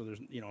roster. So there's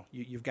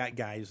you've got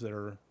guys that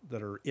are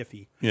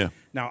iffy. Yeah.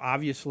 Now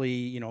obviously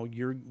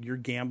you're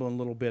gambling a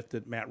little bit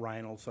that Matt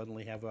Ryan will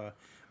suddenly have a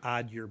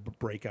odd year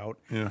breakout.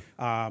 Yeah.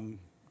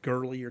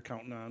 Gurley you're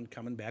counting on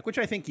coming back, which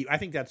I think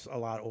that's a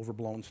lot of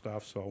overblown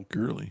stuff. So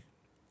Gurley.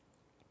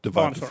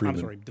 I'm Freeman.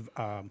 sorry.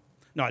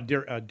 No,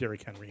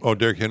 Derrick Henry. Oh,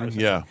 Derrick Henry.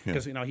 Yeah.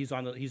 Because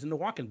he's in the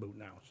walking boot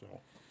now.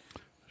 So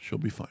she'll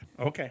be fine.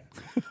 okay,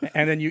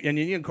 and then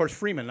you of course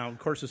Freeman. Now of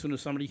course as soon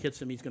as somebody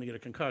hits him, he's going to get a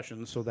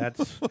concussion. So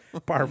that's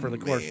par for the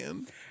course.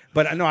 Man.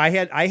 But no, I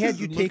had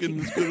you Looking taking.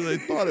 as good as I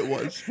thought it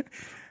was.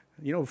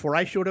 Before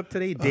I showed up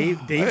today, Dave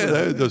I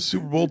had the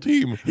Super Bowl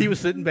team. he was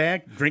sitting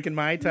back drinking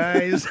Mai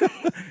Tais,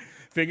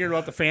 figuring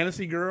out the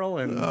fantasy girl,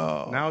 and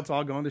now it's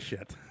all going to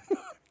shit.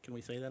 Can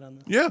we say that on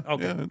this? Yeah.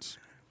 Okay. Yeah, it's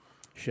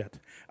Shit.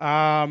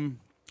 I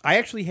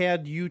actually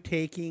had you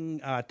taking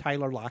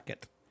Tyler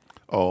Lockett.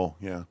 Oh,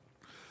 yeah.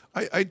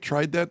 I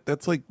tried that.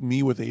 That's like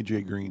me with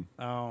AJ Green.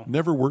 Oh.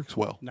 Never works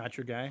well. Not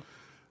your guy?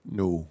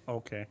 No.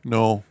 Okay.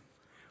 No.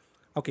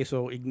 Okay,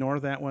 so ignore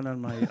that one on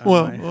my...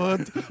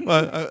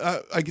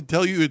 I can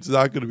tell you it's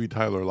not going to be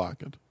Tyler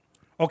Lockett.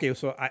 Okay,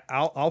 so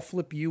I'll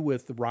flip you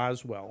with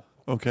Roswell.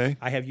 Okay.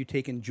 I have you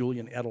taking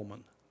Julian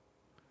Edelman.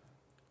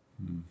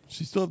 Does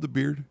he still have the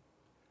beard?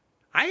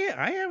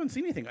 I haven't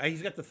seen anything.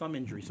 He's got the thumb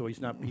injury, so he's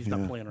not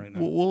playing right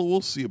now.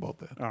 We'll see about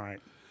that. All right.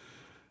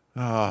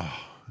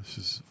 This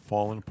is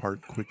falling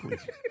apart quickly.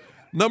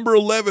 Number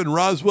 11,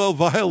 Roswell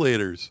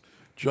Violators.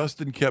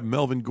 Justin kept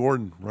Melvin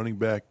Gordon, running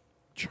back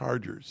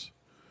Chargers.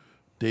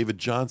 David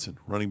Johnson,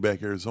 running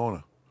back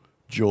Arizona.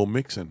 Joe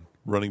Mixon,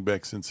 running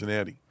back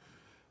Cincinnati.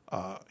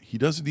 He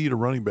doesn't need a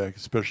running back,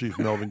 especially if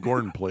Melvin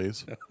Gordon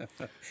plays.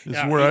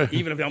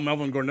 Even if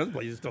Melvin Gordon doesn't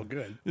play, he's still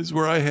good. This is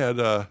where I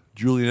had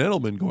Julian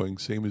Edelman going,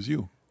 same as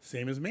you.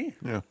 Same as me.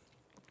 Yeah.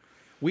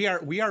 We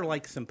are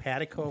like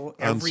simpatico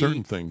every On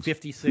certain things.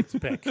 56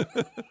 pick.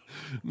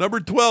 Number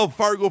 12,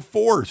 Fargo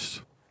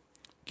Force.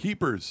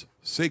 Keepers,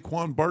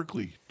 Saquon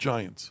Barkley,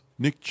 Giants.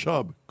 Nick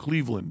Chubb,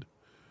 Cleveland.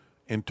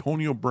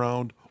 Antonio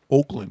Brown,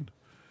 Oakland.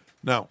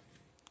 Now,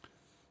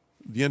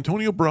 the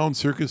Antonio Brown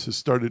circus has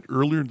started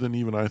earlier than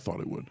even I thought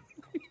it would.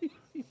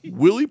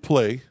 Will he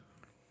play?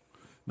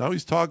 Now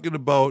he's talking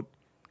about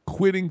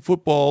quitting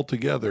football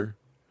altogether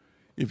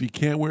if he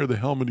can't wear the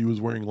helmet he was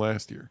wearing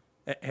last year.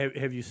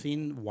 Have you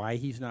seen why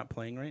he's not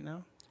playing right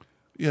now?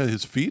 Yeah,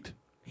 his feet.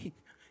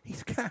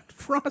 He's got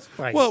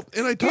frostbite. Well,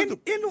 and I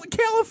talked in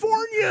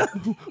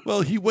California.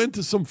 Well, he went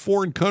to some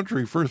foreign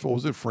country. First of all,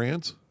 was it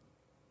France?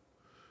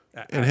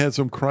 And had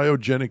some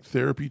cryogenic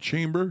therapy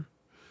chamber.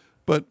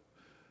 But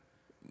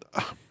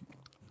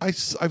I've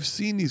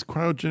seen these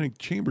cryogenic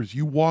chambers.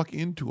 You walk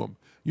into them.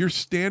 You're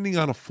standing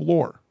on a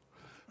floor.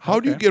 How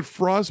do you get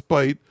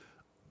frostbite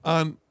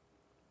on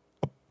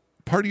a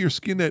part of your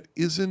skin that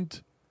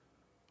isn't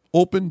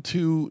open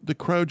to the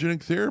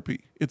cryogenic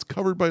therapy? It's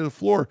covered by the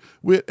floor.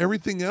 With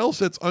everything else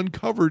that's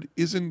uncovered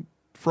isn't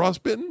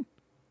frostbitten?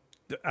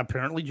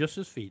 Apparently just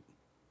his feet.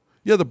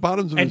 Yeah, the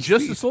bottoms of and his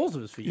just feet. the soles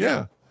of his feet.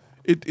 Yeah.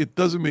 It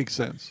doesn't make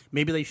sense.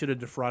 Maybe they should have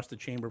defrosted the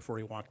chamber before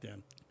he walked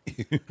in.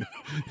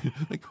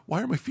 Like,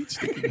 why are my feet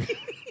sticking?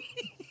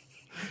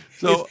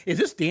 So is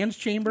this Dan's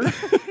chamber?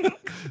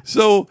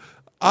 So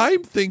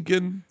I'm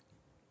thinking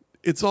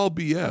it's all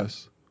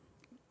BS.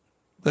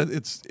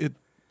 That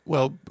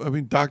well, I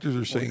mean, doctors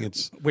are saying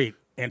it's. Wait,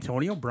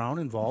 Antonio Brown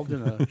involved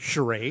in a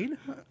charade?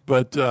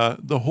 But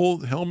the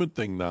whole helmet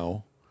thing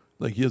now,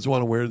 like he doesn't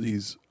want to wear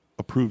these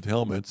approved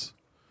helmets.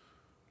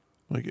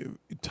 Like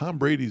Tom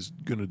Brady's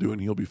going to do it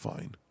and he'll be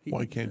fine.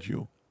 Why can't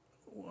you?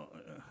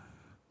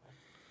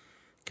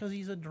 Because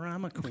he's a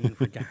drama queen,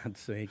 for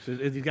God's sake.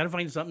 He's got to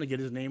find something to get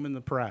his name in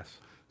the press.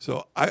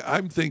 So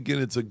I'm thinking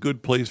it's a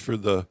good place for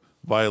the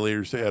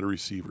Violators to add a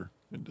receiver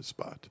in the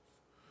spot.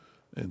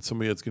 And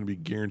somebody that's going to be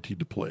guaranteed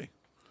to play.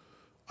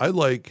 I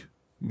like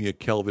me a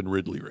Calvin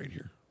Ridley right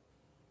here.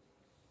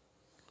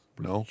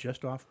 No?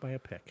 Just off by a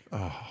pick.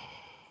 Oh.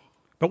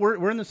 But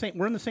we're in the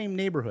same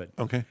neighborhood.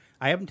 Okay.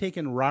 I haven't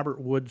taken Robert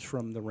Woods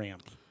from the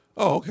Rams.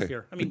 Oh, okay.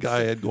 Here. I mean, the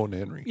guy I had going to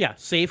Henry. Yeah,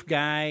 safe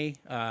guy.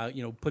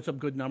 Puts up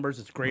good numbers.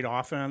 It's great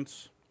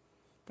offense.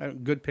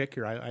 Good pick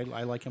here.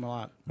 I like him a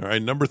lot. All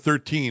right, number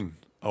 13,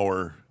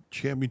 our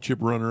championship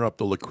runner-up,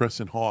 the La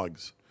Crescent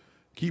Hogs.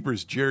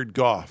 Keepers, Jared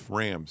Goff,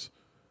 Rams.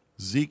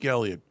 Zeke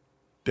Elliott,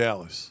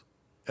 Dallas.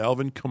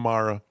 Alvin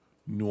Kamara,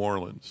 New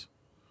Orleans.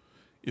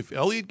 If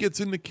Elliott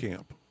gets into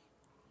camp,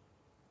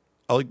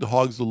 I like the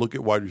Hogs to look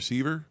at wide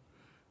receiver,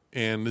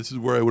 and this is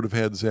where I would have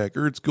had Zach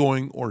Ertz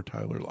going or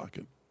Tyler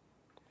Lockett.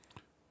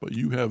 But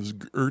you have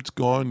Ertz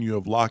gone, you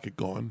have Lockett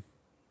gone.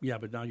 Yeah,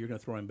 but now you're going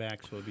to throw him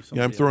back, so it'd be something.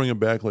 Yeah, I'm throwing him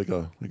back like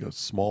a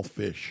small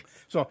fish.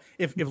 So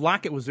if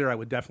Lockett was there, I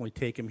would definitely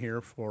take him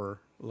here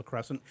for La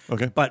Crescent.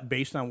 Okay. But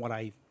based on what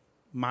I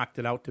mocked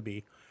it out to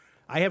be,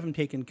 I haven't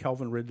taken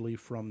Calvin Ridley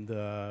from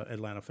the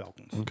Atlanta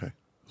Falcons. Okay.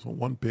 So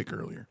one pick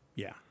earlier.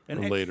 Yeah. Or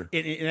later.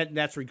 And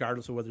that's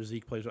regardless of whether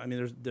Zeke plays. I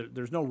mean,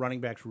 there's no running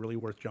backs really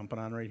worth jumping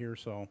on right here.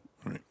 So. All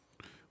right.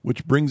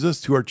 Which brings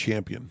us to our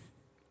champion.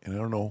 And I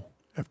don't know,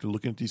 after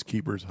looking at these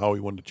keepers, how he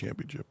won the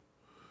championship.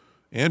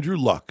 Andrew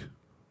Luck.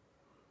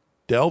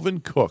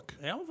 Dalvin Cook.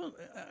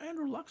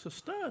 Andrew Luck's a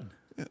stud.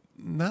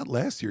 Not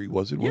last year he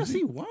wasn't, was Yes,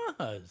 he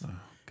was.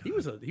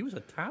 He was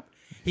a top.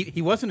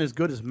 He wasn't as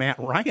good as Matt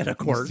Ryan, of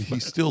course. He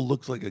still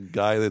looks like a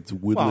guy that's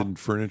whittling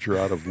furniture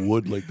out of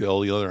wood like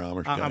all the other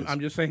Amish guys. I'm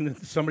just saying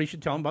that somebody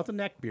should tell him about the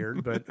neck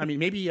beard. But I mean,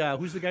 maybe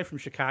who's the guy from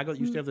Chicago that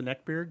used to have the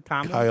neck beard?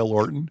 Tomlin? Kyle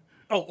Orton.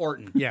 Oh,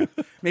 Orton. Yeah,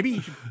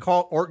 maybe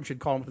Orton should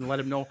call him and let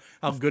him know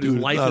how good Dude,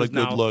 his life not is a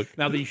good now. look.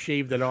 Now that he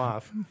shaved it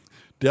off.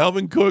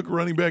 Dalvin Cook,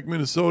 running back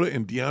Minnesota,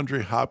 and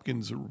DeAndre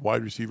Hopkins,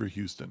 wide receiver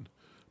Houston.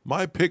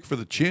 My pick for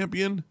the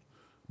champion,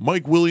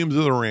 Mike Williams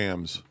of the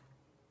Rams.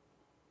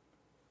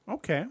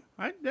 Okay,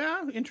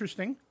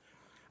 interesting.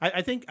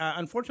 I think,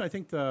 unfortunately, I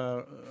think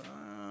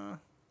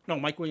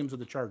Mike Williams of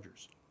the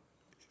Chargers.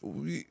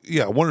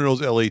 Yeah, one of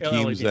those LA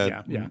teams team,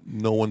 that yeah.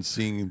 no one's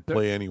seeing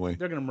play anyway.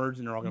 They're going to merge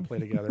and they're all going to play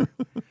together.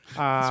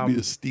 It's be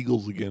the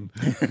Steagles again.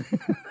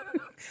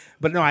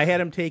 But no, I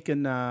had him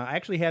taken. I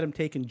actually had him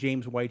taking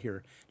James White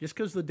here, just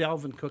because the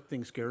Dalvin Cook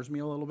thing scares me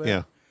a little bit.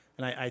 Yeah,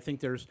 and I think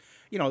there's,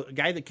 a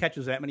guy that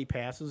catches that many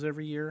passes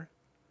every year,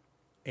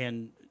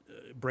 and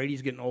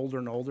Brady's getting older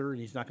and older, and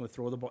he's not going to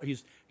throw the ball.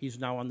 He's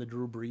now on the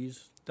Drew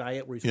Brees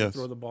diet, where he's going to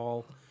throw the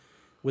ball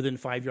within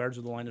 5 yards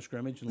of the line of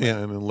scrimmage. And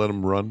and then let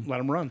him run.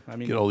 Let him run. I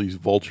mean, get all these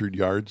vultured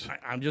yards.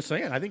 I'm just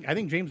saying. I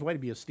think James White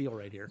would be a steal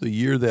right here. The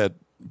year that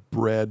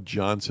Brad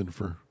Johnson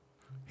for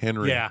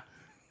Henry. Yeah.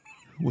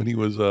 When he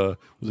was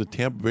it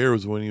Tampa Bay, or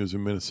was when he was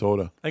in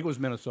Minnesota? I think it was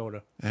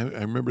Minnesota. I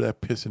remember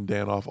that pissing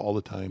Dan off all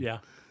the time. Yeah.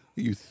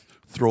 You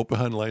throw it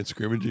behind the line of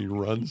scrimmage and he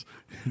runs.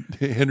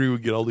 Henry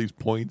would get all these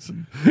points.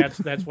 And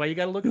that's why you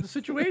got to look at the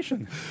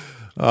situation.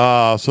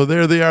 So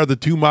there they are, the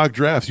two mock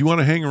drafts. You want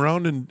to hang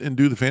around and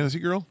do the Fantasy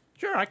Girl?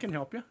 Sure, I can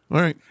help you. All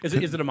right. Is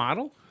it a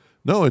model?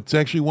 No, it's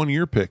actually one of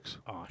your picks.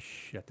 Oh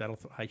shit!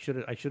 I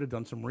should have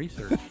done some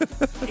research.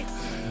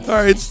 All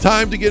right, it's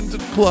time to get into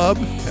the club,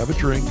 have a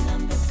drink,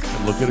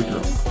 and look at a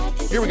girl.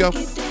 Here we go.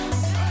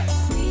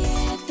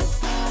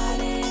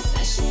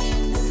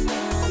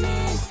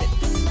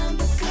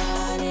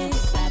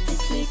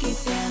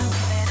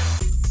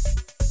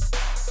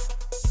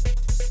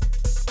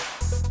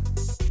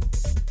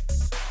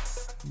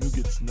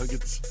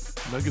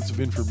 Nuggets of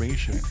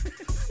information.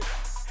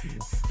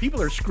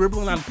 People are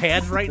scribbling on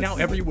pads right now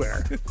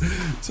everywhere.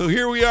 So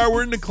here we are.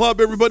 We're in the club,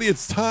 everybody.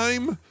 It's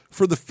time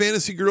for the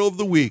Fantasy Girl of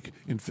the Week.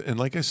 And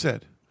like I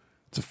said,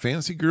 it's a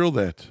Fantasy Girl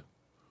that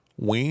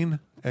Wayne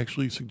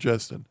actually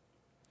suggested.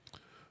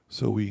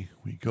 So we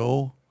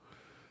go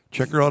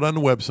check her out on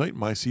the website,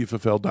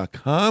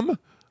 mycffl.com,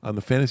 on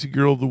the Fantasy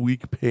Girl of the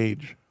Week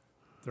page.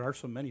 There are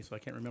so many, so I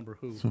can't remember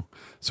who.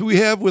 So we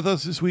have with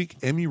us this week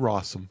Emmy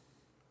Rossum.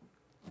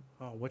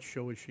 Oh, what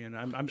show is she in?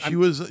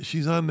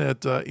 She's on that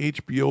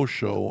HBO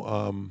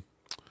show,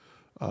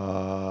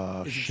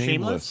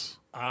 Shameless.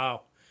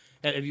 Oh,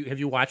 have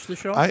you watched the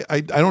show?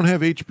 I don't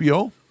have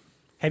HBO.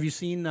 Have you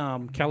seen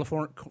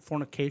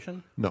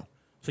Californication? No.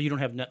 So you don't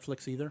have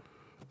Netflix either?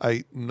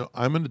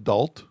 I'm an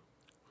adult.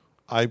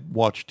 I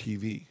watch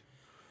TV.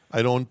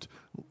 I don't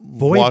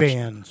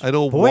bands. I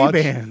don't Boy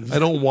bands. I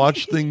don't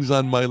watch things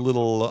on my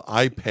little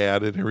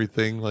iPad and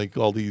everything like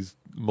all these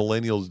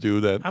millennials do.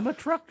 That I'm a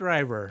truck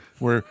driver.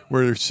 Where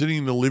they're sitting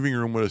in the living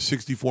room with a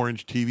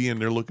 64-inch TV and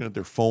they're looking at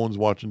their phones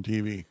watching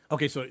TV.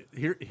 Okay, so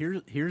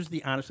here's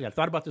the honestly. I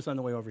thought about this on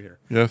the way over here.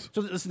 Yes.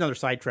 So this is another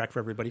sidetrack for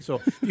everybody.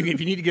 So if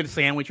you need to get a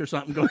sandwich or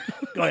something, go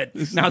ahead.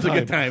 Now's a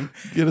good time.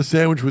 Get a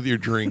sandwich with your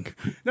drink.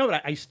 No,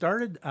 but I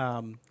started,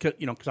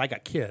 because I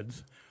got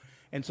kids,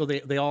 and so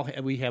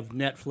we have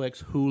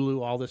Netflix,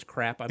 Hulu, all this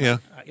crap. I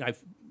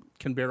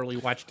can barely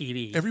watch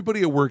TV.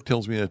 Everybody at work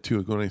tells me that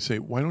too. When I say,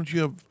 why don't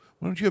you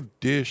have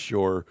Dish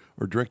or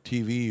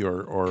DirecTV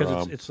or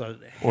it's half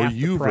or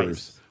the Uverse?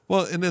 price.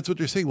 Well, and that's what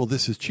they're saying. Well,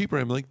 this is cheaper.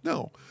 I'm like,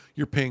 no,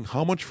 you're paying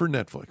how much for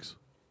Netflix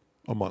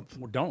a month?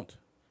 Well, don't.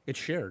 It's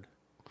shared.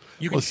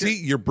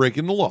 You're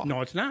breaking the law.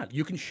 No, it's not.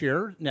 You can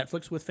share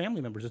Netflix with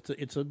family members.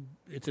 It's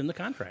in the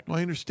contract. Well,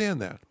 I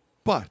understand that,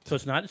 but so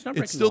it's not. It's not.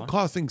 Breaking it's still the law.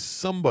 costing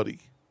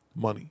somebody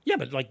money. Yeah,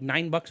 but like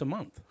 $9 a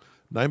month.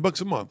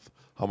 $9 a month.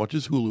 How much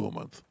is Hulu a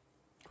month?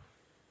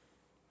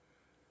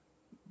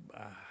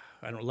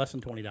 I don't know, less than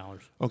 $20.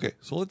 Okay,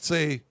 so let's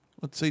say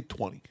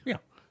 20. Yeah.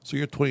 So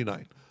you're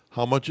 29.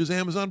 How much is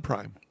Amazon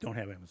Prime? Don't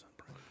have Amazon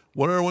Prime.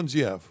 What other ones do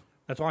you have?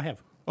 That's all I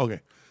have.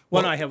 Okay.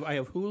 Well, I have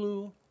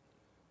Hulu.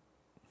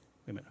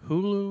 Wait a minute.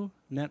 Hulu,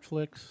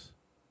 Netflix.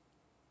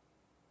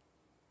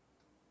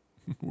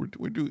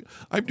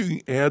 I'm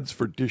doing ads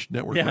for Dish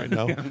Network right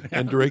now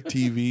and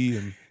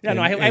DirecTV and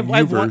I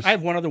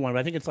have one other one, but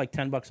I think it's like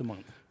 $10 a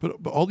month.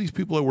 But all these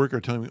people at work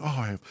are telling me, oh,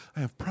 I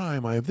have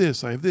Prime, I have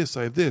this. I'm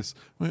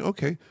like,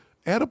 okay,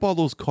 add up all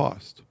those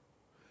costs.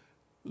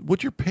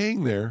 What you're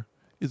paying there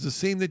is the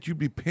same that you'd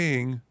be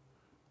paying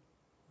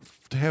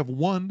to have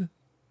one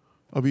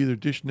of either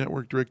Dish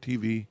Network,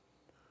 DirecTV.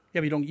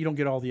 Yeah, but you don't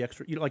get all the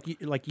extra. You don't get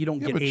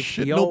but HBO.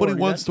 Shit, nobody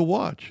wants to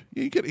watch.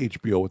 Yeah, you get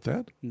HBO with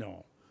that.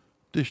 No.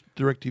 Dish,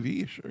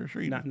 DirecTV,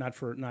 sure. Not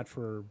for.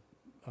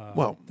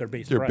 Their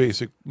base. Their price.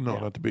 basic. No,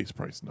 not the base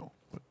price. No.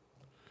 But,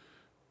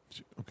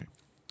 okay.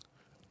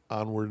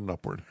 Onward and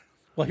upward.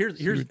 Well,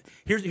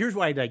 here's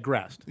why I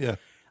digressed. Yeah.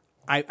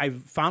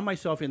 I've found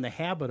myself in the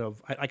habit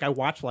of I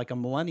watch like a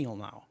millennial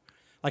now.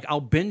 Like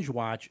I'll binge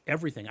watch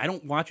everything. I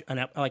don't watch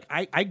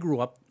I grew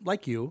up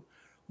like you,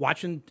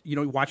 watching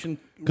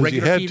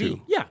regular had TV.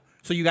 to. Yeah.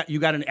 So you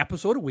got an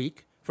episode a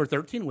week for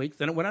 13 weeks.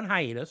 Then it went on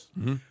hiatus,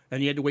 and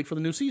you had to wait for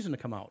the new season to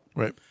come out.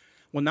 Right.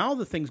 Well, now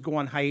the things go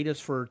on hiatus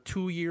for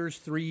 2 years,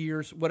 3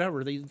 years,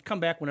 whatever. They come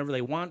back whenever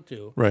they want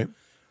to. Right.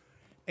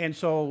 And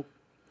so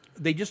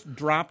they just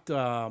dropped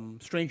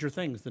Stranger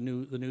Things, the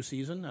new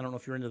season. I don't know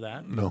if you're into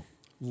that. No.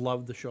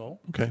 Love the show.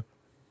 Okay.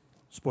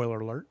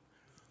 Spoiler alert.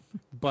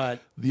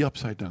 But The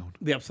Upside Down.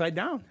 The Upside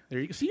Down. There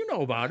you go. So you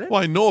know about it.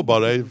 Well, I know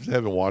about it. I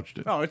haven't watched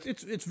it. Oh, it's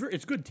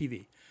good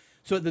TV.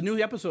 So the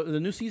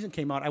new season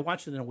came out. I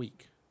watched it in a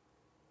week.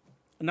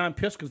 And now I'm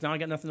pissed because now I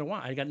got nothing to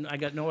watch. I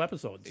got no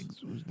episodes.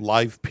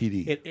 Live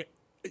PD.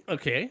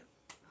 Okay.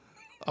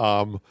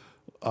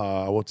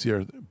 What's the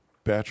other?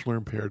 Bachelor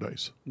in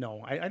Paradise.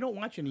 No, I don't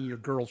watch any of your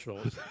girl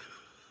shows.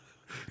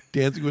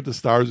 Dancing with the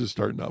Stars is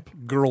starting up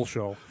Girl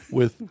show.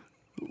 with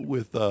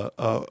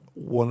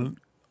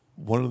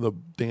one of the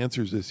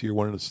dancers this year.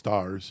 One of the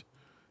stars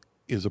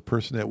is a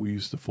person that we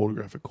used to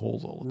photograph at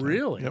Kohl's all the time.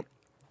 Really? Yep.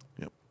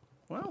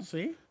 Well,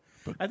 see,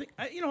 I think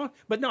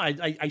but no,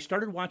 I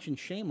started watching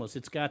Shameless.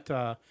 It's got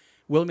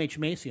William H.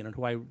 Macy in it,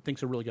 who I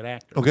think's a really good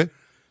actor. Okay.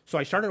 So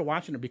I started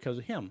watching it because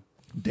of him.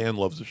 Dan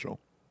loves the show.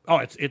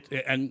 Oh,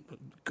 and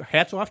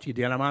hats off to you,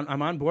 Dan.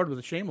 I'm on board with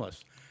the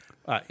Shameless.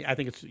 I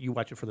think you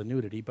watch it for the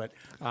nudity, but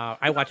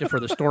I watch it for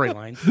the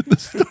storyline.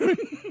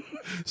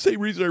 Same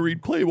reason I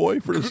read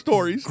Playboy, for the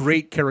stories.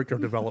 Great character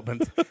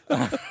development.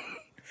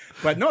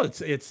 But no,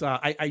 it's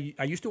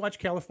I used to watch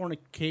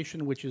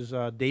Californication, which is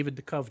David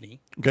Duchovny.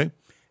 Okay.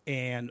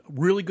 And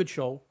really good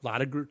show. A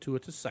lot of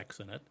gratuitous sex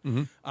in it.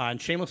 Mm-hmm.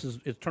 And Shameless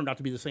it turned out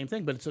to be the same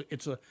thing, but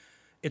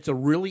it's a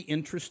really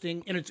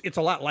interesting, and it's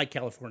a lot like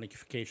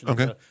Californication.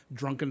 Okay. It's a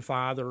drunken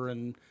father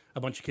and a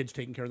bunch of kids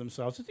taking care of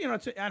themselves.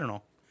 I don't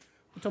know.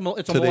 It's a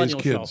Today's millennial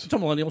kids. show. It's a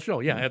millennial show.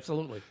 Yeah,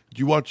 absolutely. Did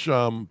you watch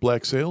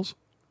Black Sails?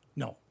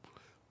 No.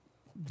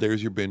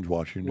 There's your binge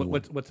watching.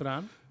 What's it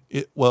on?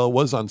 It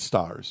was on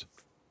Stars.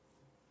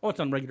 Oh, it's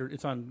on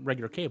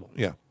regular cable.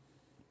 Yeah.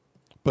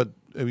 But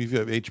I mean, if you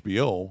have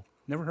HBO.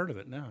 Never heard of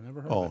it. No,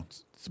 never heard Oh, of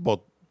it. it's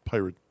about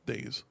pirate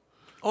days.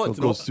 Oh, So it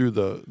goes through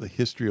the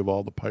history of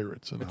all the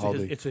pirates and how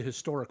it's a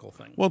historical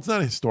thing. Well, it's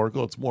not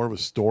historical. It's more of a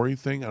story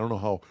thing. I don't know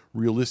how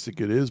realistic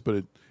it is,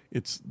 but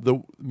it's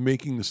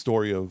making the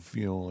story of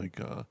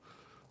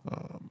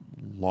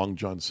Long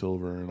John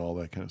Silver and all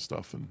that kind of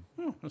stuff. And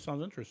that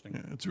sounds interesting.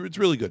 yeah, it's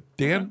really good.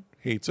 Dan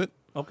hates it.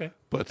 Okay.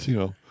 But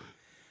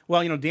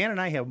Well, Dan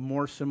and I have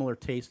more similar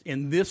taste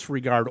in this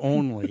regard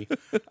only.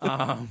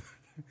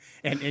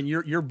 And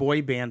your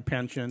boy band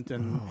penchant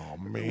and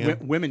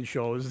women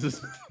shows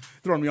is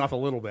throwing me off a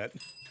little bit.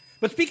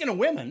 But speaking of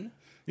women,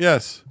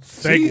 yes,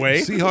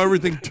 segue. See how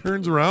everything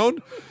turns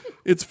around.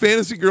 It's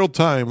Fantasy Girl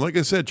time. Like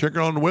I said, check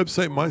her out on the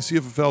website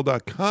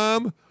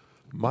mycffl.com.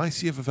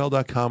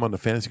 mycffl.com on the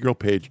Fantasy Girl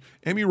page.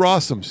 Emmy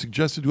Rossum,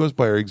 suggested to us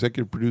by our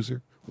executive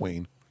producer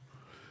Wayne.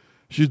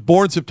 She was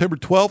born September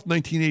 12th,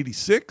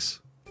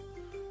 1986.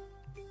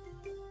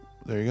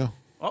 There you go.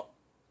 Oh,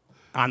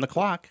 on the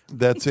clock.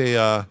 That's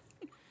I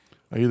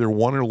either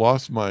won or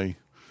lost my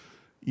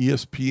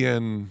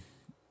ESPN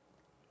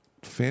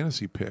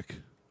fantasy pick,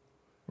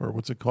 or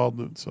what's it called?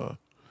 It's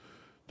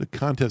the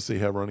contest they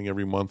have running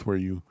every month where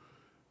you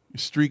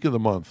streak of the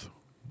month.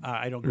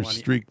 I don't or go on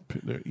streak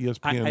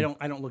ESPN.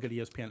 I don't look at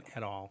ESPN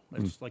at all.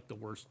 It's like the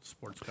worst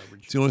sports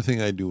coverage. It's the only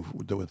thing I do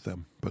with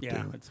them. But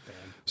yeah, it's bad.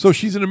 So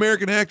she's an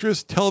American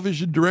actress,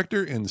 television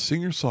director, and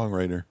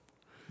singer-songwriter.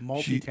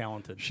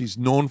 Multi-talented. She's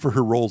known for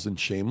her roles in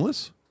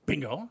Shameless,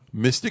 Bingo,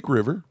 Mystic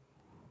River,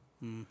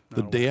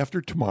 The Day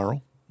After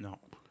Tomorrow, no,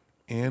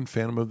 and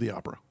Phantom of the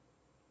Opera.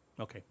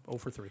 Okay, 0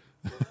 for 3.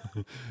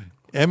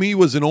 Emmy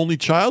was an only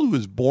child who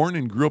was born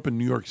and grew up in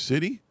New York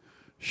City.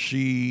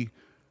 She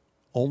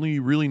only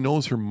really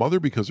knows her mother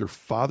because her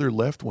father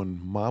left when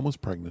mom was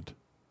pregnant.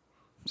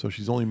 So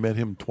she's only met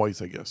him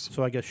twice, I guess.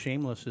 So I guess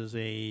Shameless is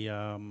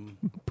a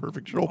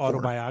perfect show for her.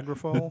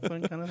 Autobiographical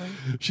thing, kind of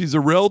thing? She's a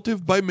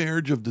relative by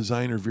marriage of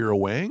designer Vera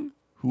Wang,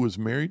 who was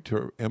married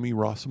to Emmy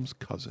Rossum's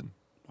cousin.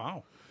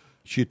 Wow.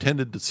 She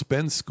attended the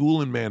Spence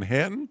School in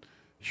Manhattan.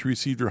 She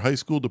received her high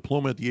school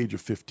diploma at the age of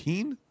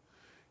 15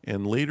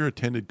 and later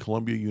attended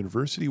Columbia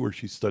University, where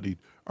she studied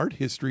art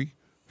history,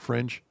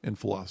 French, and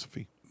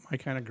philosophy. My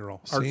kind of girl.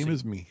 Same Artsy.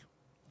 as me.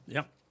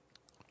 Yep.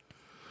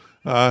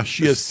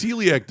 She has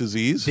celiac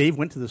disease, Dave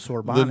went to the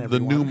Sorbonne. the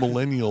new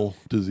millennial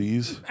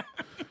disease,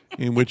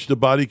 in which the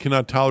body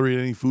cannot tolerate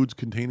any foods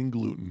containing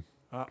gluten.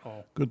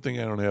 Uh-oh. Good thing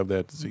I don't have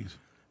that disease.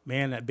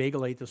 Man, that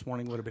bagel ate this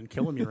morning would have been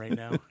killing me right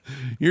now.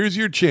 Here's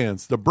your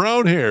chance. The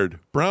brown-haired,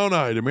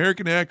 brown-eyed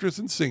American actress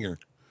and singer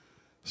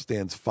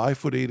stands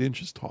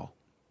 5'8" tall.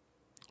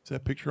 Is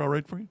that picture all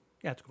right for you?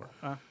 Yeah, it's cool.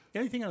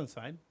 Anything on the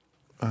side?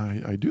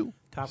 I do.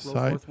 Top row,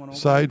 Side, fourth one over?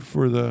 side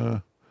for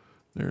the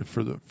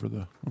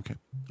okay.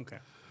 Okay.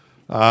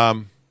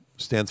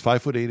 Stands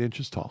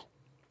 5'8" tall.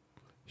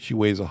 She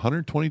weighs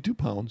 122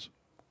 pounds.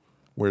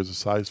 Wears a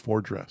size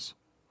 4 dress.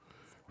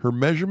 Her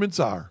measurements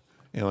are,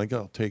 and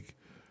I'll take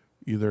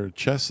either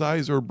chest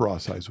size or bra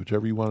size,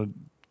 whichever you want to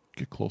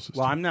get closest.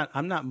 Well, to.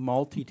 I'm not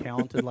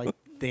multi-talented like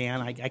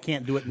Dan. I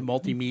can't do it in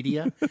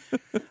multimedia,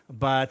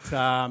 but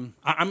I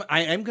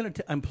am going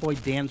to employ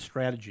Dan's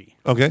strategy.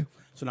 Okay.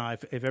 So now,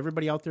 if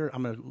everybody out there,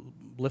 I'm going to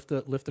lift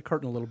the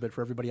curtain a little bit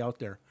for everybody out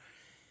there.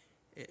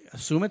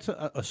 Assume it's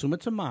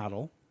a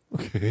model.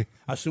 Okay.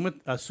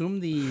 Assume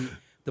the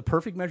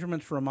perfect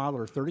measurements for a model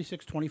are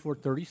 36, 24,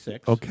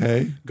 36.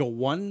 Okay. Go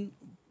one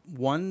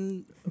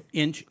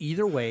inch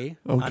either way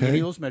on Okay. any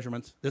of those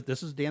measurements.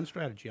 This is Dan's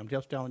strategy. I'm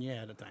just telling you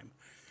ahead of time.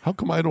 How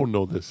come I don't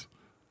know this?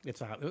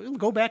 It's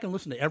go back and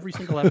listen to every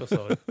single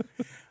episode.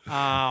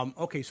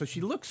 Okay, so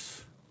she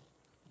looks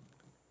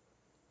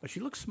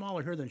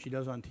smaller here than she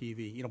does on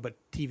TV. But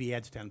TV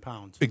adds 10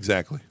 pounds.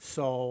 Exactly.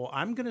 So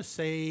I'm gonna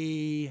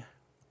say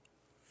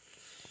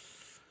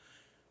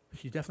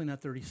she's definitely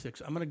not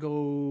 36. I'm gonna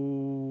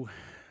go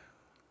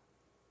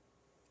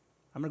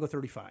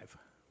 35.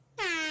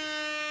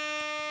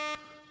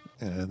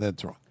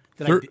 That's wrong.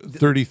 33.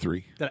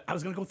 33. I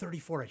was gonna go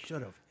 34. I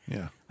should have.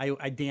 Yeah.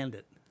 I danned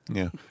it.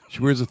 Yeah.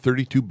 She wears a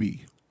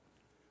 32B.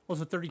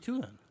 Was it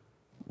 32 then?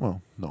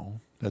 Well,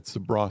 no. That's the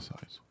bra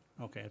size.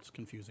 Okay, it's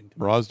confusing to me.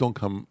 Bras don't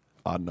come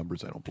odd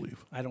numbers, I don't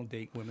believe. I don't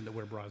date women that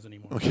wear bras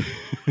anymore. Okay.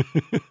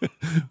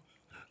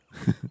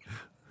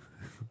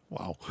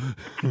 Wow.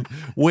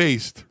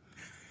 Waist.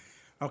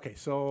 Okay,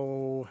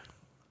 so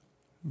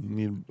You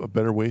need a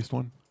better waist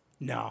one?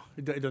 no,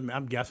 it doesn't.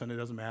 I'm guessing it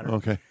doesn't matter.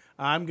 Okay.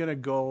 I'm gonna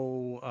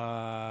go.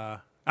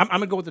 I'm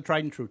gonna go with the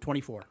tried and true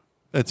 24.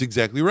 That's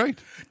exactly right.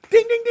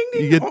 Ding ding ding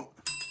ding. You get- Oh.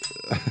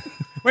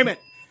 Wait a minute.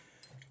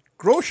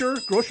 Grocer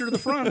to the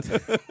front.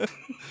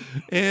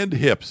 And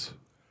hips.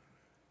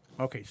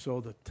 Okay, so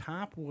the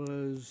top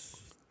was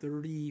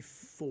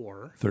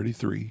 34.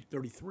 33.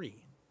 33.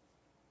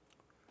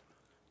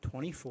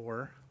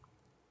 24.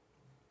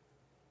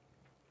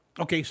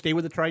 Okay, stay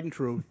with the tried and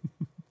true.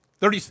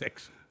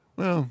 36.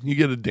 Well, you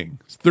get a ding.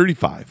 It's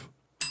 35.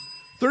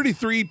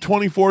 33,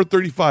 24,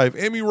 35.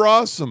 Amy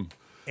Rossum,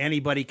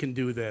 Anybody can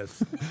do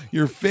this.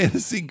 your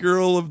fantasy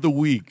girl of the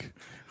week.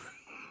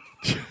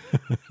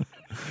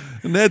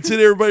 And that's it,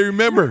 everybody.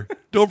 Remember,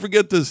 don't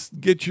forget to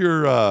get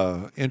your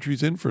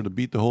entries in for the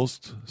Beat the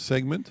Host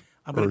segment.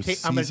 I'm going to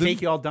season.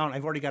 take you all down.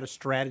 I've already got a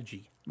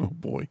strategy. Oh,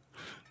 boy.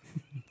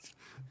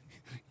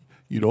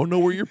 You don't know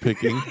where you're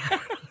picking.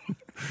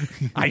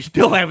 I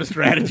still have a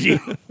strategy.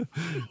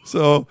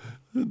 So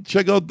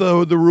check out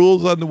the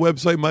rules on the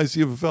website,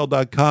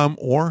 mycffl.com,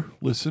 or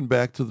listen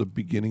back to the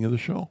beginning of the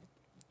show.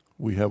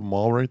 We have them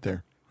all right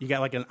there. You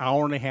got like an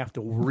hour and a half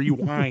to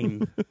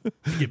rewind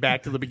to get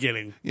back to the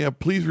beginning. Yeah,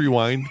 please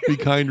rewind. Be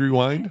kind,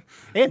 rewind.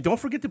 And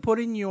don't forget to put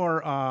in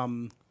your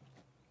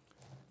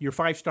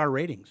 5-star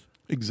ratings.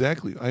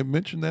 Exactly. I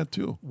mentioned that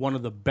too. One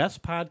of the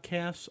best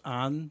podcasts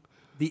on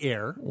the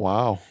air.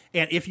 Wow.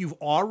 And if you've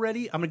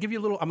already, I'm gonna give you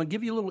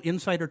a little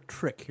insider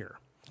trick here.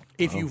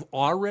 If you've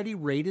already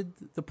rated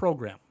the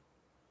program,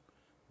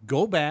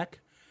 go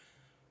back,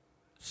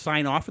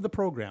 sign off of the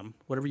program,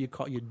 whatever you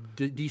call you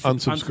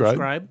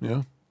unsubscribe.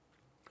 Yeah.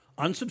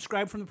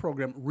 Unsubscribe from the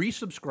program,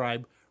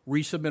 resubscribe,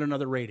 resubmit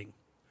another rating.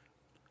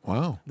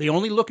 Wow. They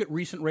only look at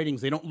recent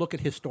ratings. They don't look at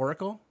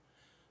historical.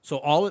 So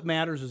all that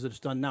matters is that it's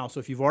done now.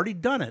 So if you've already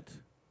done it,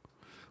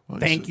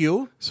 thank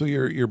you. So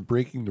you're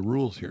breaking the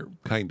rules here,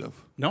 kind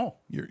of. No.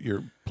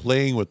 You're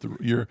playing with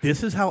the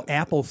This is how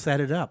Apple set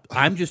it up.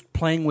 I'm just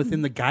playing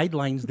within the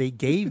guidelines they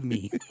gave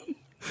me.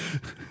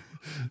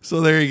 So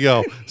there you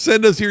go.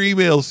 Send us your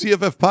emails,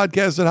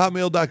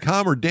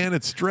 cffpodcast@hotmail.com or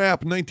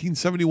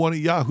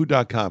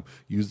dan@strap1971@yahoo.com.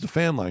 Use the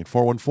fan line,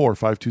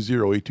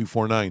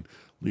 414-520-8249.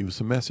 Leave us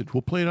a message.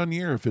 We'll play it on the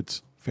air if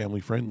it's family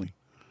friendly.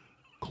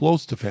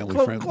 Close to family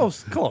friendly.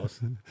 Close.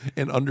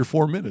 And under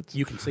 4 minutes.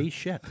 You can say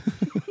shit.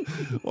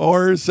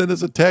 Or send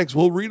us a text.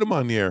 We'll read them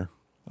on the air.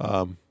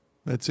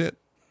 That's it.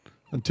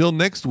 Until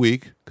next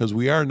week, because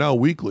we are now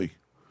weekly.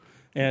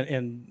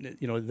 And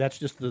that's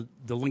just the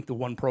link to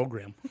one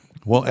program.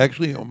 Well,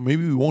 actually,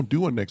 maybe we won't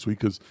do one next week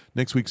because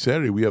next week,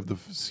 Saturday, we have the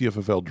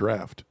CFFL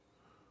draft.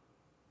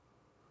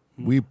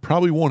 We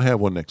probably won't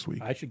have one next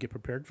week. I should get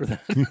prepared for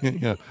that.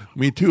 Yeah,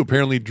 me too.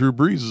 Apparently, Drew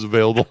Brees is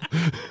available.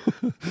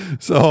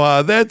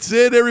 So that's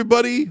it,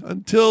 everybody.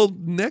 Until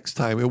next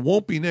time. It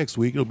won't be next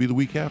week. It'll be the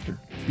week after.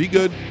 Be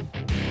good.